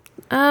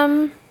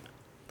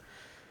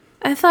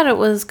 I thought it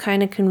was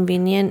kind of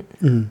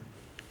convenient.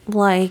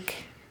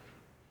 Like,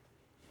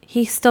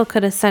 he still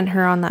could have sent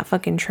her on that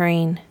fucking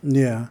train.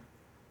 Yeah.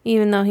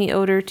 Even though he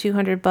owed her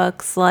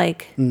 $200,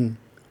 like,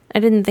 I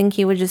didn't think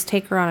he would just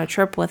take her on a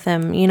trip with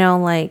him, you know,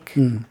 like,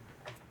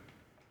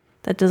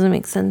 That doesn't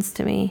make sense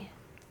to me.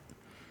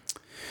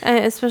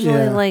 And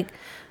especially like,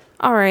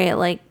 all right,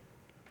 like,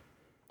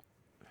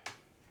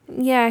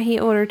 yeah, he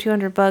owed her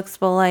 $200,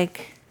 but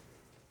like,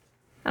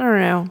 I don't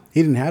know.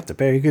 He didn't have to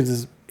pay. He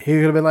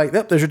could have been like,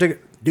 "Yep, there's your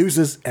ticket,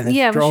 deuces," and then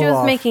Yeah, but she was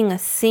off. making a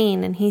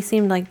scene, and he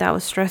seemed like that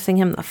was stressing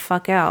him the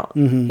fuck out.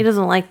 Mm-hmm. He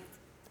doesn't like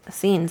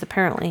scenes,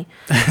 apparently.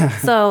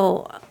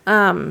 So,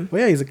 well,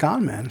 yeah, he's a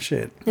con man.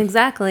 Shit.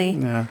 exactly.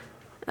 Yeah.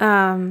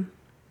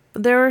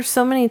 There were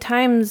so many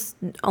times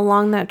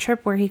along that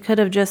trip where he could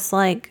have just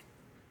like,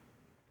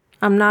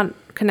 I'm not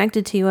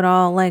connected to you at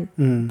all. Like,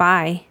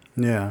 bye.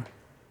 Yeah.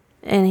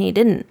 And he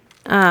didn't.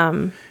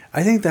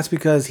 I think that's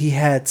because he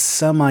had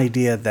some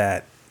idea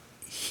that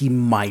he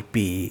might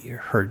be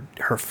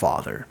her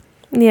father.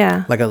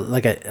 Yeah. Like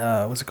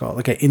a what's it called?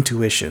 Like an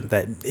intuition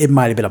that it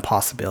might have been a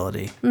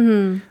possibility.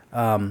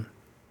 Mm-hmm.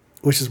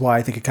 Which is why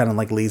I think it kind of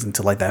like leads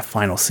into like that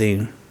final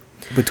scene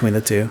between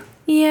the two.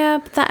 Yeah,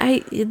 but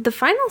the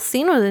final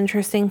scene was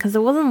interesting because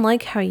it wasn't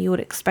like how you would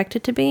expect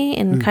it to be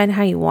and kind of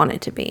how you want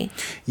it to be.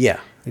 Yeah,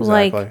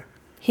 exactly. Like,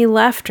 he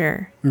left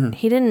her.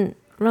 He didn't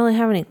really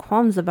have any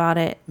qualms about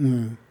it.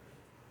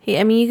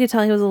 I mean, you could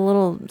tell he was a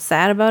little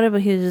sad about it,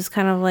 but he was just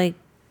kind of like,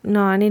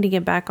 no, I need to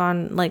get back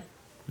on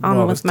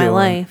with my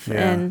life.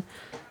 Yeah.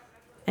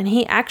 And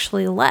he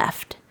actually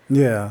left.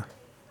 Yeah.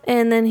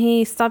 And then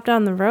he stopped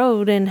down the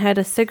road and had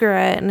a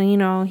cigarette, and, you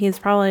know, he's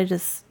probably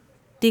just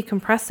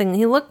decompressing.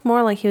 He looked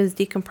more like he was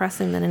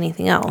decompressing than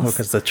anything else.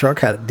 Because the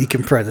truck had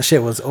decompressed. The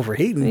shit was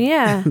overheating.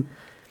 Yeah.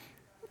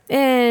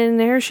 And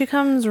there she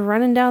comes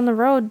running down the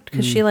road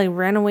because she like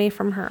ran away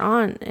from her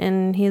aunt,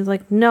 and he's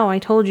like, no, I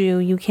told you,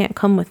 you can't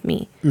come with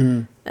me.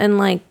 And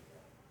like,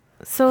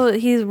 so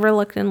he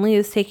reluctantly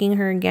is taking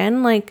her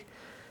again. Like,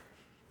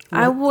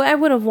 I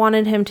would have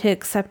wanted him to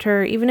accept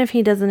her, even if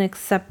he doesn't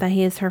accept that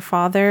he is her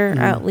father,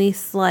 at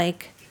least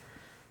like,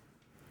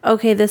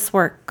 okay, this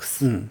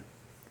works.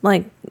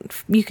 Like,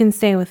 you can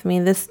stay with me.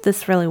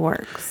 This really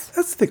works.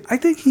 That's the thing. I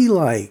think it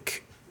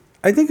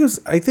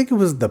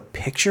was the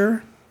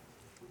picture.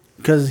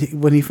 Because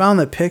when he found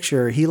that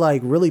picture, he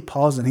like really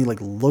paused and he like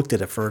looked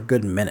at it for a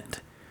good minute.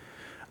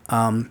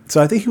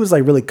 So I think he was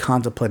like really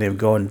contemplating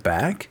going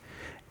back.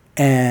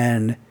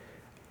 And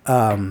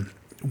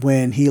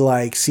when he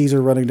like sees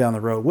her running down the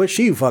road, which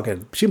she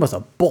must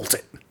have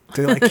bolted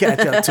to like catch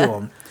up to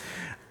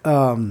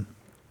him.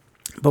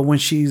 But when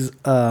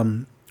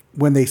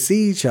when they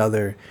see each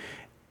other,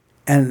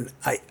 and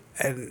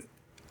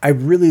I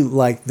really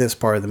like this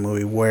part of the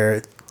movie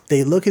where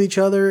they look at each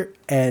other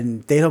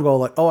and they don't go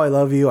like, "Oh, I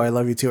love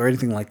you too," or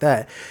anything like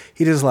that.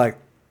 He just like,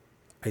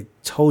 "I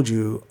told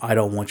you I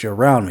don't want you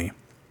around me,"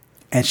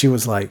 and she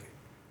was like,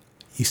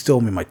 "You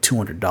stole me my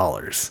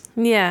 $200."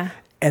 Yeah.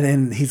 And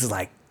then he's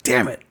like,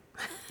 "Damn it!"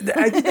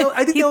 I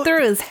think he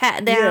threw his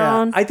hat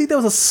down. Yeah, I think that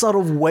was a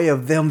subtle way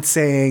of them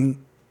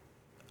saying,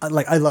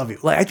 like, "I love you."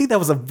 Like, I think that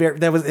was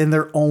that was in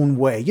their own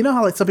way. You know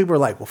how like some people are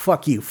like, "Well,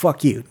 fuck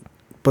you,"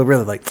 but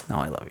really like, "No,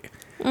 I love you."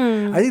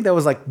 I think that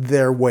was like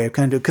their way of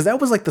kind of doing, because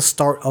that was like the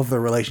start of the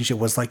relationship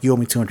was like, "You owe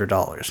me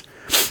 $200,"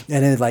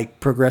 and then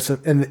like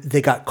progressive, and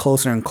they got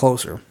closer and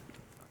closer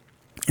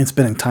and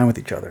spending time with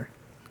each other.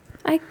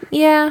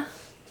 Yeah.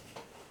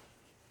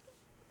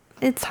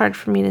 It's hard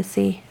for me to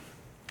see,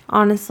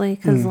 honestly,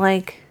 because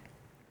like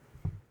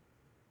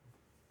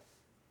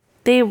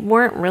they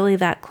weren't really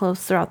that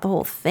close throughout the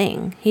whole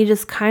thing. He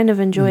just kind of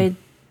enjoyed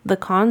the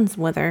cons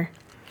with her.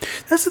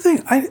 That's the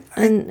thing.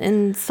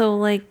 And so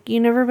like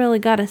you never really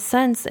got a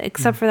sense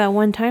except for that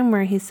one time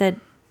where he said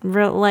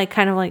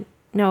kind of like,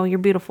 "No, you're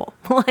beautiful."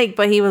 Like,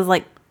 but he was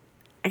like,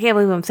 "I can't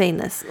believe I'm saying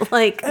this."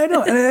 Like, I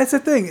know, and that's the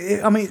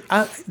thing. I mean,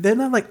 they're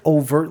not like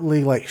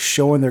overtly like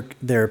showing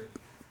their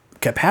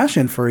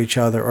passion for each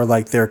other or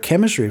like their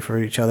chemistry for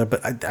each other,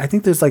 but I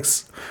think there's like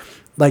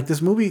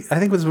this movie. I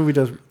think what this movie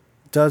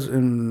does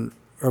in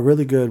a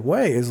really good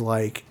way is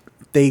like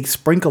they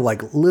sprinkle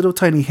like little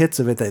tiny hits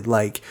of it that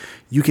like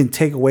you can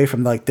take away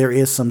from like there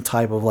is some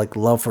type of like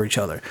love for each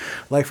other.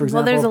 Like, for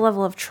example, there's a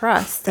level of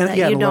trust that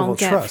you don't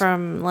get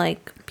from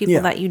like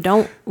people that you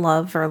don't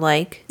love or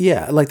like.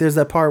 Yeah, like there's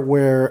that part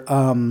where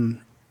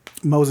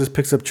Moses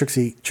picks up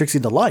Trixie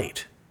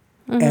Delight,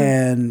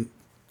 and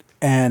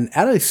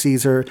Addie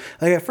sees her.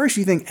 Like at first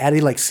you think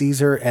Addie like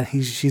sees her and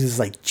she's just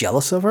like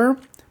jealous of her,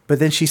 but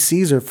then she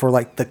sees her for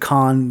like the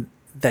con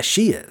that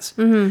she is,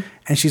 and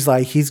she's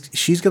like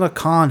she's gonna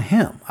con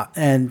him,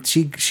 and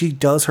she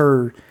does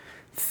her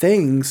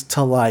things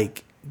to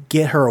like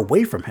get her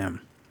away from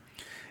him.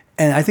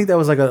 And I think that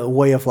was like a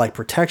way of like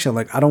protection.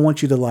 Like, I don't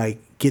want you to like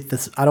get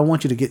this. I don't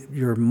want you to get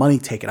your money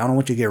taken. I don't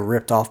want you to get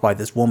ripped off by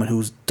this woman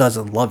who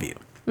doesn't love you.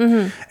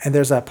 And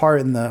there's that part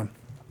in the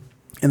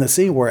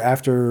scene where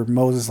after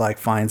Moses like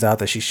finds out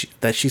that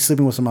she's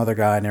sleeping with some other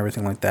guy and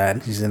everything like that,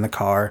 and he's in the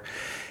car,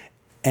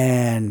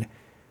 and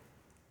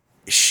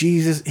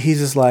he's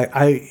just like,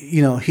 I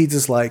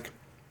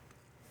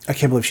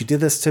can't believe she did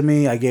this to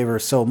me. I gave her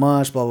so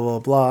much, blah, blah, blah,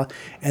 blah.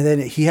 And then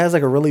he has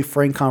like a really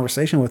frank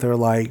conversation with her,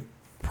 like,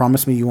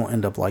 promise me you won't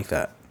end up like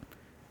that.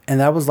 And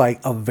that was like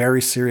a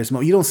very serious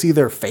moment. You don't see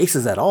their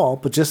faces at all,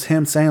 but just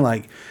him saying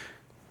like,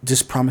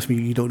 just promise me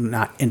you do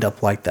not end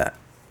up like that.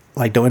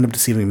 Like, don't end up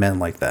deceiving men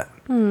like that.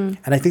 And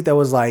I think that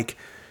was like,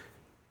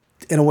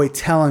 in a way,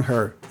 telling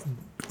her,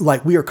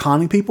 like, we are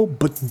conning people,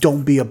 but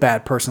don't be a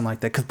bad person like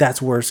that, because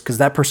that's worse, because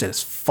that person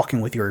is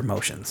fucking with your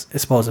emotions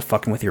as opposed to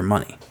fucking with your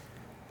money.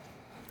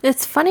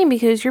 It's funny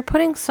because you're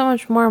putting so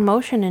much more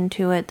emotion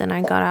into it than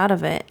I got out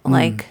of it.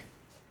 Like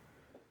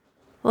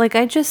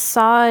I just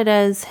saw it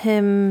as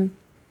him,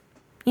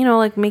 you know,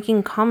 like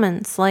making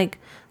comments like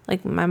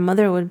my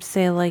mother would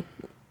say, like,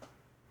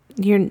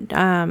 you're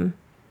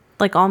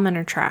like, all men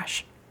are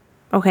trash.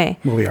 Okay.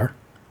 Well, we are.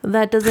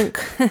 That doesn't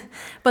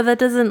but that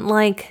doesn't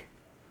like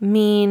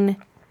mean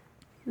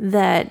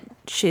that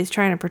she's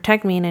trying to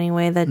protect me in any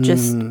way. That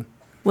just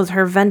was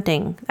her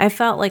venting. I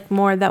felt like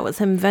more that was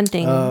him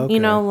venting. Okay. You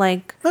know,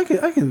 like I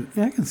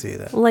can see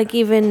that. Like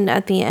even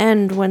at the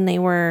end when they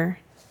were,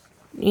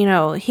 you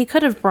know, he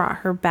could have brought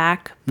her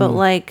back, but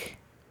like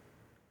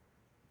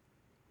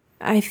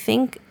I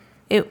think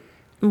it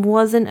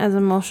wasn't as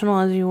emotional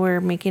as you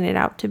were making it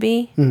out to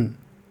be.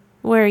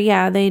 Where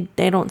they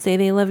don't say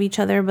they love each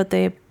other, but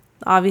they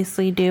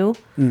obviously do.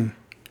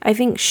 I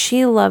think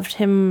she loved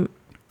him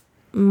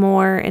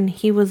more, and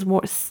he was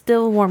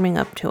still warming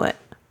up to it.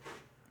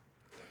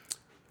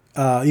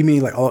 You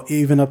mean like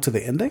even up to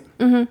the ending?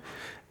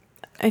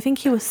 I think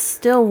he was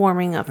still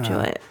warming up to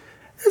it.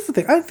 That's the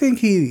thing. I don't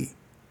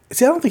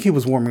think he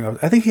was warming up.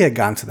 I think he had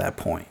gotten to that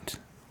point,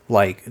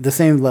 like the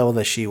same level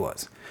that she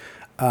was.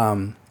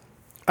 I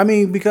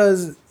mean,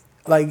 because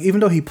like even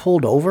though he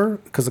pulled over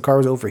because the car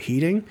was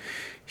overheating,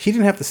 he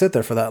didn't have to sit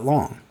there for that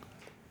long,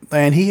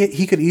 and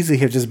he could easily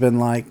have just been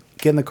like,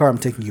 "Get in the car. I'm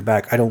taking you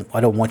back. I don't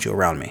want you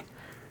around me."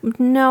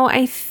 No,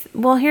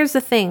 well, here's the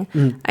thing.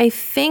 I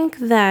think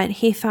that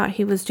he thought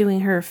he was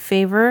doing her a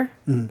favor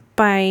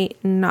by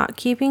not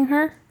keeping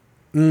her,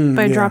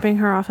 by dropping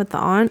her off at the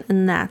aunt,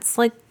 and that's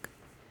like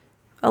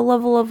a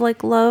level of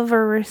like love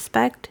or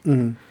respect.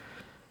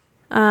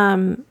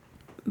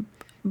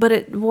 But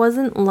it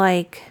wasn't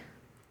like,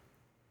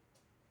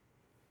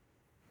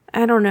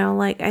 I don't know,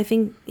 like I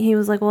think he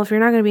was like, well, if you're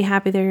not going to be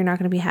happy there, you're not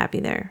going to be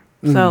happy there.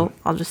 So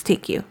I'll just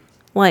take you.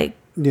 Like,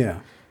 yeah.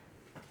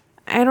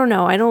 I don't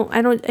know. I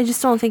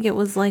just don't think it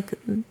was like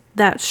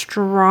that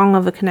strong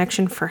of a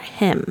connection for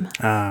him.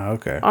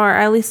 Okay. Or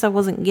at least I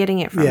wasn't getting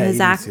it from his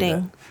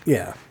acting.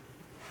 Yeah.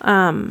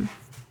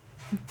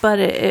 But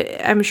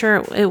I'm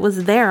sure it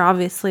was there,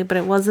 obviously, but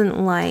it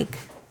wasn't like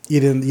you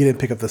didn't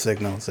pick up the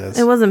signals.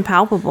 It wasn't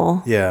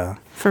palpable. Yeah.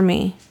 For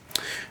me.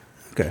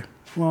 Okay.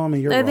 Well, I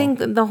mean, you're wrong. I think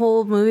the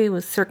whole movie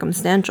was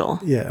circumstantial.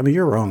 Yeah, I mean,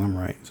 you're wrong. I'm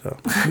right. So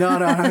no,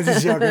 I'm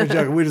just joking. We're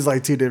joking. We just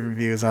like two different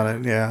views on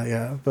it.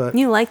 Yeah. But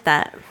you like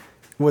that?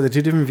 Were the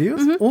two different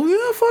views? Well,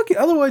 yeah, fuck it.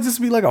 Otherwise, this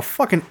would be like a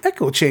fucking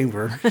echo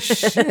chamber.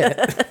 Shit.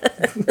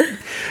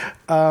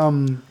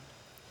 I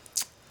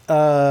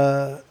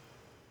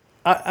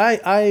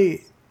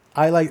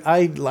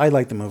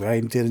like the movie. I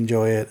did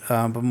enjoy it.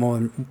 But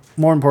more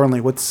importantly,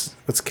 what's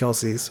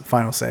Kelsey's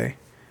final say?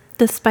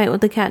 Despite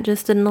what the cat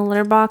just did in the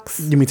litter box.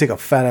 You mean take a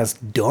fat ass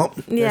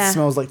dump? Yeah. That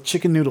smells like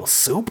chicken noodle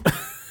soup.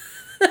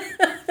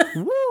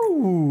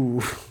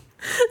 Woo.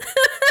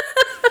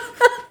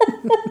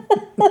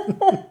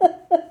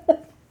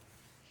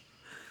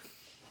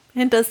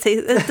 It does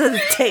taste.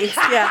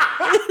 Yeah.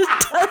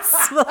 It does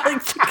smell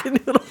like chicken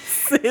noodle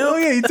soup. Oh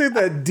yeah, you took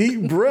that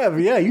deep breath.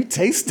 Yeah, you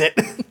taste it.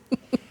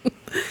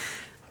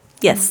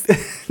 Yes.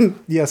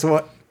 Yes.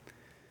 What?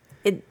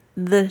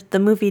 The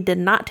movie did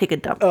not take a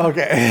dump.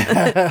 Okay.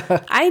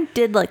 I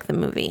did like the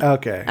movie.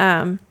 Okay.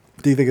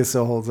 Do you think it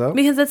still holds up?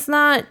 Because it's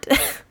not.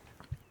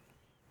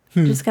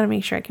 Just gotta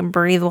make sure I can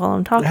breathe while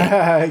I'm talking.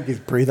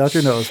 Just breathe out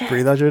your nose.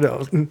 Breathe out your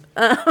nose.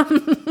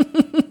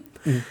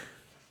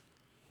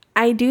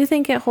 I do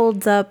think it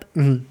holds up,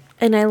 and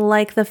I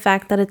like the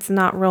fact that it's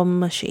not real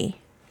mushy.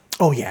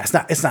 Oh yeah,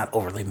 it's not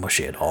overly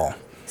mushy at all.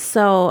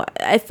 So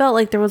I felt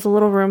like there was a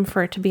little room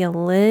for it to be a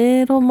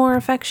little more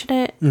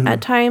affectionate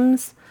at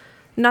times.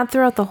 Not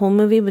throughout the whole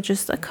movie, but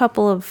just a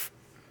couple of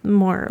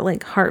more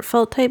like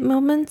heartfelt type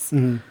moments.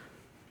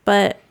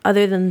 But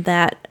other than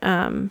that,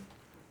 I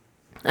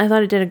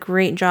thought it did a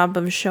great job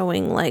of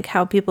showing like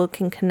how people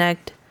can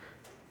connect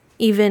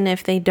even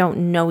if they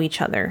don't know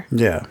each other.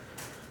 Yeah.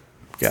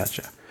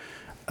 Gotcha.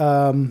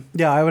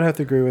 Yeah, I would have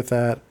to agree with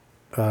that.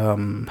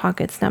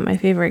 Pocket's not my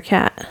favorite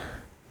cat.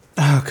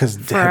 Oh, because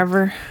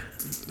forever.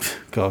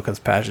 Because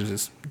Passion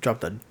just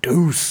dropped a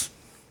deuce.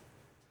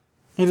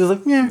 He's just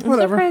like, yeah,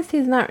 whatever. I'm surprised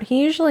he's not.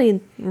 He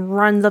usually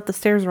runs up the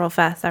stairs real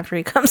fast after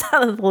he comes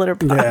out of the litter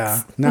box.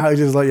 Yeah. Now he's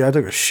just like, yeah, I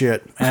took a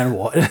shit. And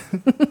what?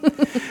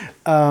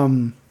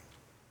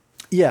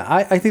 Yeah,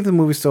 I think the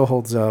movie still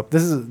holds up.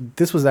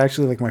 This was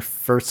actually like my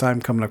first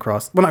time coming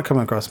across, well, not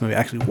coming across the movie,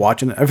 actually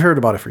watching it. I've heard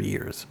about it for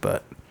years,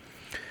 but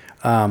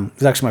it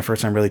was actually my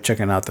first time really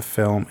checking out the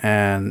film,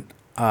 and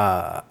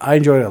I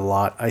enjoyed it a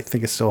lot. I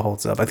think it still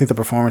holds up. I think the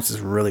performance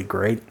is really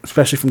great,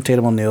 especially from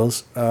Tatum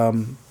O'Neal's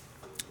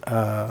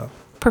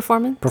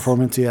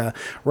performance. Yeah,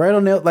 right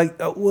on nail. Like,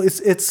 well,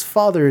 it's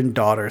father and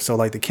daughter, so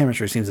like the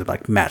chemistry seems to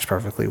like match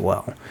perfectly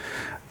well.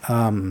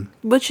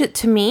 Which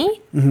to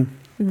me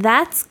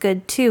That's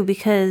good too,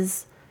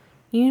 because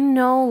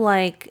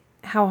like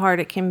how hard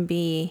it can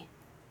be.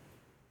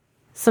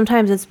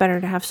 Sometimes it's better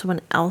to have someone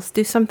else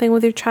do something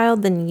with your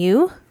child than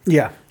you.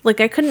 Yeah.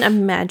 Like, I couldn't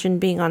imagine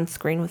being on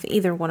screen with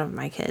either one of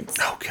my kids.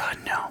 Oh, God,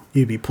 no.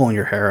 You'd be pulling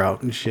your hair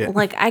out and shit.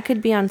 Like, I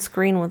could be on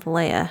screen with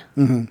Leia.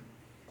 Mm-hmm.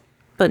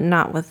 But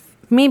not with,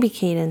 maybe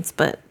Cadence,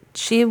 but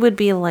she would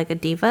be like a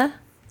diva.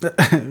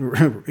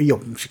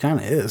 Yo, she kind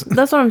of is.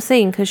 That's what I'm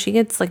saying, because she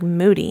gets, like,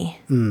 moody.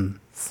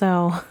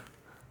 So.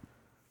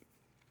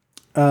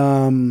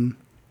 Yeah,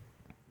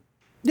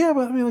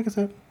 but I mean, like I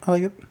said, I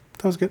like it.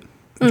 That was good.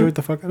 Enjoyed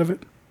the fuck out of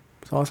it.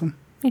 It's awesome.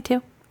 Me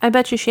too. I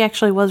bet you she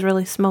actually was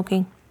really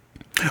smoking.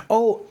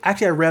 Oh,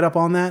 actually, I read up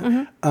on that.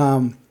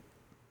 Mm-hmm.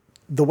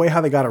 The way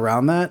how they got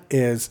around that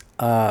is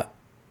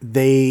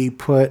they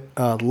put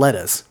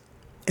lettuce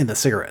in the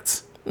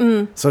cigarettes.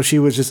 So she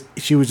was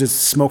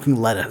just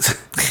smoking lettuce,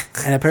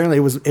 and apparently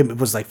it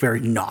was like very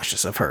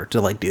nauseous of her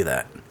to like do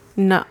that.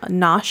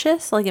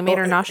 Nauseous? Like it made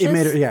her nauseous?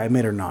 It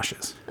made her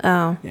nauseous.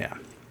 Oh. Yeah.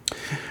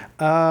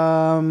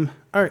 All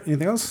right.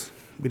 Anything else?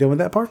 We done with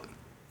that part?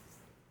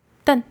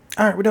 Done.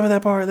 All right, we're done with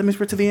that part. That means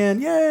we're to the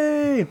end.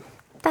 Yay!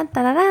 Dun,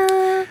 da, da,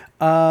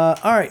 da.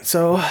 All right,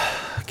 so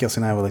Kelsey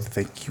and I would like to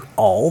thank you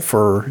all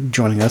for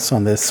joining us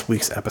on this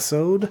week's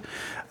episode.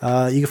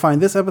 You can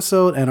find this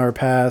episode and all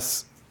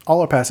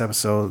our past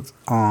episodes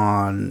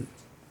on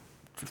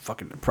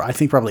I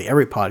think probably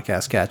every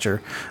podcast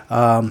catcher. We're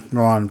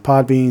on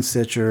Podbean,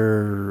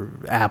 Stitcher,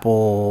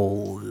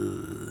 Apple,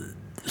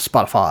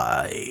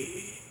 Spotify,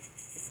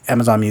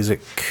 Amazon Music,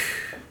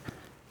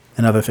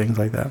 and other things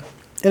like that.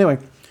 Anyway,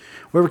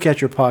 wherever you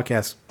catch your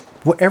podcast,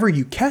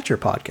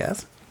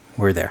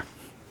 we're there.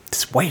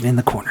 Just waiting in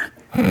the corner.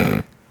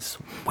 Just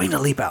waiting to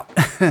leap out.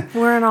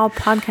 We're on all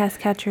podcast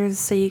catchers,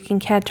 so you can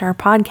catch our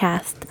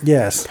podcast.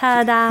 Yes.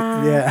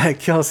 Ta-da! Yeah,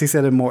 Kelsey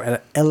said it more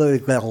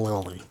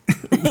eloquently.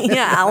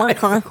 Yeah,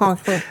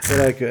 eloquently.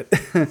 So I could.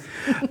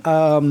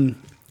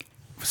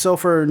 So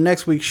for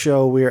next week's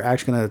show, we're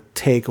actually going to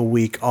take a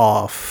week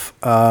off.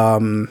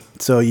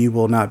 So you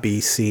will not be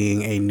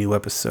seeing a new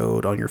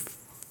episode on your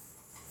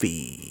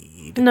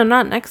feed. No,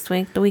 not next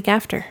week. The week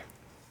after.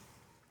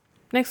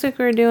 Next week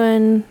we're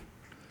doing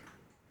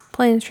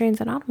Planes, Trains,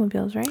 and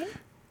Automobiles, right?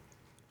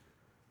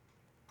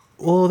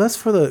 Well, that's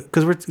for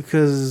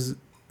because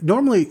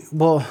normally,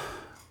 well.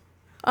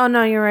 Oh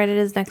no, you're right. It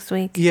is next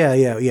week. Yeah.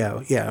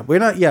 We're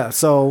not. Yeah.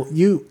 So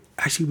we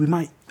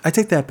might. I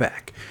take that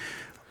back.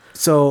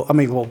 So I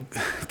mean, well,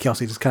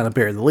 Kelsey just kind of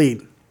buried the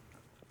lead.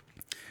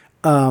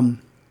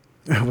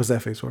 What's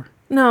that face for?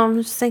 No, I'm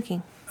just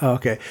thinking. Oh,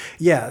 okay.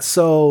 Yeah.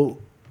 So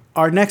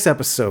our next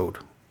episode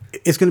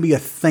is going to be a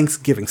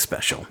Thanksgiving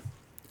special.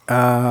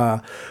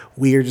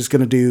 We are just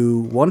going to do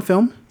one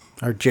film,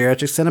 our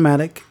geriatric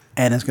cinematic,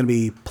 and it's going to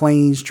be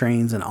Planes,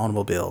 Trains, and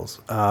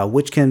Automobiles,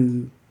 which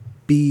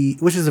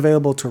is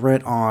available to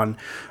rent on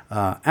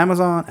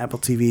Amazon, Apple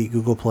TV,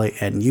 Google Play,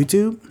 and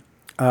YouTube.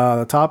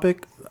 The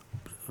topic,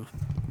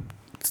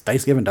 it's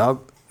Thanksgiving,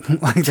 dog.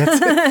 Like that's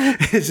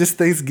it. It's just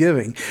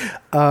Thanksgiving.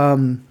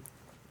 You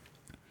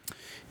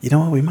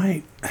know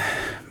what?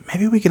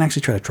 Maybe we can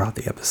actually try to drop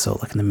the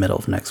episode like in the middle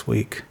of next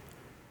week.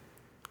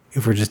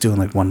 If we're just doing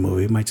like one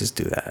movie, we might just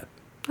do that.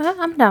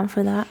 I'm down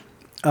for that.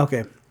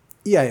 Okay.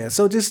 Yeah.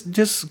 So just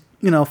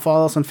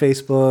follow us on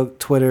Facebook,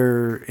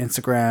 Twitter,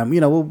 Instagram.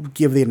 We'll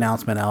give the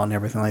announcement out and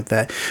everything like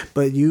that.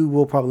 But you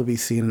will probably be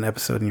seeing an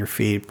episode in your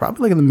feed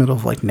probably like in the middle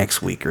of like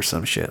next week or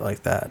some shit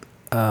like that.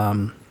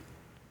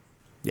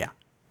 Yeah.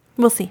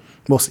 We'll see.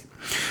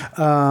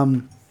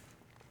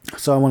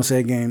 So I want to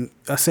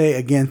say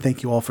again,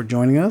 thank you all for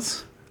joining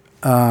us.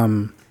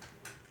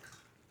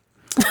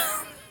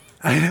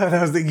 I know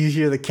that was you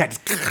hear the cat.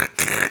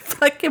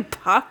 Fucking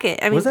Pocket.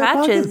 I mean, was that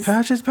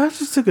Patches?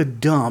 Patches took a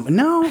dump.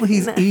 Now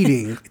he's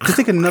eating to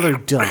take another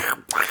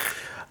dump.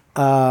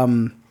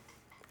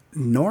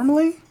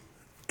 Normally,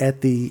 at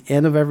the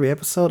end of every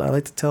episode, I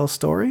like to tell a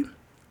story,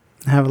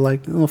 have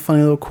like a little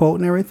funny little quote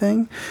and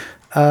everything.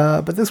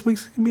 But this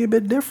week's gonna be a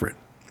bit different.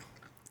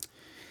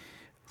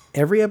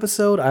 Every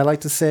episode, I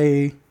like to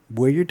say,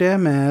 "Wear your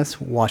damn mask,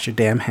 wash your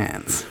damn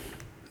hands."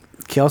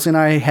 Kelsey and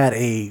I had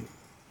a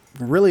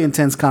really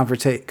intense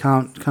conversation.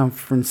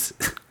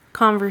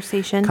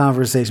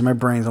 My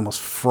brain's almost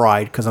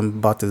fried because I'm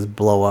about to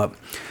blow up.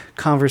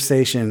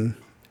 Conversation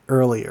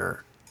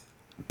earlier.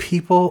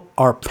 People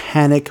are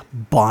panic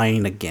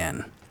buying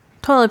again.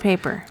 Toilet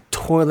paper.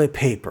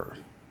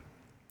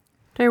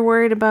 They're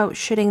worried about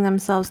shitting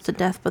themselves to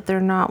death, but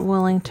they're not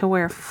willing to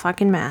wear a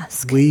fucking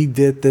mask. We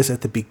did this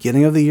at the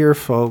beginning of the year,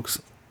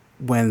 folks,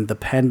 when the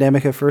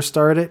pandemic had first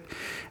started.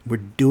 We're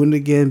doing it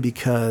again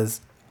because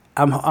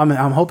I'm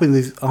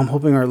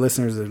hoping our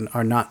listeners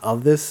are not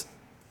of this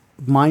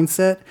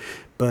mindset,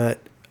 but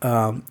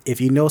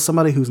if you know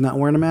somebody who's not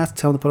wearing a mask,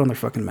 tell them to put on their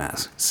fucking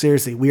mask.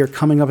 Seriously, we are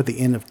coming up at the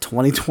end of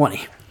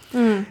 2020.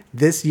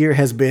 This year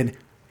has been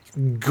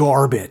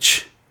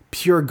garbage.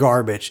 pure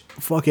garbage.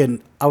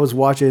 Fucking, I was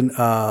watching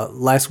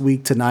Last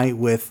Week Tonight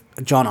with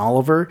John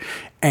Oliver,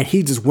 and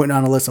he just went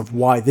on a list of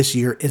why this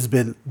year has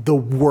been the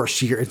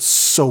worst year in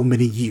so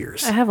many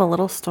years. I have a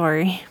little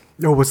story.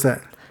 Oh, what's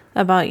that?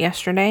 About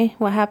yesterday,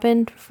 what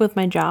happened with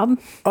my job.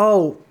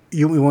 Oh,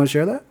 you want to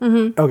share that?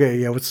 Mm-hmm. Okay,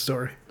 yeah, what's the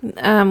story?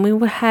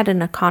 We had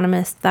an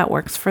economist that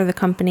works for the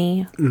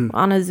company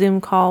on a Zoom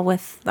call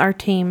with our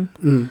team.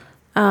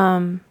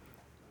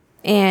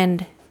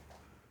 And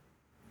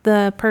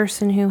the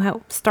person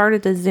who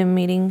started the Zoom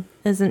meeting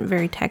isn't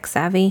very tech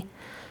savvy.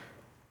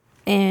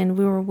 And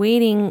we were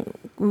waiting.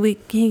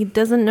 He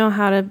doesn't know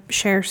how to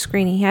share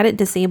screen. He had it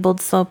disabled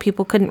so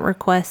people couldn't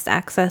request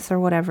access or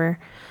whatever.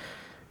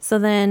 So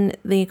then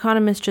the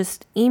economist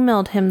just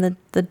emailed him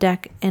the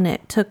deck, and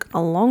it took a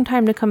long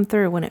time to come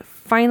through. When it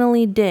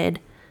finally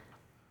did,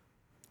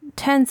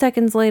 10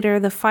 seconds later,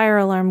 the fire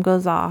alarm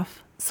goes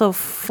off. So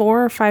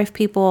 4 or 5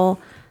 people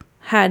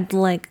had,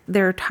 like,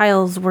 their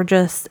tiles were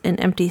just an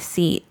empty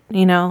seat,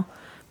 you know,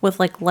 with,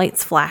 like,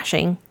 lights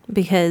flashing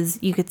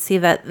because you could see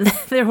that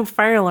their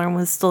fire alarm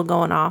was still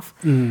going off.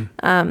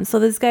 So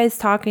this guy's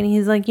talking.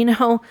 He's like, you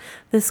know,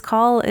 this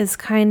call is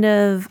kind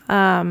of...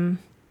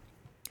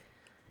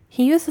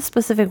 he used a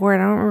specific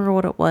word. I don't remember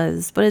what it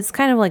was, but it's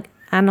kind of like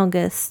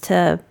analogous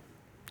to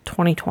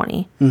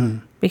 2020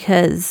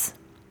 because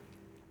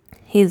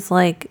he's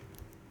like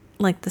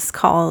this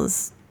call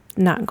is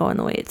not going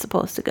the way it's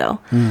supposed to go.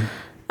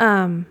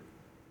 And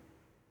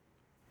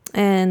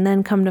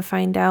then come to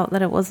find out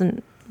that it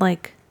wasn't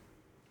like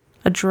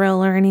a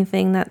drill or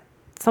anything, that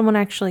someone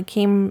actually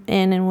came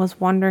in and was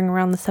wandering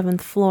around the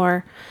 7th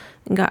floor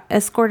and got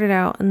escorted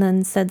out and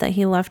then said that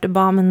he left a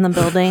bomb in the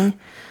building.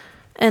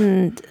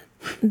 And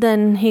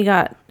then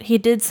he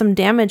did some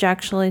damage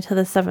actually to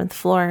the 7th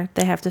floor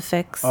they have to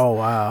fix. Oh,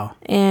 wow.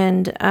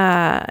 And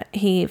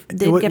he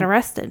did get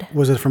arrested.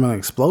 Was it from an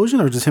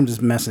explosion or just him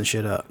just messing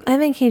shit up? I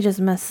think he just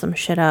messed some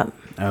shit up.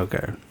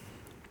 Okay.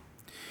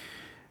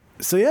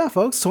 So yeah,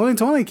 folks,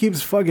 2020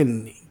 keeps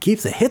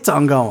the hits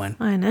on going.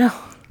 I know.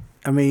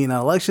 I mean,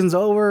 election's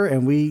over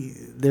and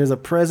there's a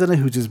president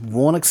who just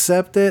won't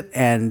accept it,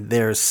 and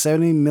there's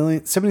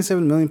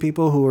 77 million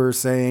people who are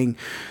saying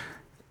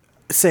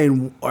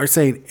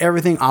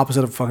everything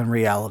opposite of fucking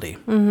reality.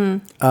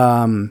 Do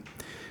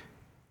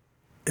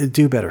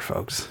better,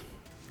 folks.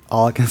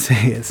 All I can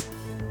say is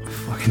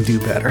fucking do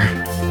better.